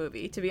on the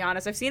movie. To be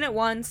honest, I've seen it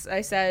once.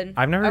 I said,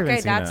 I've never even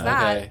okay, seen that's it.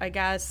 that. Okay. I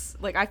guess.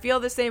 Like I feel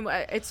the same.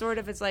 It's sort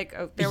of. It's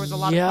like there was a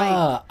lot yeah,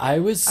 of hype I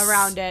was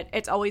around it.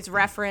 It's always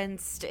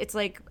referenced. It's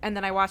like, and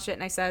then I watched it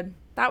and I said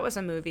that was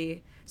a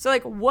movie. So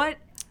like, what?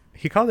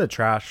 He called it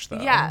trash,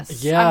 though.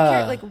 Yes.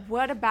 Yeah. Like,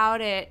 what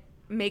about it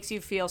makes you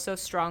feel so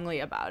strongly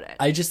about it?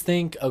 I just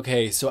think,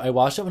 okay, so I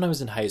watched it when I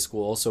was in high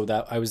school, so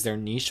that I was their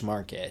niche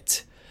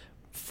market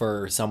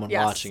for someone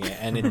Yes. watching it,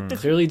 and it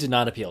clearly did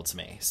not appeal to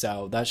me.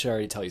 So that should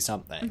already tell you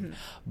something.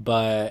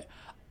 But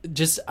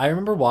just I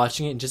remember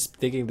watching it and just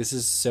thinking this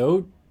is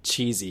so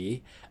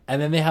cheesy.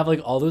 And then they have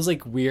like all those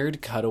like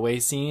weird cutaway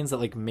scenes that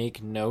like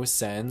make no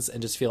sense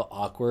and just feel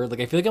awkward.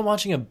 Like I feel like I'm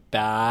watching a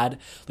bad.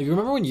 Like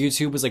remember when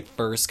YouTube was like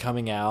first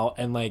coming out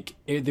and like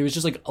there was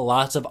just like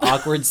lots of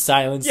awkward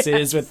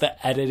silences with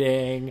the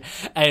editing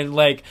and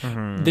like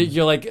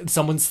you're like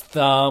someone's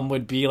thumb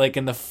would be like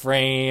in the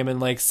frame and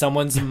like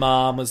someone's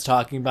mom was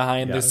talking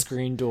behind the Yes.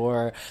 screen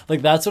door.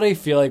 Like that's what I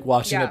feel like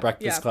watching Yeah, The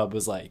Breakfast yeah. Club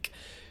was like.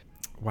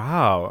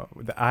 Wow.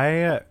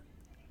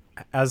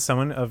 As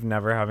someone of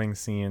never having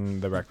seen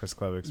the Breakfast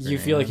Club experience, You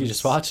feel like you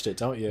just watched it,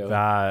 don't you?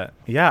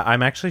 Yeah,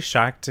 I'm actually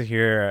shocked to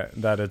hear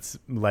that it's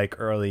like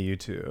early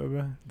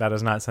YouTube. That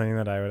is not something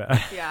that I would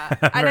Yeah.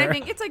 And I ever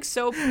think it's like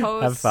so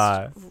post. have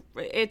thought.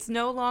 It's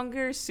no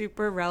longer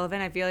super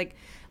relevant. I feel like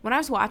when I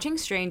was watching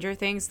Stranger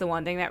Things, the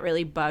one thing that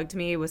really bugged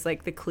me was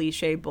like the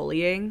cliche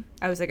bullying.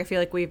 I was like, I feel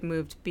like we've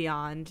moved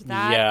beyond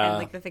that. Yeah. And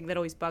like the thing that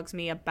always bugs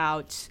me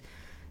about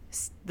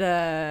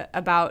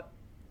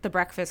the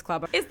Breakfast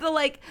Club is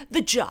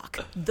the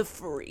jock, the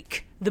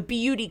freak, the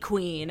beauty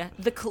queen,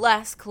 the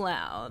class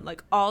clown,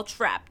 like all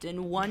trapped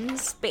in one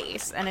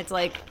space. And it's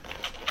like,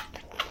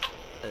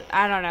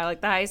 I don't know,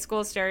 like the high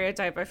school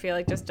stereotype I feel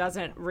like just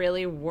doesn't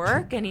really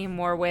work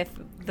anymore with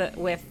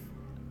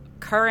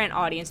current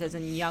audiences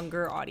and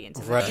younger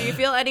audiences. Right. Do you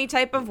feel any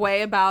type of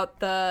way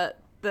about the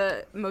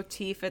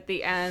motif at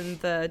the end,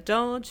 the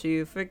 "Don't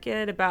you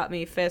forget about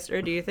me" fist,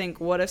 or do you think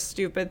what a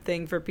stupid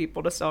thing for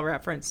people to still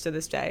reference to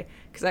this day?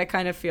 Because I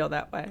kind of feel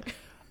that way.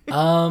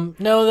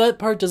 No, that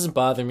part doesn't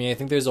bother me. I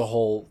think there's a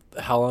whole.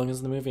 How long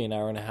is the movie? An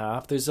hour and a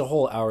half. There's a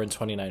whole hour and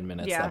 29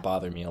 minutes Yeah. that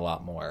bother me a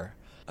lot more.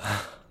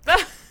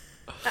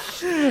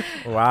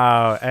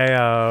 Wow,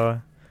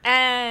 Ayo.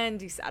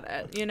 And you said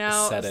it, you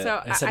know. Said it.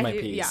 So I said my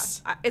Yeah.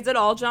 piece. Is it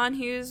all John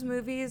Hughes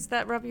movies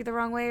that rub you the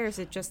wrong way, or is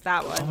it just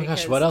that one? Oh my gosh,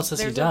 Because what else has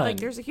he there's done?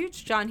 there's a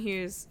huge John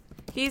Hughes.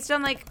 He's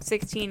done like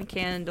 16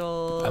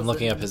 Candles. I'm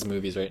looking and up his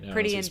movies right now.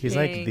 Pretty as in we He's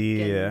like Pink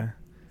the and-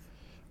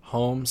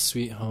 Home,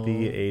 Sweet Home.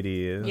 the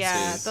 80s.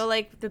 Yeah,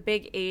 see. the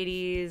big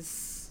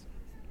 80s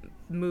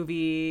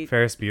movie.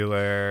 Ferris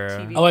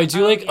Bueller. TV. Oh, I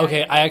do Oh, like. yeah, Okay,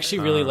 yeah, I yeah. actually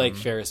really like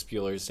Ferris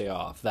Bueller's Day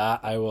Off.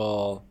 That I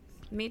will.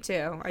 Me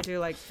too. I do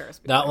like Ferris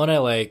Bueller. That one I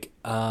like.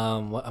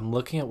 I'm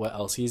looking at what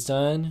else he's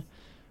done.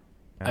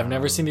 I've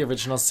never seen the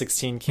original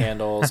 16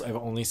 Candles. I've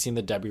only seen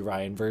the Debbie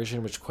Ryan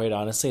version, which quite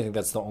honestly, I think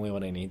that's the only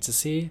one I need to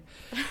see.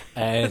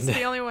 That's And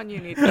the only one you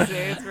need to see.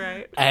 It's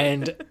right.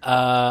 and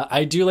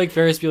I do like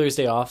Ferris Bueller's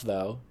Day Off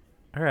though.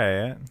 All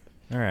right.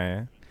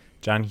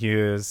 John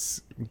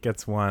Hughes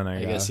gets one, I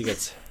I guess. guess he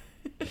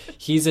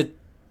gets.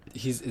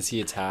 Is he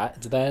a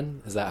tat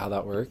then? Is that how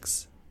that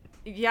works?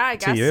 Yeah, I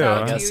guess you. so. I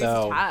To guess use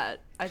so. Tat,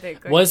 I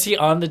think. Like, Was he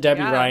on the Debbie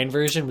Yeah. Ryan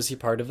version? Was he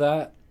part of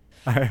that?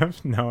 I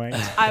have no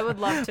idea. I would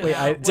love to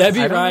know. Debbie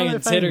I don't know Ryan,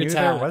 if I tit or knew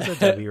tat. There was a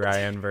Debbie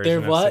Ryan version. There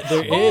of what? There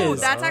 16. Oh,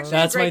 is. that's actually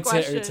That's a great my tit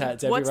or question. tat,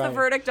 Debbie What's Ryan. the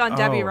verdict on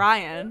Debbie Oh.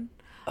 Ryan?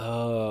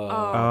 Oh.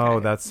 Oh,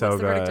 that's so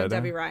What's the verdict on good.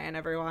 Debbie Ryan,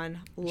 everyone?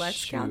 Let's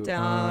Shoot. count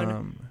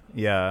down.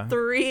 Yeah.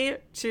 3,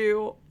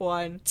 2,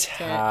 1.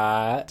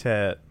 Tat.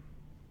 Tit.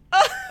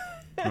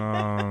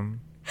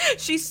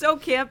 She's so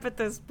camp at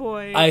this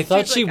point. I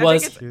thought She's she I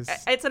was- think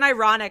it's an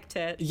ironic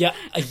tit. Yeah.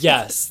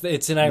 Yes.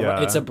 It's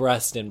Yeah. it's a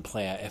breast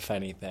implant, if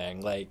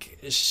anything. Like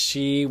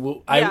she.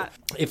 Yeah.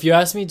 If you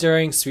ask me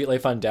during Sweet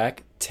Life on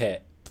Deck,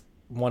 tit,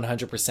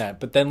 100%.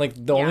 But then like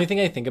the only thing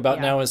I think about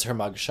Yeah. now is her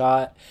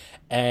mugshot.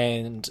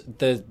 And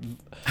the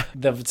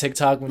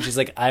TikTok when she's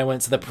like, I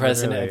went to the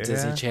president Really? of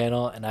Disney Yeah.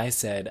 Channel and I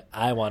said,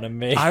 I want to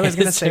make I was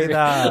gonna say history."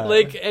 that.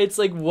 Like, it's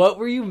like, what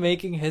were you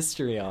making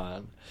history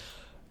on?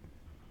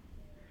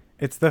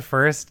 It's the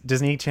first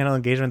Disney Channel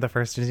engagement, the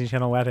first Disney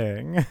Channel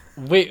wedding.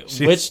 Wait,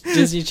 She's- which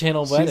Disney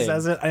Channel wedding? She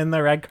says it in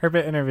the red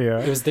carpet interview.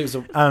 There was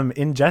a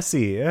In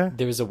Jessie.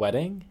 there was a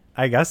wedding?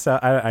 I guess so.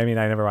 I mean,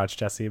 I never watched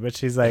Jessie, but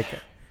she's like,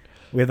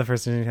 we had the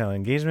first Disney Channel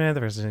engagement,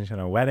 the first Disney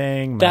Channel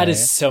wedding. That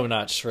is so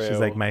not true. She's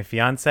like my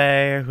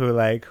fiance, who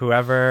like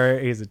whoever.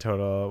 He's a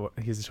total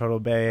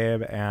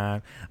babe,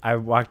 and I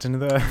walked into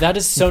the. That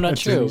is so not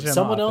Disney true. Channel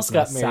Someone else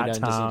office got and I married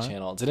sat on down. Disney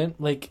Channel.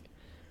 Didn't like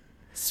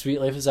Sweet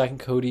Life of Zack and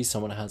Cody?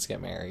 Someone has to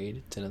get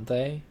married, didn't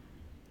they?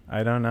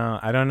 I don't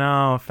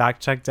know.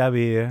 Fact check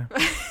Debbie.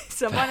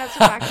 Someone has to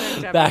fact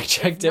check Debbie. Fact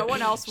check If Debbie. No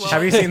one else will.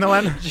 Have you seen the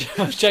one?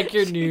 Check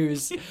your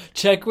news.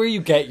 Check where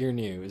you get your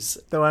news.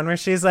 The one where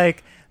she's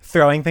like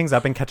throwing things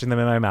up and catching them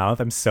in my mouth.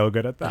 I'm so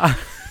good at that.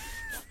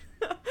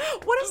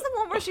 What is the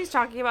one where she's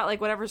talking about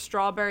like whatever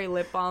strawberry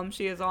lip balm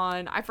she is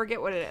on? I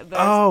forget what it is.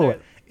 Oh,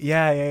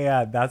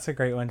 yeah. That's a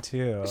great one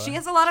too. She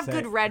has a lot of Sick.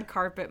 good red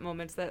carpet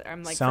moments that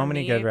I'm like, So for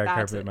many me, good red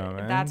that's carpet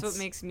That's moments. what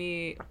makes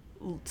me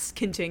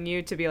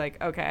continue to be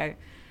like, okay,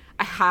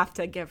 I have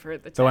to give her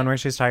the The one tip. where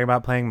she's talking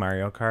about playing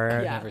Mario Kart.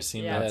 I've Yeah. never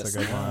seen Yeah. this. That's a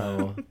good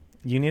No. one.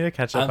 You need to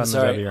catch up I'm on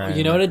sorry. the Debbie Ryan.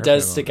 You know what? It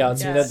does carpet stick out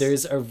to me Yes. that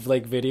there's a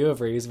like video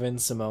of Raven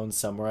Simone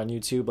somewhere on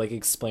YouTube, like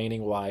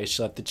explaining why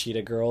she left the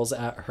Cheetah Girls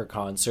at her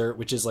concert,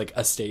 which is like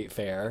a state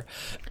fair.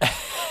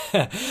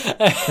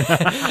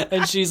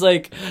 and she's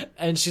like,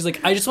 I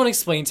just want to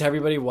explain to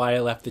everybody why I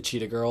left the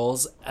Cheetah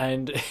Girls,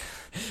 and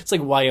it's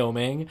like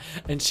Wyoming,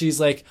 and she's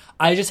like,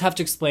 I just have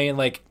to explain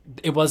like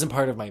it wasn't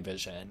part of my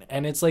vision,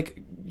 and it's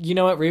like, you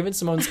know what, Raven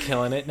Simone's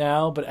killing it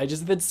now, but I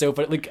just think it's so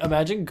funny. Like,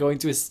 imagine going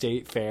to a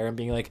state fair and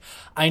being like,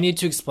 I need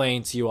to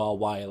explain to you all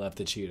why I left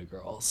the Cheetah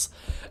Girls.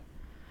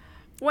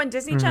 When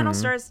Disney Channel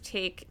stars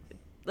take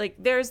like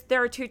there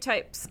are two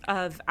types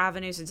of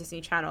avenues a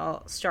Disney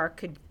Channel star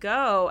could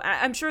go.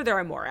 I'm sure there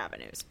are more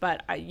avenues,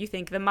 but you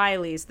think the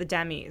Mileys, the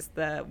Demis,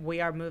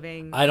 we are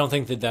moving. I don't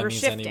think the we're Demis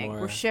shifting.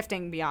 anymore. We're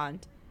shifting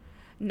beyond,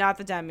 not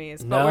the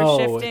Demis, but No,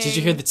 we're shifting. did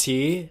you hear the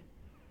tea?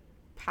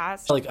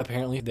 past? Like,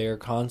 apparently their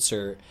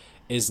concert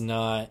is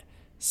not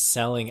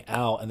selling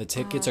out, and the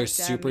tickets are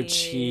super Demi.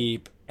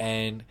 cheap,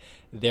 and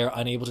they're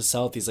unable to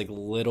sell at these like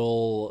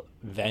little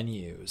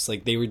venues.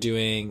 Like, they were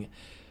doing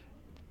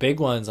big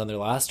ones on their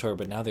last tour,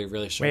 but now they're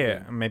really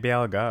struggling. Wait, maybe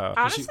I'll go.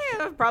 Honestly, it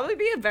would probably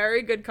be a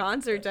very good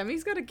concert.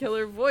 Demi's got a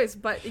killer voice,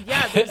 but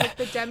yeah, there's like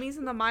the Demis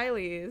and the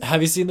Mileys,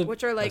 Have you seen the?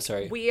 which are oh, like,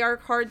 sorry. we are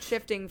hard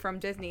shifting from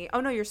Disney. Oh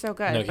no, you're so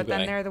good. No, keep but then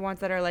going. they're the ones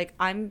that are like,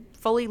 I'm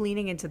fully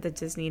leaning into the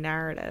Disney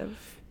narrative.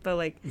 The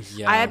like,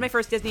 Yeah. I had my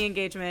first Disney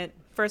engagement,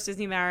 first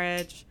Disney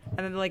marriage, and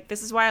then they're like,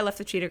 this is why I left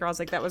the Cheetah Girls.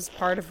 Like that was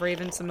part of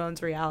Raven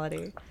Simone's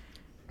reality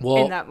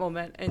Well, in that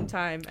moment in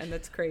time, and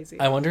that's crazy.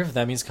 I wonder if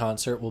Demi's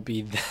concert will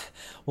be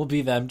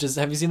them. Just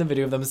have you seen the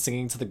video of them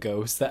singing to the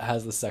ghost that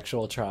has the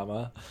sexual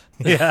trauma?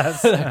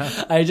 Yes.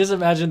 I just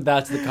imagine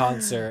that's the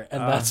concert,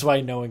 and that's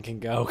why no one can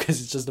go,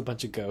 because it's just a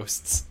bunch of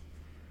ghosts.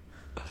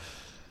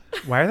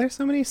 Why are there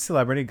so many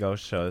celebrity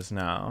ghost shows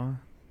now?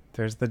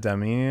 There's the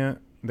Demi.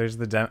 There's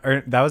the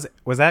Or that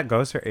was that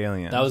Ghost or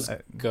Aliens? That was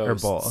Or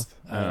Ghosts. both.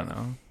 I don't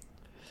know.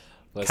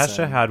 Listen,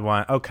 Kesha had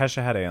one. Oh,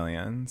 Kesha had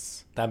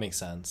Aliens. that makes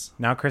sense.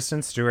 Now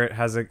Kristen Stewart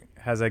has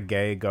a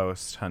gay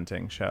ghost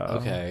hunting show.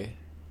 Okay.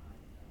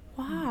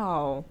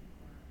 Wow.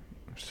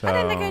 So, I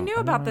didn't think I knew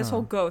don't about this know.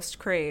 whole ghost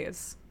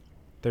craze.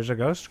 There's a I'm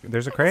gonna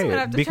craze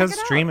have to because check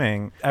it out.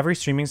 streaming. Every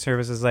streaming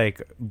service is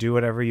like do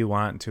whatever you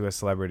want to a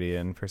celebrity,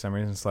 and for some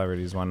reason,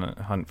 celebrities want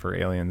to hunt for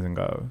aliens and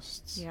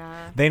ghosts.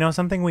 Yeah. They know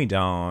something we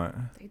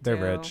don't. They're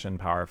do. rich and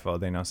powerful.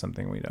 They know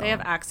something we don't. They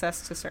have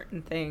access to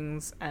certain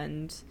things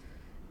and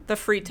the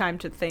free time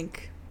to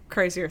think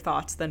crazier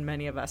thoughts than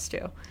many of us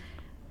do.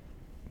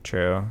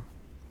 True.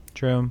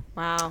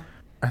 Wow.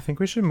 I think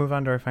we should move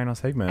on to our final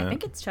segment. I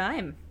think it's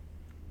time.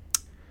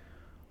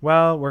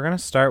 Well, we're going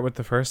to start with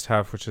the first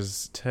half, which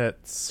is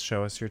tits.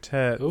 Show us your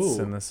tits. Ooh.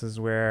 And this is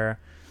where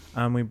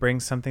we bring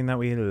something that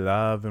we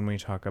love and we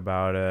talk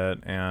about it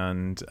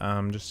and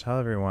just tell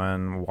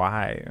everyone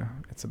why.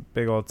 It's a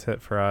big old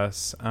tit for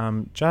us.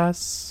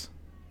 Jess,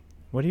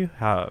 what do you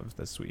have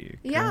this week?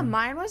 Yeah,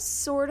 mine was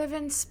sort of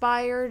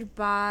inspired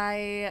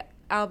by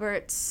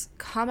Albert's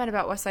comment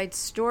about West Side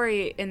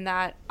Story in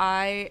that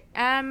I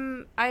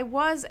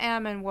was,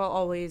 am, and will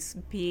always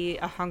be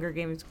a Hunger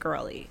Games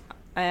girly.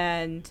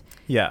 And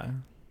Yeah.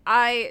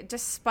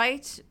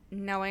 despite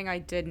knowing I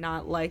did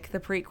not like the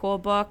prequel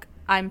book,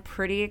 I'm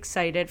pretty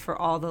excited for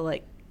all the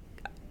like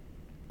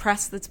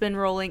press that's been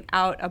rolling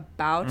out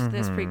about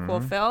this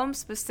prequel film,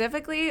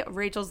 specifically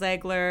Rachel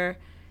Zegler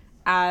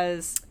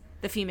as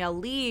the female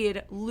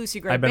lead, Lucy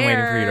Gray I've been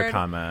waiting for you to Baird.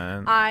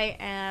 comment. I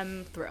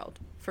am thrilled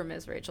for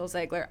Ms. Rachel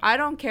Zegler. I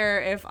don't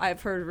care if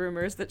I've heard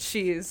rumors that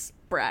she's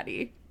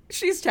bratty.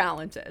 She's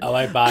talented. Oh,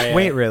 I buy it.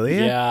 Wait, really?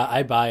 Yeah,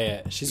 I buy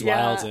it. She's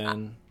Yeah, wild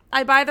in.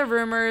 I buy the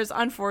rumors,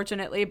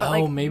 unfortunately, but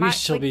like, Maybe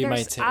she'll be my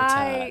there's- tit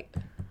tat.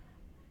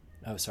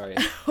 Oh, sorry.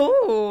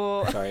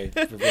 Ooh. Sorry.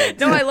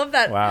 No, I love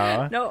that.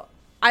 Wow. No,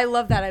 I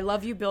love that. I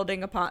love you build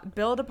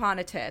upon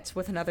a tit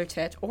with another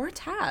tit or a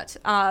tat.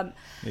 Yeah.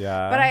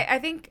 But I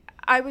think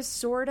I was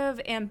sort of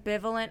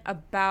ambivalent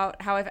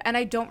about how and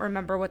I don't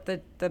remember what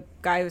the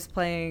guy who's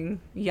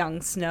playing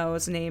young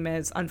Snow's name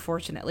is,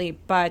 unfortunately,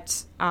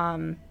 but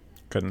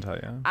Couldn't tell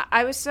you.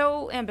 I was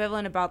so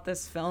ambivalent about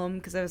this film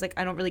because I was like,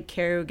 I don't really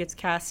care who gets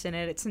cast in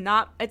it. It's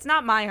not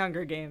my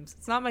Hunger Games.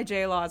 It's not my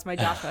J Laws, my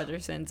Josh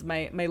Hutchersons,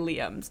 my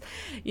Liams,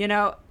 you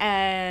know.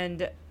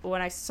 And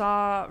when I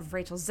saw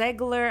Rachel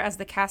Zegler as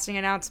the casting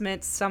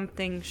announcement,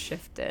 something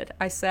shifted.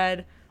 I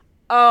said,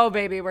 "Oh,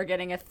 baby, we're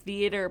getting a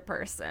theater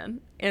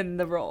person in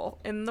the role."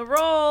 And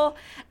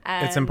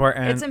it's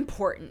important. It's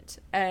important,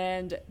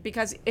 and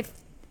because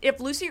if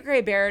Lucy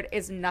Gray Baird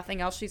is nothing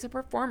else, she's a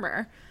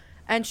performer.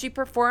 And she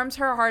performs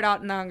her heart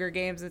out in the Hunger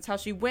Games. It's how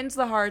she wins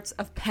the hearts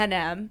of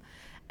Panem.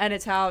 And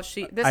it's how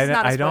she... This is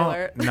not a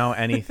spoiler. I don't know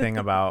anything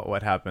about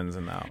what happens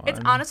in that one. It's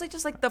honestly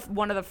just like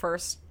one of the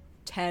first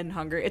 10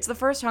 Hunger... It's the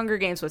first Hunger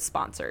Games with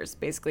sponsors,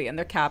 basically. And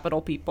they're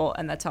capital people.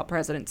 And that's how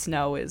President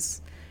Snow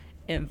is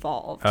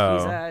involved.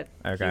 Oh,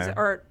 okay.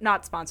 Or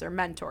not sponsor,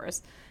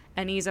 mentors.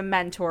 And he's a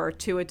mentor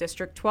to a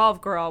District 12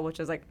 girl, which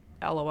is like,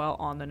 LOL,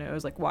 on the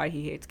nose. Like, why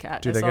he hates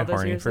Katniss. Do they get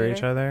horny for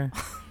each other?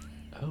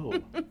 Oh.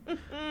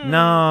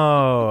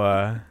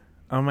 No.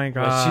 Oh my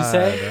god. What'd she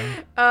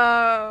say?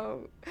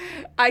 Oh,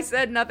 I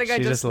said nothing. She I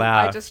just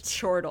laughed. I just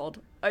chortled.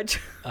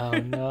 Oh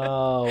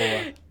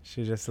no.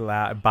 She just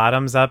laughed.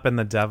 Bottoms up and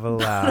the devil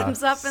laughs.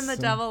 Bottoms up and the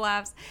devil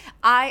laughs.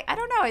 I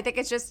don't know. I think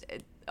it's just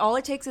all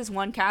it takes is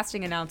one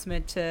casting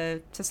announcement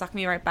to suck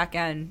me right back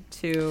in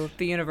to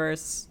the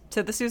universe,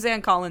 to the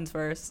Suzanne Collins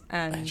verse.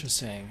 And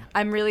interesting.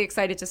 I'm really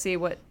excited to see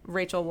what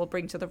Rachel will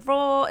bring to the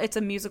role. It's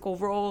a musical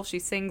role. She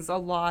sings a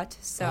lot,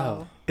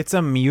 so It's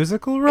a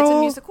musical role? It's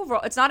a musical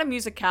role. It's not a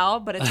musicale,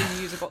 but it's a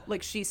musical.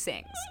 Like, she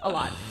sings a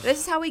lot. This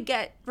is how we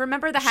get.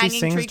 Remember the hanging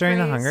tree sings during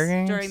the craze? Hunger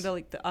Games? During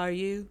the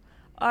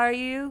Are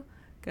you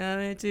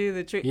coming to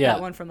the tree? Yeah.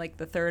 That one from like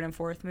the third and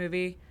fourth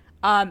movie.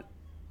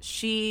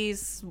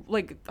 She's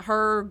like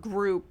her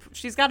group.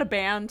 She's got a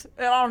band.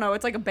 I don't know.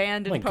 It's like a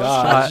band in my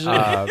post.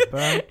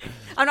 gosh.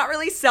 I'm not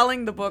really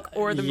selling the book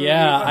or the movie.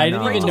 Yeah, but I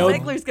didn't even Rachel know-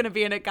 Zegler's gonna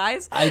be in it,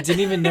 guys. I didn't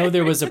even know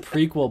there was a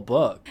prequel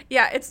book.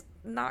 Yeah, it's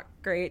not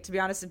great, to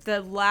be honest.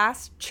 The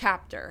last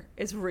chapter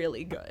is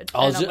really good.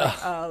 I'll And I'm ju-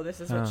 like, oh,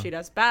 this is what she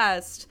does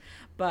best.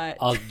 But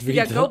I'll read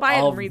yeah, the- go buy it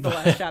I'll and read the buy-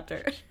 last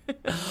chapter.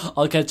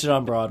 I'll catch it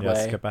on Broadway.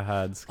 Yeah, skip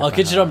ahead. I'll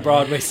catch it on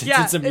Broadway since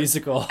Yeah, it's a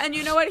musical. And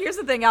you know what? Here's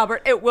the thing,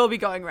 Albert. It will be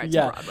going right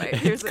Yeah. to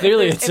Broadway.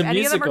 Clearly, if it's a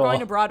any of them are musical. going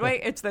to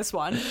Broadway, it's this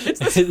one.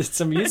 It's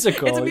a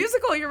musical. It's a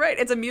musical. You're right.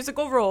 It's a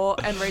musical role,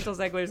 and Rachel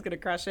Zegler is going to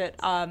crush it.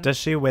 Does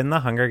she win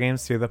the Hunger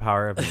Games through the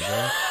power of music?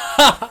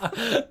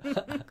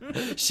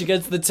 She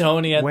gets the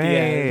Tony at the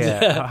Wait,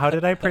 end. how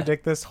did I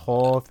predict this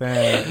whole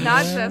thing?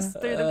 Not just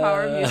through the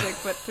power of music,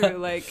 but through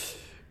like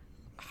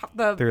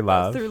Through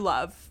love? Through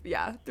love.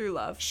 Yeah, through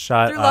love.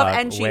 Shut through love up,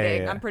 and cheating.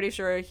 wait. I'm pretty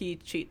sure he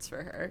cheats for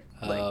her.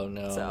 Oh,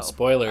 no. so,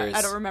 Spoilers.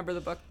 I don't remember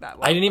the book that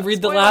well. I didn't even but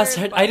read the spoilers,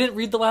 last. but I didn't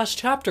read the last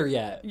chapter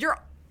yet.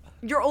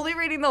 You're only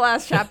reading the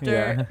last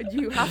chapter. Yeah.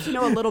 You have to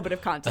know a little bit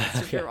of context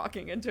if you're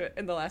walking into it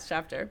in the last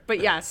chapter.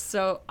 But yes,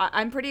 so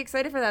I'm pretty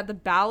excited for that. The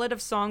Ballad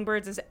of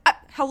Songbirds is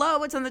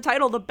hello. It's in the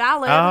title. The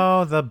Ballad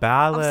Oh, the of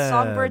ballad.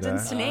 Songbirds and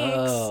Snakes.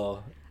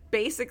 Oh.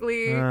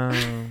 Basically,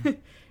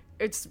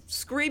 it's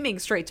screaming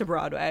straight to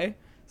Broadway.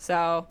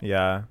 So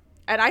Yeah.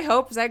 and I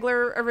hope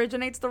Zegler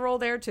originates the role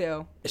there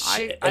too.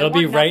 I It'll want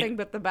be right- nothing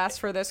but the best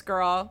for this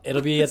girl.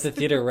 It'll be at the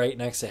theater right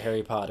next to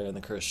Harry Potter and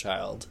the Cursed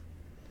Child.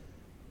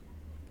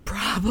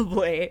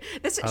 Probably.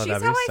 She's that'd how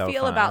be I so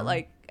feel about fun.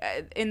 like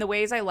in the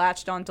ways I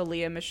latched onto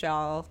Leah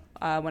Michelle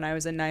when I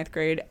was in 9th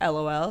grade.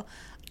 LOL.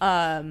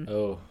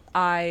 Oh.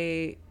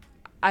 I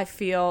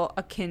feel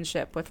a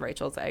kinship with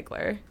Rachel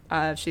Zegler.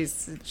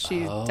 She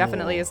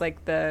definitely is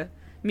like the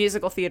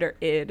musical theater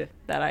id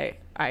that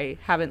I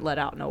haven't let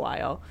out in a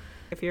while.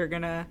 If you're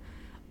gonna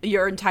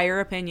your entire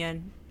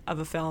opinion of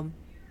a film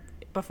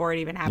before it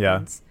even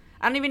happens.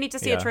 I don't even need to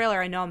see a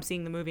trailer. I know I'm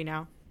seeing the movie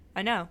now.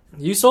 I know.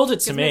 You sold it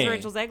to Because me.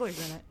 Rachel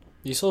Zegler's in it.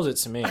 You sold it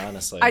to me,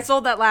 honestly. I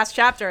sold that last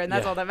chapter, and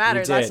that's Yeah, all that you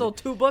matters. I did. sold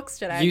 2 books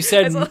today. You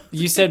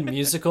said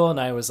musical, and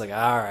I was like,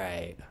 all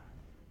right.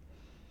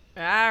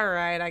 All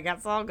right, I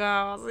guess I'll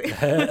go.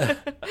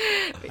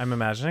 I'm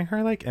imagining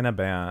her like in a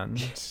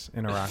band,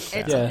 in a rock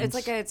band. Yeah.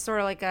 It's sort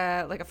of like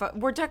a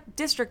we're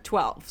District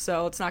 12,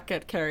 so let's not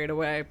get carried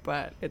away.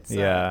 But it's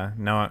Yeah,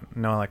 no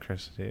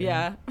electricity.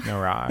 Yeah. No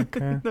rock.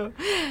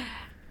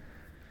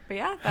 But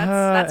yeah,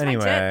 that's my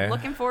anyway. tip.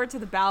 Looking forward to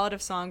the Ballad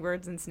of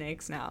Songbirds and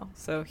Snakes now.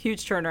 So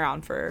huge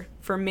turnaround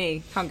for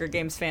me, Hunger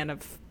Games fan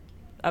of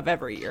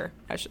every year,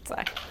 I should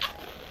say.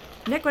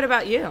 Nick, what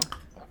about you?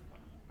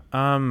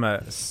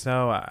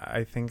 So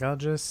I think I'll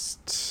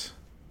just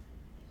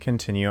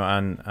continue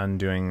on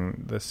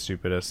doing the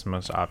stupidest,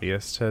 most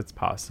obvious tits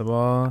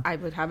possible. I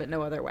would have it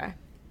no other way.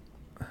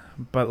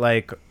 But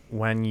like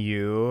when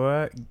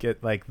you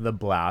get like the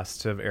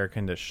blast of air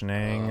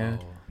conditioning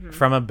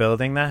from a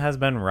building that has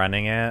been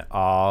running it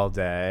all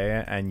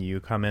day and you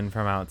come in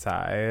from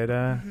outside,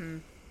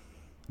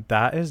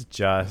 that is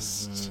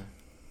just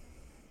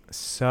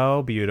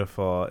so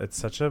beautiful. It's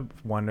such a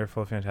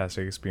wonderful,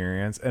 fantastic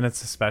experience, and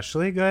it's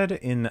especially good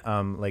in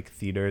like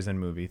theaters and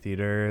movie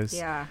theaters.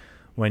 Yeah.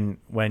 When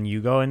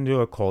you go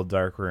into a cold,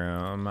 dark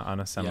room on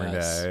a summer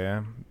Yes. day,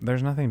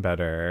 there's nothing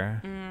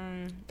better.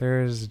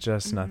 There's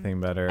just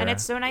nothing better. And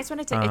it's so nice when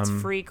it's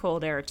free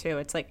cold air too.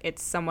 It's like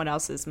it's someone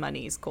else's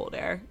money's cold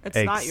air. It's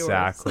not yours.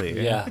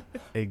 Exactly. Yeah.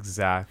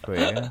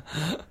 Exactly.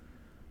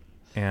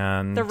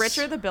 And The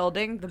richer the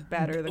building, the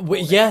better the cold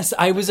air. Yes,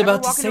 I was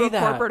about to walk say into a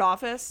that. corporate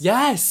office?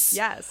 Yes.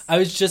 Yes. I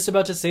was just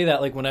about to say that.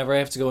 Like, whenever I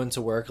have to go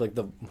into work, like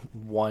the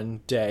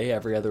one day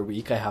every other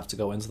week I have to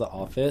go into the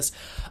office,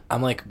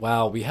 I'm like,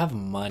 wow, we have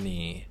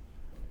money.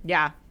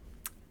 Yeah.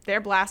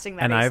 They're blasting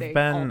that and AC I've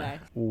all been day.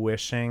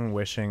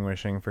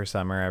 wishing for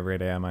summer every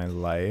day of my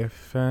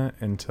life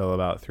until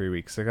about 3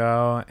 weeks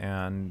ago.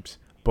 And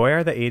boy,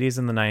 are the 80s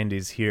and the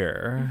 90s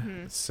here.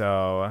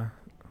 So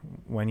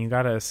when you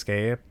gotta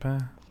escape,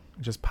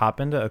 just pop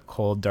into a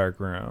cold, dark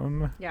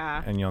room.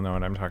 Yeah. And you'll know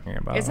what I'm talking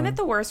about. Isn't it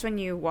the worst when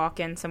you walk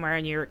in somewhere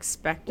and you're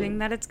expecting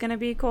that it's going to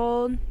be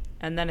cold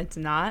and then it's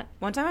not?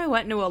 One time I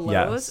went into a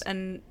Lowe's, Yes.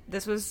 and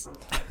this was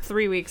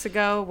 3 weeks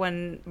ago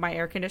when my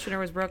air conditioner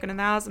was broken in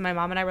the house, and my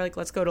mom and I were like,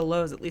 let's go to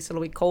Lowe's. At least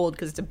it'll be cold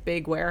because it's a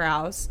big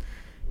warehouse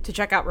to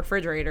check out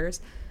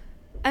refrigerators.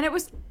 And it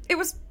was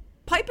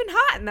piping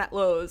hot in that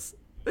Lowe's.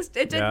 It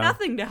did Yeah.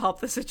 nothing to help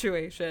the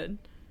situation.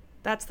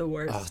 That's the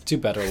worst. Oh, do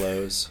better,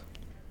 Lowe's.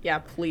 Yeah,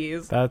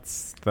 please.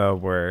 That's the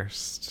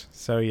worst.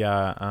 So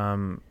yeah,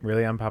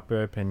 really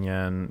unpopular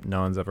opinion. No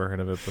one's ever heard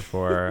of it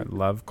before.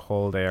 Love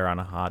cold air on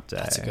a hot day.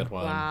 That's a good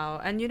one. Wow.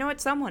 And you know what?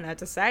 Someone had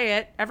to say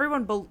it.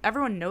 Everyone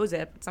knows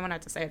it, but someone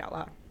had to say it out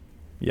loud.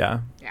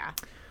 Yeah.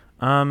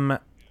 Yeah.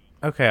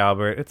 Okay,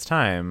 Albert, it's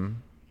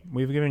time.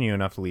 We've given you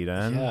enough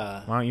lead-in.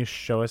 Yeah. Why don't you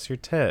show us your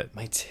tit?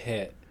 My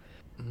tit.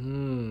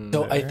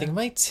 So I think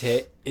my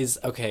tit is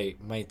okay.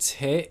 My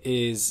tit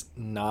is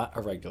not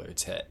a regular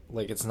tit.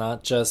 Like, it's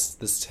not just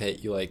this tit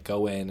you like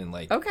go in and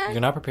like. Okay.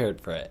 You're not prepared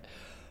for it,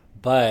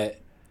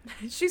 but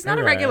She's not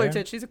a Okay. regular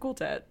tit. She's a cool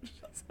tit.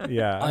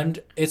 Yeah.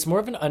 it's more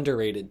of an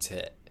underrated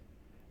tit.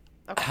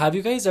 Okay. Have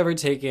you guys ever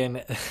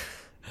taken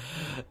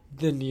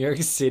the New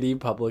York City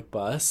public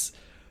bus?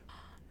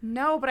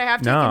 No, but I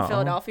have No. taken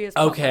Philadelphia's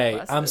public Okay,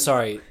 buses. I'm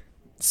sorry.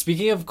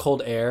 Speaking of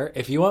cold air,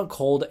 if you want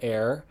cold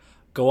air,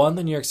 go on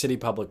the New York City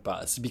public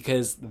bus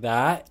because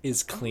that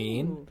is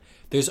clean. Ooh.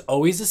 There's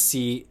always a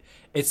seat.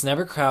 It's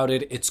never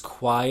crowded. It's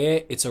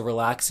quiet. It's a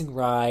relaxing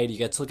ride. You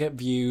get to look at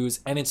views,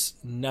 and it's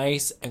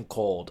nice and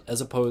cold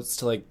as opposed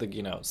to like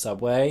the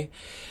subway,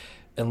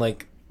 and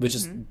like which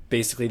is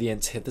basically the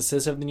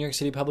antithesis of the New York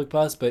City public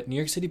bus. But New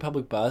York City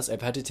public bus,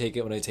 I've had to take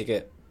it when I take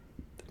it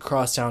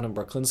across town in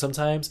Brooklyn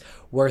sometimes.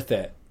 Worth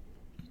it.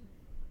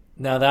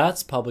 Now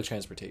that's public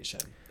transportation.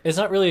 It's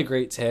not really a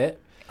great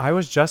tit. I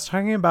was just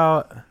talking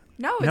about...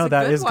 No, it's No, a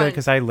that good is one. good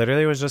because I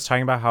literally was just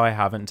talking about how I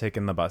haven't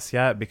taken the bus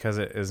yet because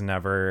it is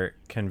never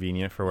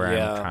convenient for where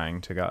Yeah. I'm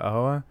trying to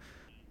go.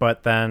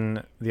 But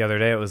then the other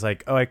day it was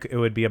like, it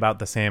would be about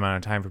the same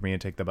amount of time for me to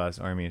take the bus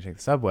or me to take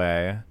the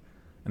subway.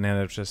 And I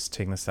ended up just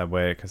taking the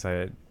subway because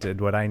I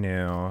did what I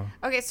knew.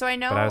 Okay, so I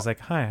know. But I was like,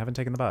 hi, I haven't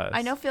taken the bus.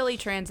 I know Philly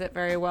Transit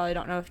very well. I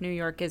don't know if New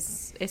York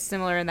is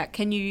similar in that.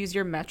 Can you use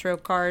your Metro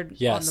card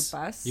Yes. on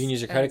the bus? You can use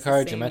your And credit it's the card,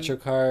 your same Metro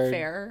card,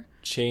 fare?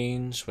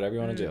 change, whatever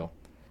you want to do.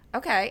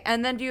 Okay,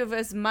 and then do you have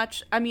as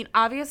much... I mean,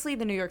 obviously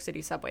the New York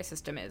City subway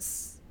system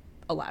is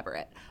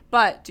elaborate,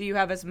 but do you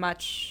have as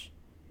much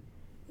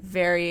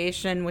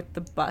variation with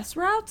the bus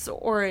routes,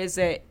 or is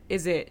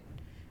it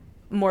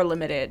more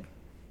limited?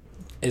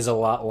 Is a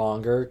lot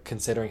longer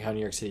considering how New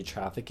York City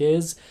traffic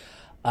is.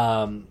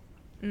 I'm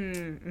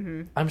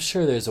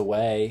sure there's a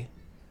way,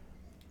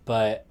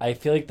 but I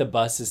feel like the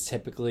buses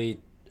typically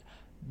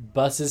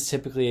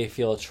I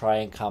feel try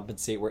and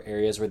compensate where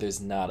areas where there's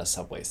not a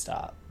subway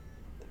stop.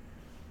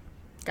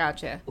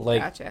 Gotcha.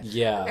 Like, gotcha.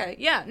 yeah. Okay.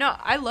 Yeah. No,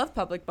 I love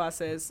public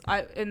buses.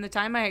 In the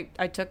time I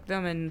took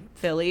them in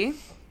Philly,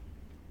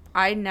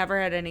 I never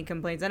had any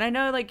complaints. And I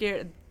know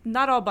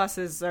not all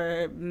buses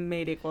are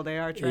made equal. They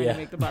are trying Yeah. to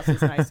make the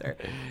buses nicer.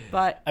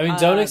 But I mean,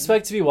 don't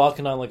expect to be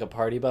walking on like a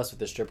party bus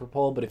with a stripper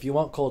pole, but if you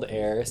want cold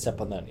air,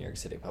 step on that New York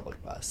City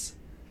public bus.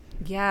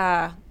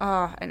 Yeah.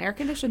 An air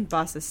conditioned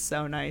bus is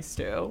so nice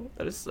too.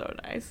 That is so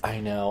nice. I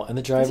know, and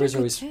the These drivers are are good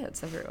always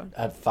kids, everyone.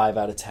 at 5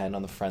 out of 10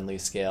 on the friendly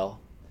scale.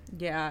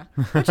 Yeah,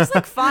 which is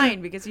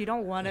fine because you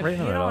don't want to. Right in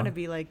the You don't middle. want to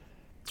be like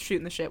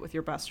shooting the shit with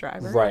your bus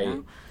driver. Right.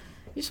 You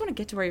just want to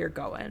get to where you're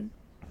going.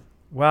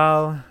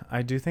 Well,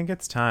 I do think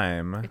it's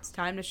time It's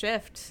time to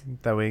shift.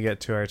 that we get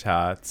to our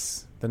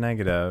tots, the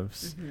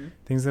negatives, Mm-hmm.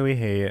 things that we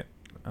hate,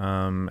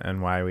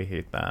 and why we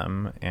hate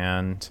them.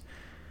 And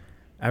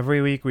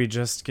every week we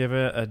just give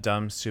it a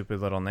dumb,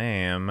 stupid little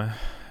name.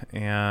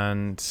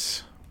 And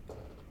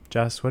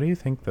Jess, what do you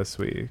think this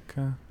week? We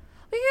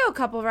could go a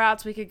couple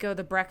routes. We could go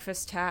the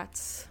breakfast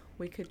tats.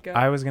 We could go.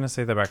 I was gonna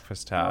say the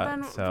breakfast tat, well,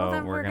 then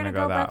so we're gonna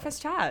go that.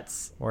 breakfast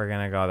tats. We're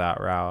gonna go that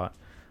route.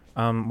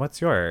 What's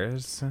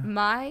yours?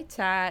 My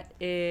tat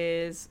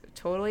is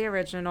totally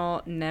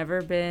original,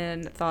 never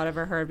been thought of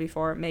or heard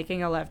before.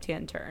 Making a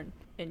left-hand turn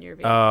in your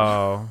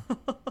vehicle.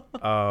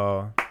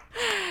 Oh.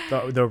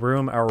 The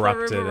room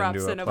erupted erupts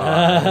into in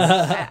applause.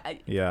 applause.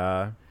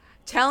 Yeah.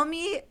 Tell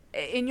me,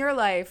 in your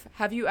life,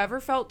 have you ever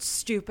felt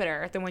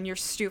stupider than when your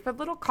stupid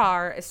little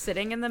car is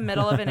sitting in the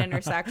middle of an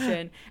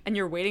intersection and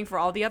you're waiting for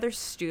all the other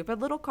stupid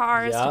little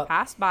cars to Yep.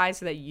 pass by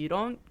so that you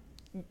don't,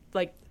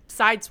 like,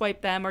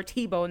 sideswipe them or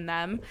T-bone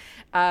them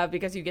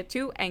because you get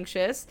too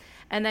anxious.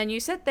 And then you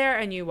sit there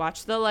and you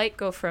watch the light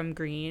go from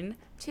green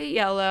to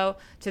yellow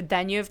to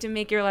then you have to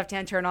make your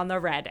left-hand turn on the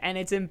red, and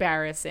it's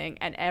embarrassing.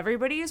 And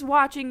everybody is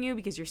watching you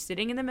because you're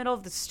sitting in the middle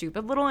of the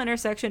stupid little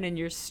intersection in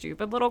your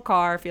stupid little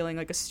car feeling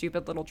like a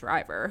stupid little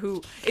driver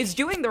who is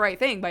doing the right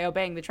thing by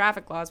obeying the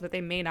traffic laws, but they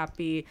may not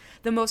be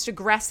the most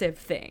aggressive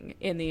thing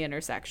in the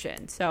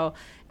intersection. So,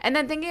 and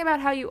then thinking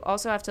about how you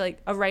also have to,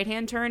 like, a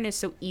right-hand turn is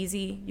so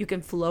easy. You can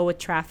flow with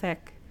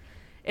traffic.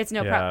 It's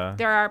no problem.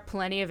 There are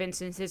plenty of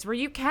instances where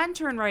you can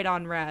turn right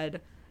on red.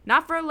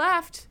 Not for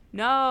left.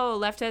 No,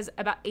 left has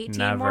about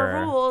 18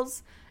 more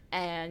rules.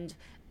 And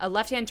a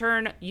left-hand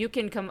turn, you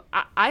can come...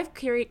 I've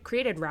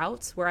created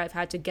routes where I've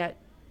had to get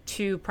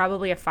to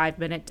probably a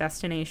 5-minute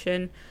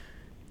destination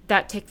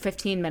that take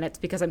 15 minutes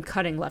because I'm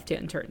cutting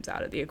left-hand turns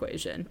out of the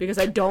equation because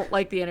I don't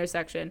like the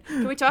intersection.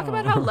 Can we talk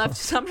about how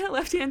some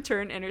left-hand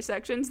turn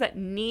intersections that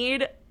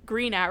need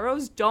green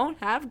arrows don't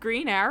have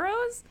green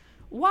arrows?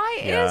 Why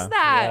is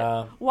that?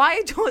 Yeah.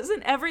 Why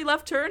doesn't every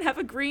left turn have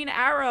a green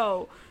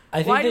arrow?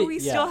 I think Why are we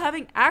still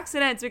having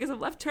accidents because of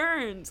left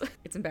turns?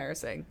 It's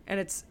embarrassing, and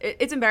it's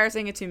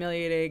embarrassing. It's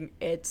humiliating.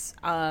 It's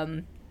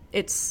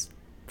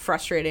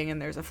frustrating,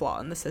 and there's a flaw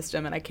in the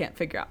system, and I can't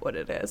figure out what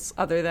it is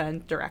other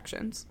than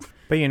directions.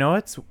 But you know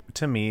what's,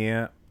 to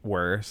me,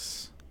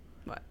 worse?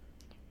 What?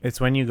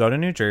 It's when you go to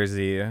New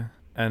Jersey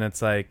and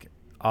it's like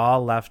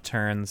all left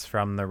turns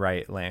from the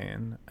right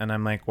lane. And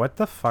I'm like, what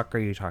the fuck are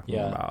you talking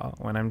about?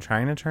 When I'm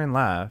trying to turn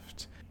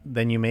left,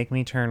 then you make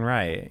me turn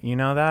right. You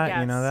know that? Yes.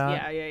 You know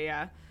that?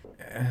 Yeah.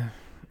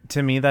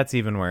 To me, that's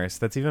even worse.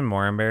 That's even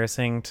more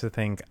embarrassing to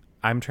think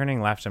I'm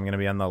turning left. I'm going to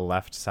be on the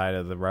left side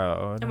of the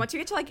road. And once you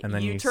get to, like, And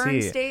then you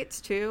U-turn see-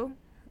 states, too.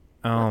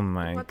 Oh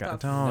my what god!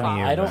 the Don't fuck?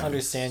 even. I don't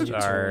understand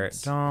start.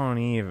 U-turns. Don't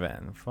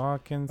even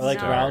fucking Or, like,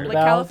 start. roundabouts.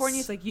 Like,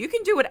 California's like, you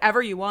can do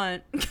whatever you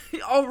want.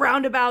 Oh,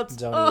 roundabouts.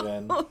 Don't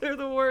even. They're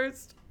the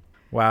worst.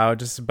 Wow,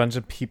 just a bunch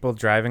of people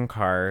driving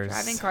cars.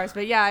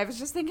 But yeah, I was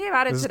just thinking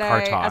about it This is car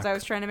today talk. as I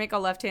was trying to make a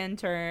left-hand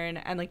turn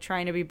and, like,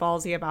 trying to be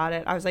ballsy about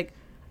it. I was like,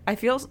 I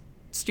feel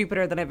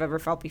stupider than I've ever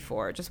felt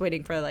before, just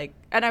waiting for, like,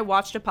 and I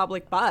watched a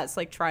public bus,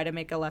 like, try to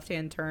make a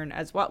left-hand turn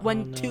as well.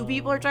 When two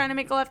people are trying to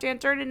make a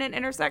left-hand turn in an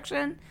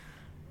intersection,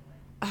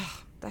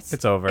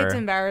 It's over. It's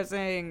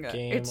embarrassing.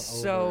 Game It's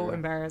so over.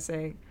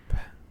 embarrassing.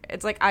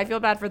 It's like, I feel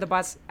bad for the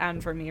bus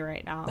and for me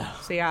right now.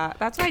 So yeah,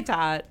 that's my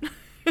tat.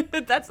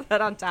 That's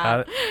that on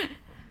tat.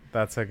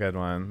 That's a good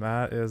one.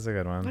 That is a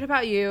good one. What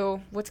about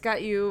you? What's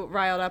got you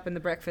riled up in the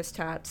breakfast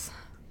tats?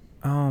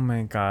 Oh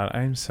my god,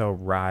 I'm so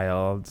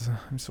riled.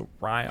 I'm so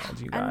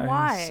riled, you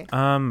guys. And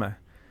why?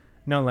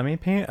 No, let me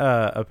paint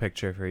a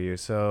picture for you.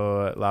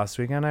 So last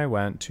weekend I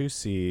went to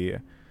see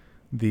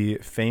the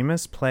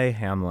famous play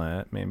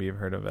Hamlet. Maybe you've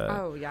heard of it.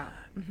 Oh yeah.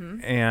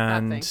 Mm-hmm.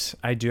 And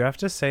I do have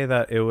to say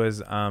that it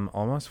was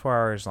almost 4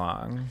 hours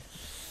long.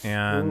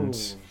 And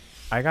Ooh.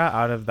 I got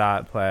out of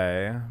that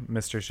play,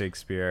 Mr.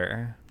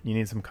 Shakespeare. You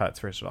need some cuts,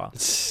 first of all.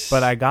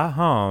 But I got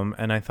home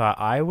and I thought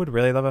I would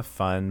really love a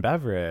fun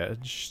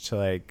beverage to,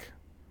 like,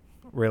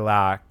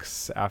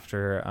 relax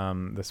after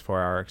this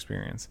 4-hour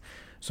experience.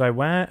 So I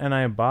went and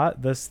I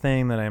bought this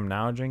thing that I'm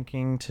now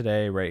drinking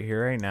today, right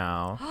here, right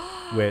now,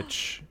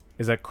 which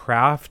is a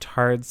craft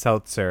hard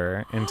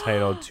seltzer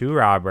entitled Two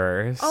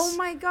Robbers. Oh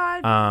my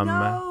god,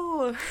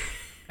 no.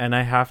 And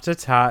I have to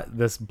tat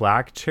this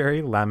black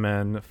cherry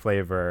lemon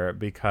flavor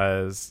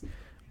because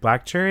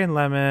black cherry and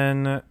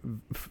lemon,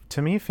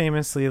 to me,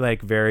 famously,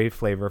 like, very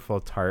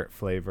flavorful tart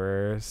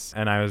flavors.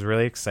 And I was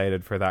really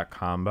excited for that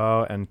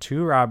combo. And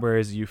Two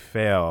Robbers, you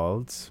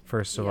failed,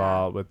 first of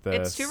all, with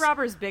this. It's Two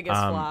Robbers' biggest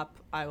flop,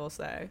 I will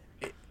say.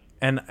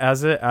 And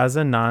as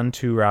a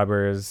non-Two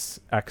Robbers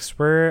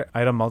expert, I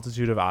had a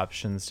multitude of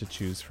options to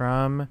choose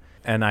from.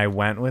 And I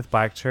went with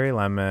black cherry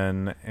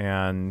lemon,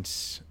 and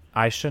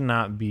I should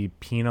not be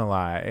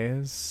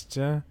penalized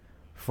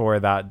for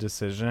that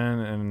decision,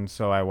 and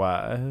so I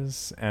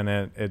was. And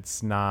it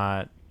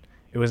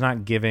was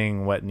not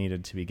giving what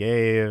needed to be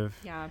gave.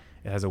 Yeah.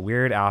 It has a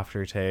weird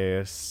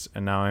aftertaste,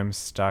 and now I'm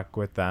stuck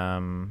with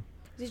them.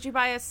 Did you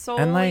buy a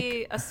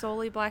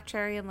solely black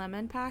cherry and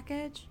lemon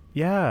package?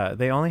 Yeah,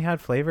 they only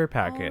had flavor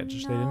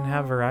package. Oh, They didn't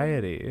have no.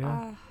 variety.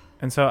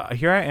 And so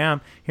here I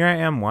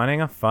am wanting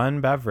a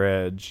fun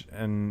beverage,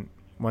 and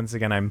once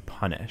again I'm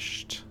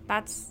punished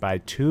That's by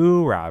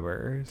Two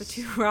Robbers. the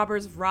Two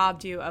Robbers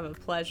robbed you of a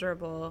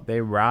pleasurable,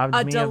 They robbed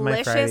a me of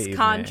my Friday delicious evening.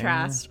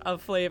 contrast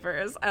of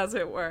flavors, as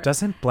it were.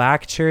 Doesn't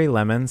black cherry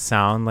lemon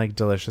sound like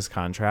delicious It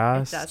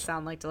contrast? does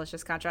sound like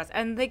delicious contrast,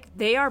 and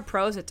they are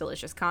pros at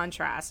delicious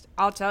contrast.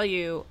 I'll tell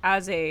you,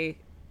 as a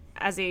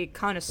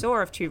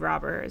connoisseur of Two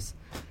Robbers,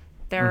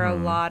 There are a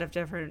lot of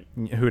different.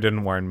 Who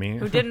didn't warn me?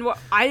 I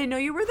didn't know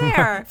you were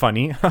there.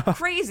 Funny.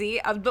 Crazy.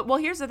 But well,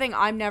 here's the thing.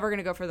 I'm never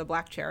gonna go for the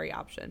black cherry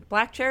option.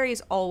 Black cherry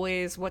is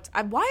always why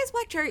is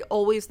black cherry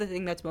always the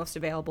thing that's most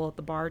available at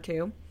the bar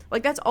too?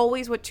 Like that's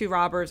always what Two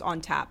Robbers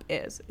on tap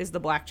is the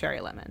black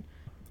cherry lemon.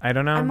 I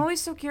don't know. I'm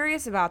always so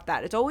curious about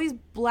that. It's always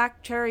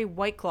black cherry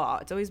White Claw.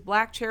 It's always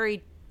black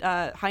cherry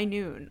High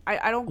Noon.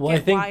 I don't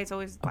get why it's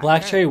always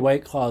black cherry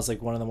White Claw is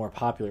like one of the more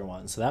popular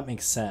ones, so that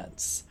makes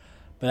sense.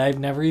 But I've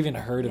never even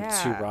heard of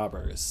Two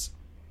Robbers.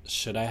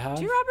 Should I have?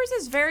 Two Robbers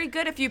is very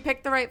good if you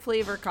pick the right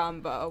flavor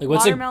combo. Like,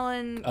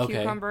 watermelon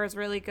cucumber is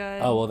really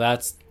good. Oh well,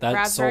 that's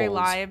raspberry sold.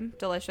 Lime,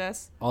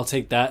 delicious. I'll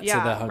take that to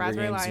the Hunger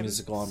Games lime,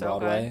 musical on so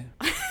Broadway.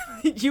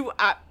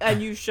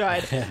 You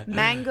should.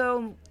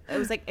 Mango.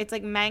 It's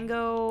like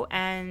mango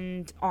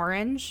and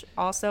orange.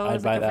 Also, I'd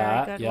is buy like a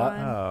that. very good Yeah. one.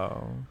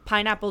 Oh.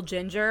 Pineapple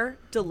ginger,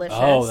 delicious.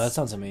 Oh, that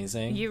sounds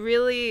amazing. You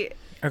really.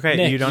 Okay,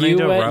 Nick, you don't need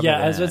to rub yeah,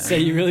 it I was about to in. say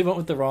you really went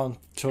with the wrong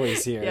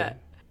choice here.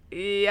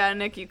 Yeah,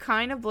 Nick, you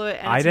kind of blew it.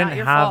 And I it's didn't not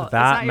your have fault. It's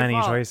that not your many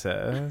fault.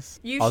 choices.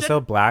 You Also,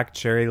 should- black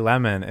cherry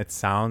lemon. It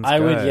sounds I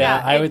would, good.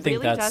 yeah. I it would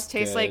think really that's does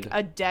taste good. like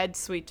a dead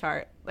sweet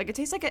tart. Like it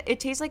tastes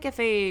like if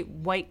a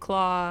White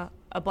Claw,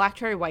 a black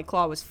cherry White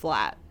Claw was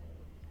flat.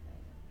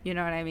 You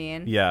know what I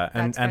mean? Yeah,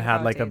 and That's kind of had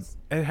how like it tastes.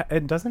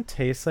 it doesn't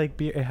taste like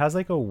beer. It has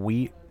like a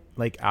wheat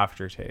like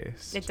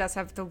aftertaste. It does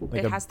have like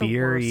it a has the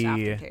worst beery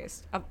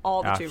aftertaste of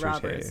all the Two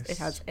Robbers. aftertaste. It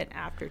has an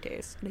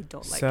aftertaste, and I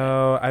don't like it.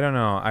 So I don't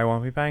know. I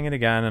won't be buying it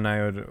again, and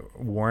I would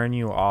warn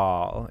you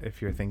all if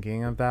you're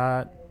thinking of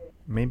that.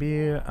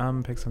 Maybe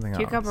pick something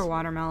Cucumber else.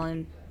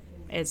 watermelon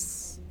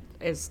is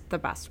the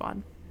best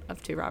one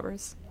of Two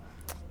Robbers.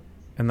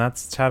 And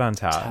that's Tat on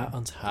Tat. Tat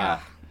on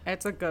Tat.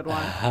 It's a good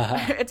one.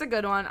 It's a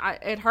good one.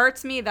 It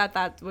hurts me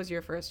that was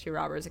your first Two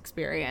Robbers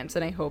experience,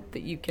 and I hope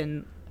that you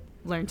can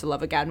learn to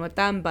love again with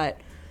them, but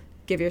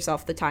give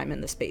yourself the time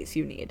and the space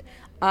you need.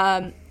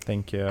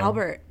 Thank you,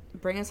 Albert,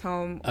 bring us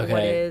home.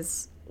 Okay.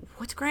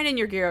 What's grinding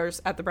your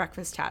gears at the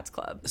Breakfast Tats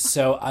Club?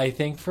 So I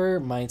think for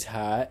my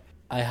tat,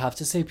 I have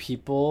to say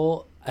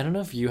people, I don't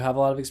know if you have a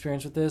lot of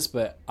experience with this,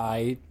 but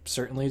I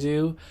certainly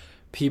do.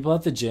 People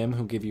at the gym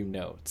who give you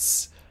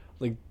notes.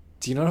 Like,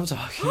 do you know what I'm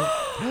talking?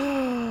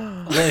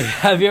 Like,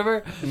 have you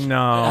ever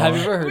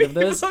heard of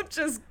this?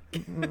 Just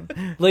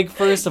Like,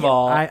 first of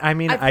all, I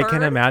mean, I've I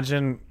can heard-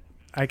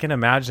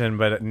 imagine,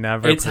 but it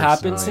never. it's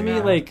happened to personally.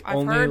 me like I've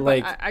only heard, but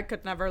like I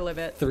could never live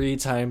it. 3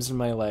 times in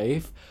my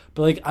life.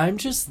 But like I'm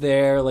just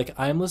there, like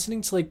I'm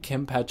listening to like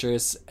Kim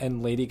Petras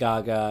and Lady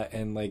Gaga,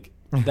 and like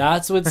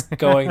that's what's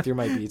going through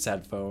my Beats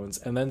headphones.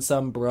 And then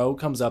some bro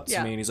comes up to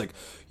Yeah. me and he's like,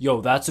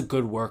 "Yo, that's a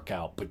good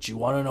workout, but you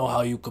want to know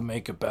how you can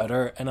make it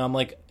better?" And I'm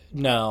like,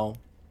 "No,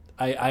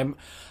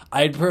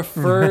 I'd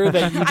prefer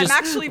that you just." I'm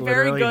actually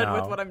very Literally good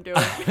no. with what I'm doing.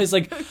 I was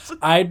like,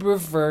 I'd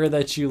prefer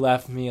that you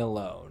left me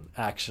alone,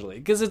 actually.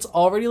 Because it's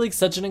already, like,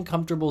 such an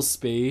uncomfortable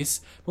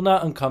space. Well,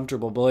 not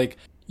uncomfortable, but, like,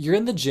 you're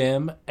in the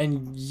gym,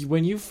 and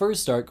when you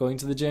first start going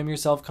to the gym, you're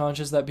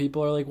self-conscious that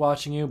people are, like,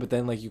 watching you. But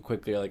then, like, you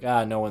quickly are like,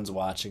 no one's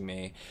watching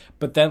me.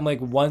 But then, like,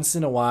 once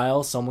in a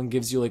while, someone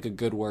gives you, like, a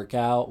good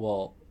workout.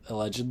 Well,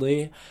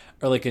 allegedly.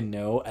 Or like a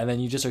note, and then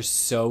you just are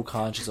so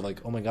conscious of like,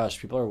 oh my gosh,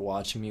 people are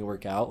watching me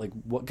work out. Like,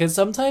 what? Because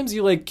sometimes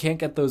you like can't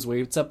get those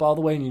weights up all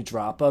the way, and you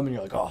drop them, and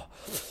you're like, oh,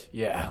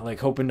 yeah,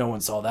 like hoping no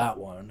one saw that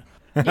one.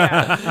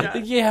 Yeah.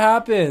 Like, it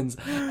happens.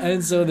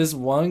 And so this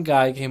one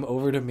guy came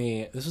over to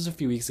me. This was a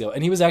few weeks ago,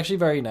 and he was actually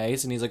very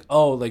nice. And he's like,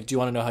 "Oh, like, do you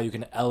want to know how you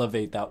can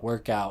elevate that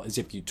workout? Is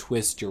if you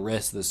twist your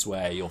wrist this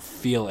way, you'll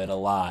feel it a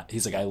lot."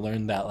 He's like, "I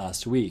learned that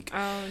last week."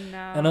 Oh no.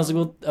 And I was like,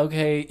 "Well,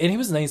 okay." And he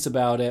was nice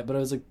about it, but I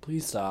was like,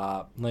 "Please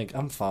stop. Like,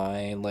 I'm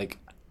fine. Like,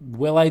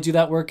 will I do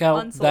that workout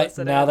that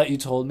Unsolicited. now that you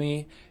told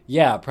me?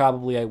 Yeah,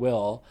 probably I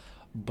will.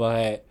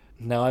 But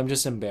now I'm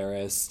just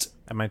embarrassed."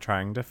 Am I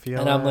trying to feel?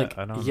 And I'm it? like,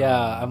 I don't yeah, know.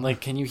 I'm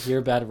like, can you hear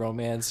Bad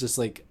Romance just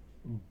like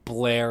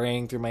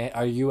blaring through my?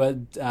 Are you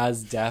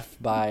as deaf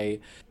by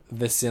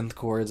the synth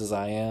chords as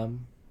I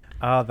am?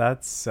 Oh,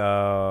 that's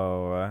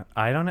so.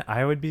 I don't.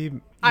 I would be.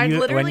 I'd when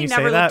literally you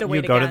never say that, lift a you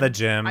weight go to the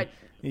again. gym.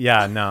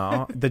 Yeah,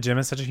 no, the gym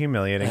is such a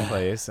humiliating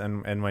place,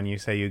 and when you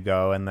say you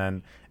go, and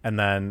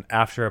then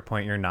after a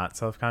point you're not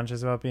self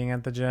conscious about being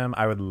at the gym,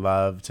 I would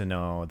love to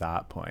know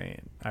that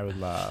point. I would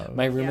love.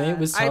 My roommate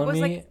was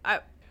telling me. I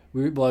I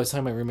was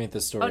telling my roommate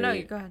this story. Oh, no,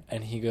 you go ahead.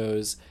 And he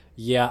goes,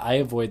 "Yeah, I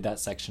avoid that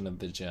section of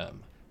the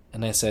gym."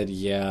 And I said,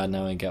 "Yeah,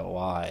 now I get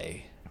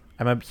why."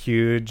 I'm a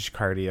huge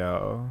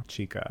cardio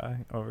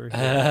chica over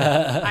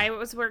here. I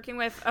was working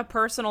with a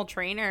personal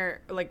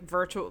trainer, like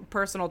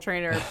personal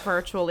trainer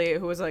virtually,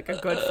 who was like a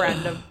good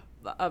friend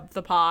of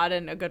the pod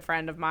and a good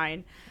friend of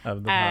mine.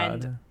 Of the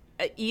and pod.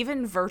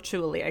 even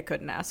virtually, I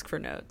couldn't ask for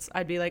notes.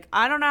 I'd be like,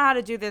 I don't know how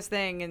to do this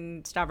thing.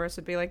 And Stavros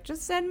would be like,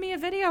 just send me a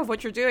video of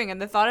what you're doing.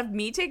 And the thought of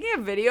me taking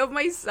a video of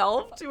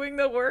myself doing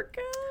the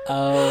workout.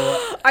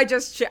 Oh, I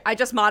just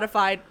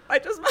modified.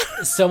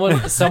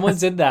 someone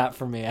did that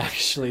for me,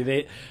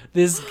 actually.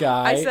 This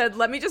guy. I said,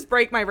 let me just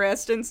break my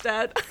wrist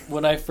instead.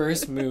 When I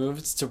first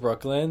moved to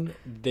Brooklyn,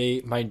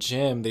 my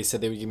gym, they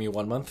said they would give me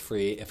 1 month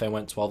free if I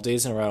went 12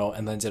 days in a row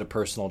and then did a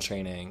personal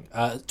training.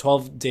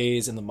 12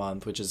 days in the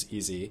month, which is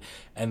easy.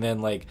 And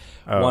then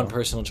one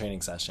personal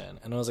training session.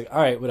 And I was like,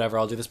 all right, whatever,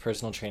 I'll do this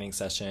personal training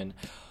session.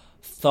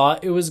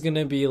 Thought it was going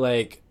to be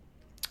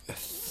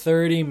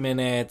 30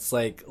 minutes,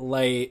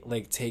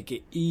 light, take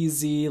it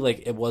easy.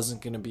 It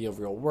wasn't going to be a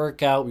real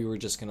workout. We were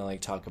just going to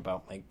talk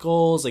about my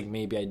goals.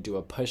 Maybe I'd do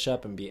a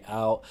push-up and be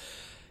out.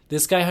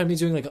 This guy had me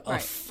doing a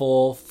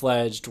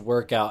full-fledged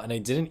workout, and I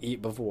didn't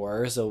eat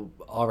before, so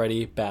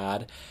already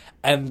bad.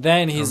 And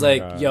then he's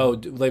God. yo,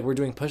 we're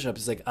doing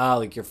push-ups. He's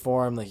like, your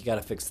form, you got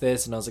to fix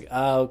this. And I was like,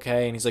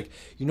 okay. And he's like,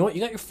 you know what?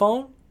 You got your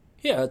phone?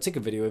 Yeah, I'll take a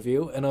video of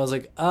you. And I was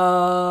like,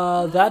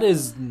 that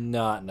is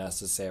not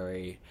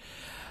necessary.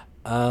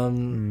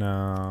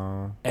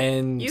 No.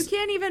 And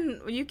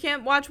You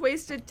can't watch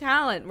Wasted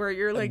Talent where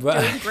you're doing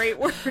great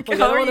work. I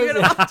How are you wanna-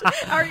 gonna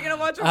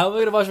watch? how am I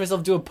gonna watch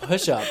myself do a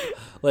push-up?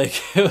 I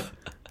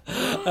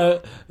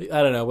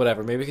don't know,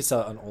 whatever. Maybe we could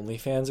sell it on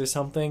OnlyFans or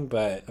something,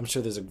 but I'm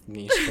sure there's a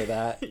niche for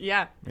that.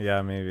 Yeah,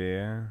 Yeah,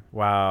 maybe.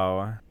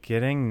 Wow.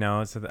 Getting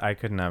notes. I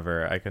could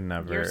never.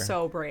 you're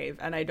so brave,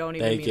 and I don't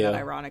even Thank mean you. that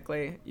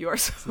ironically. You are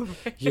so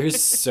brave. You're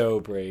so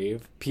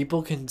brave.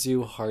 People can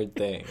do hard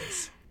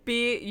things.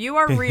 You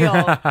are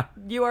real.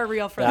 You are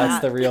real for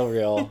That's that. the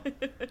real.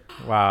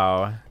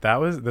 Wow.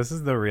 This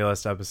is the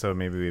realest episode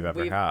maybe we've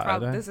ever had.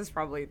 This is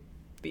probably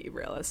the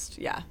realest.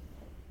 Yeah,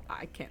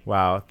 I can't.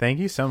 Wow. Thank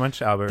you so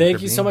much, Albert. Thank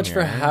for you so being much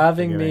for here,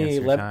 having giving us me.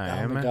 your Oh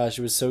time. my gosh,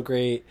 it was so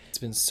great. It's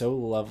been so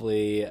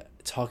lovely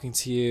talking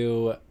to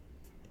you.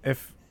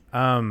 If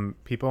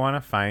people want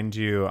to find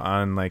you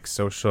on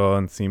social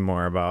and see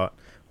more about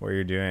what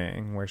you're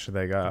doing, where should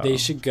they go? They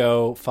should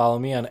go follow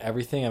me on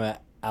everything. I'm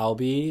at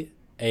Alby,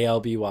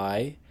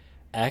 ALBY,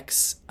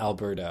 X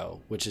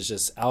Alberto, which is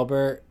just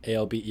Albert,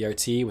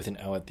 ALBERT with an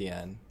O at the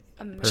end.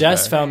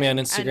 Jess found me on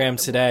Instagram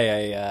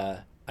today.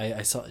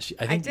 I saw.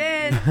 I think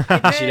did. I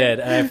did. she did.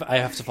 And I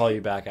have to follow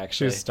you back.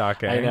 Actually, She's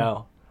stalking. I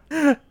know.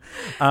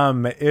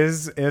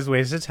 Is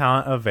Wasted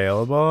Talent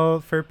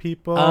available for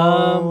people?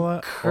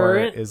 Or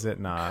is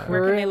it not?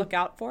 Where can they look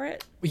out for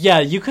it? Yeah,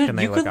 you could Can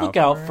they look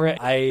out for it.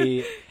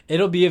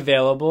 It'll be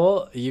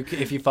available.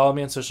 If you follow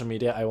me on social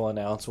media, I will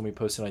announce when we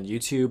post it on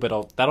YouTube.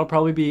 But that'll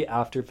probably be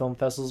after film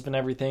festivals and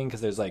everything,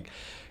 because there's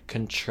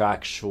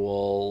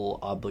contractual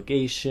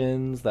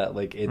obligations that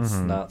it's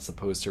not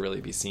supposed to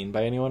really be seen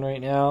by anyone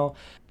right now.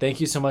 Thank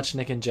you so much,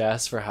 Nick and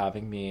Jess, for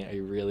having me. I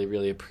really,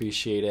 really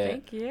appreciate it.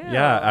 Thank you.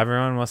 Yeah,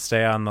 everyone will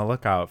stay on the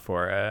lookout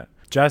for it.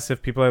 Jess,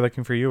 if people are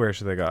looking for you, where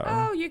should they go?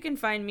 Oh, you can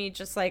find me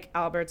just like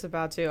Albert's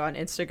about to on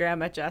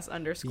Instagram at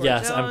Jess_Jones.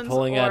 Yes, I'm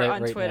pulling or at it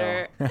on right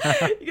Twitter. You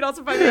can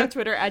also find me on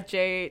Twitter at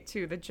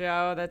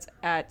J2TheJoe. That's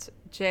at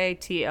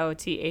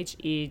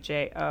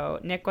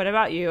JTOTHEJO. Nick, what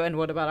about you? And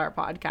what about our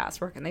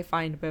podcast? Where can they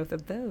find both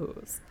of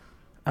those?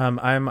 I'm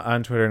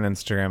on Twitter and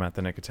Instagram at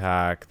The Nick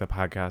Attack. The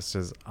podcast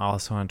is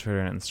also on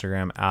Twitter and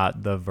Instagram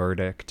at The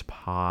Verdict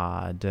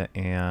Pod.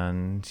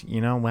 And,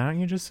 why don't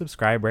you just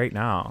subscribe right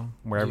now,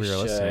 wherever You you're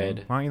listening?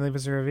 should. Why don't you leave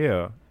us a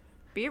review?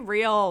 Be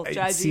real,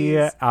 judges. See,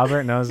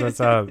 Albert knows what's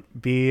up.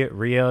 Be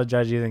real,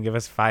 judges, and give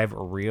us 5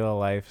 real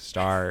life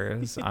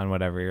stars on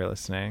whatever you're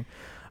listening.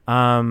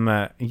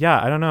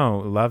 Yeah, I don't know.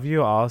 Love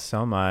you all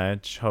so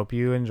much. Hope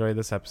you enjoyed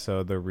this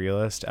episode, the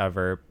realest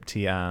ever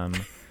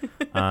TM.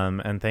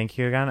 And thank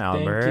you again,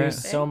 Albert. Thank you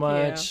so Thank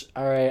much.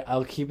 All right,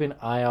 I'll keep an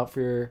eye out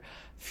for your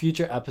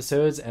future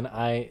episodes. And am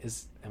I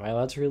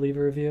allowed to leave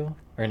a review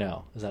or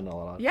no? Is that not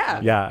allowed? Yeah.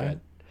 Okay, Yeah.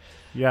 good.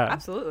 Yeah.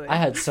 Absolutely. I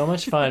had so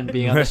much fun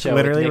being on the show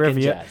Literally with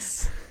Nick review-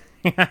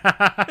 and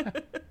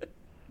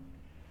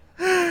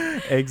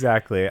Jess.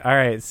 Exactly. All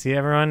right. See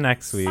everyone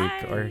next week.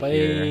 Bye. Or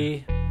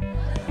here. Bye.